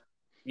 everyone.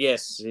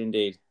 Yes,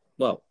 indeed.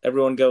 Well,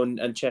 everyone go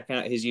and check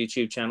out his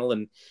YouTube channel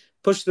and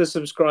push the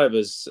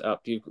subscribers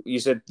up. You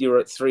said you were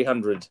at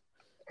 300.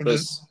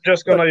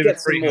 Just gone over 300.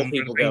 Some more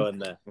people going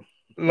there.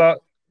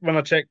 When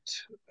I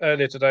checked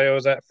earlier today, I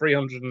was at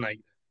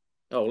 308.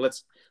 Oh,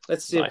 let's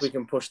see if we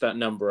can push that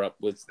number up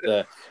with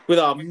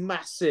our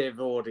massive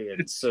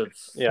audience of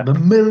the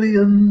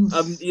millions,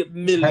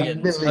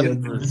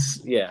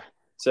 hundreds. Yeah.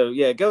 So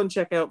yeah, go and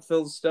check out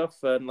Phil's stuff,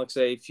 and like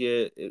I say,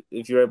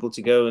 if you're able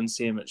to go and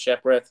see him at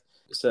Shepworth,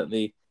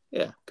 certainly,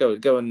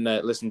 go and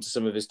listen to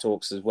some of his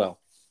talks as well.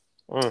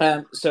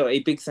 So a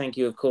big thank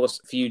you, of course,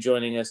 for you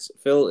joining us,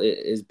 Phil. It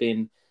has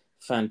been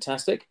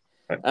fantastic.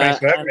 Thanks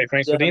for having me.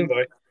 Thanks for the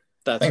invite.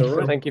 That's all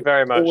right. Thank you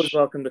very much. Always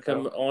welcome to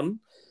come on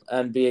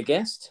and be a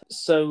guest.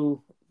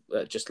 So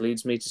that just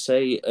leads me to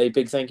say a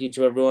big thank you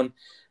to everyone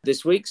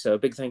this week. So a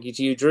big thank you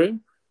to you, Drew.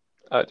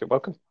 You're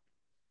welcome.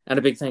 And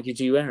a big thank you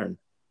to you, Aaron.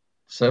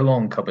 So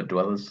long, cupboard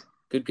dwellers.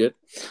 Good.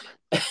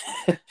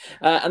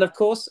 And of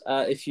course,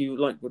 if you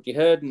like what you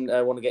heard and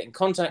want to get in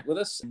contact with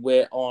us,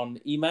 we're on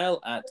email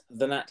at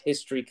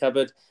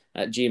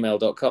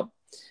thenathistorykcupboard@gmail.com.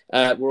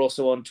 We're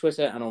also on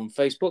Twitter and on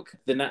Facebook,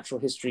 The Natural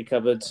History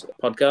Cupboard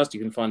Podcast. You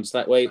can find us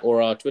that way,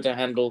 or our Twitter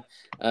handle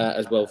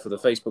as well for the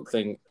Facebook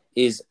thing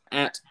is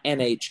at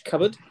NH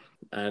Cupboard.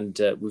 And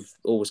we've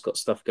always got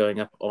stuff going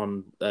up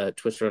on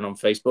Twitter and on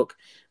Facebook.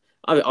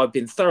 I've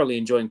been thoroughly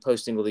enjoying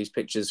posting all these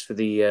pictures for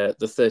the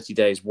 30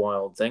 Days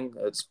Wild thing.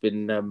 It's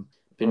been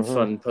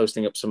fun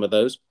posting up some of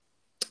those.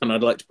 And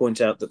I'd like to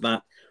point out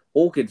that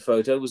orchid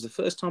photo was the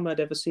first time I'd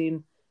ever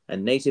seen a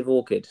native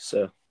orchid.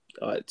 So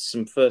it's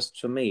some firsts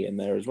for me in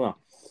there as well.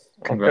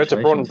 Compared to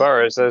Broughton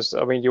Burrows,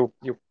 you'll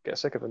get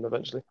sick of them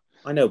eventually.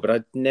 I know, but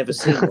I'd never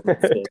seen one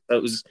before.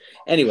 So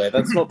anyway,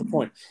 that's not the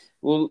point.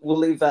 We'll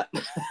leave that.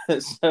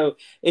 So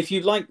if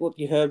you like what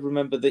you heard,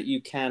 remember that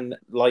you can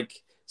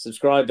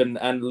subscribe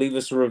and leave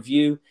us a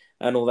review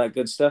and all that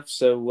good stuff.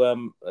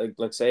 So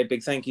like I say, a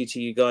big thank you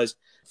to you guys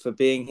for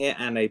being here,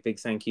 and a big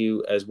thank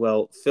you as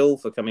well, Phil,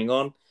 for coming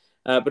on.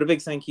 But a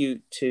big thank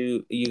you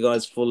to you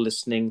guys for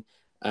listening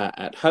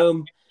at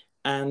home,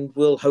 and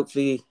we'll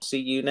hopefully see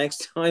you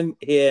next time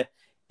here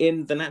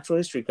in the Natural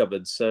History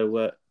Cupboard.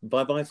 So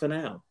bye-bye for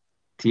now.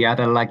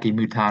 Tiada lagi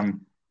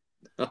mutan.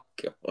 Oh,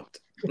 God.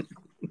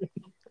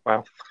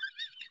 Wow.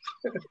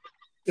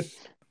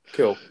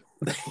 Cool.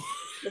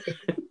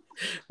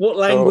 What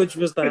language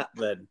was that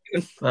then?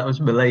 That was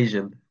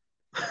Malaysian.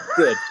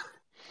 Good.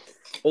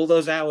 All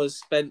those hours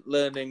spent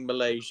learning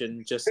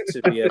Malaysian just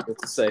to be able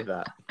to say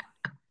that.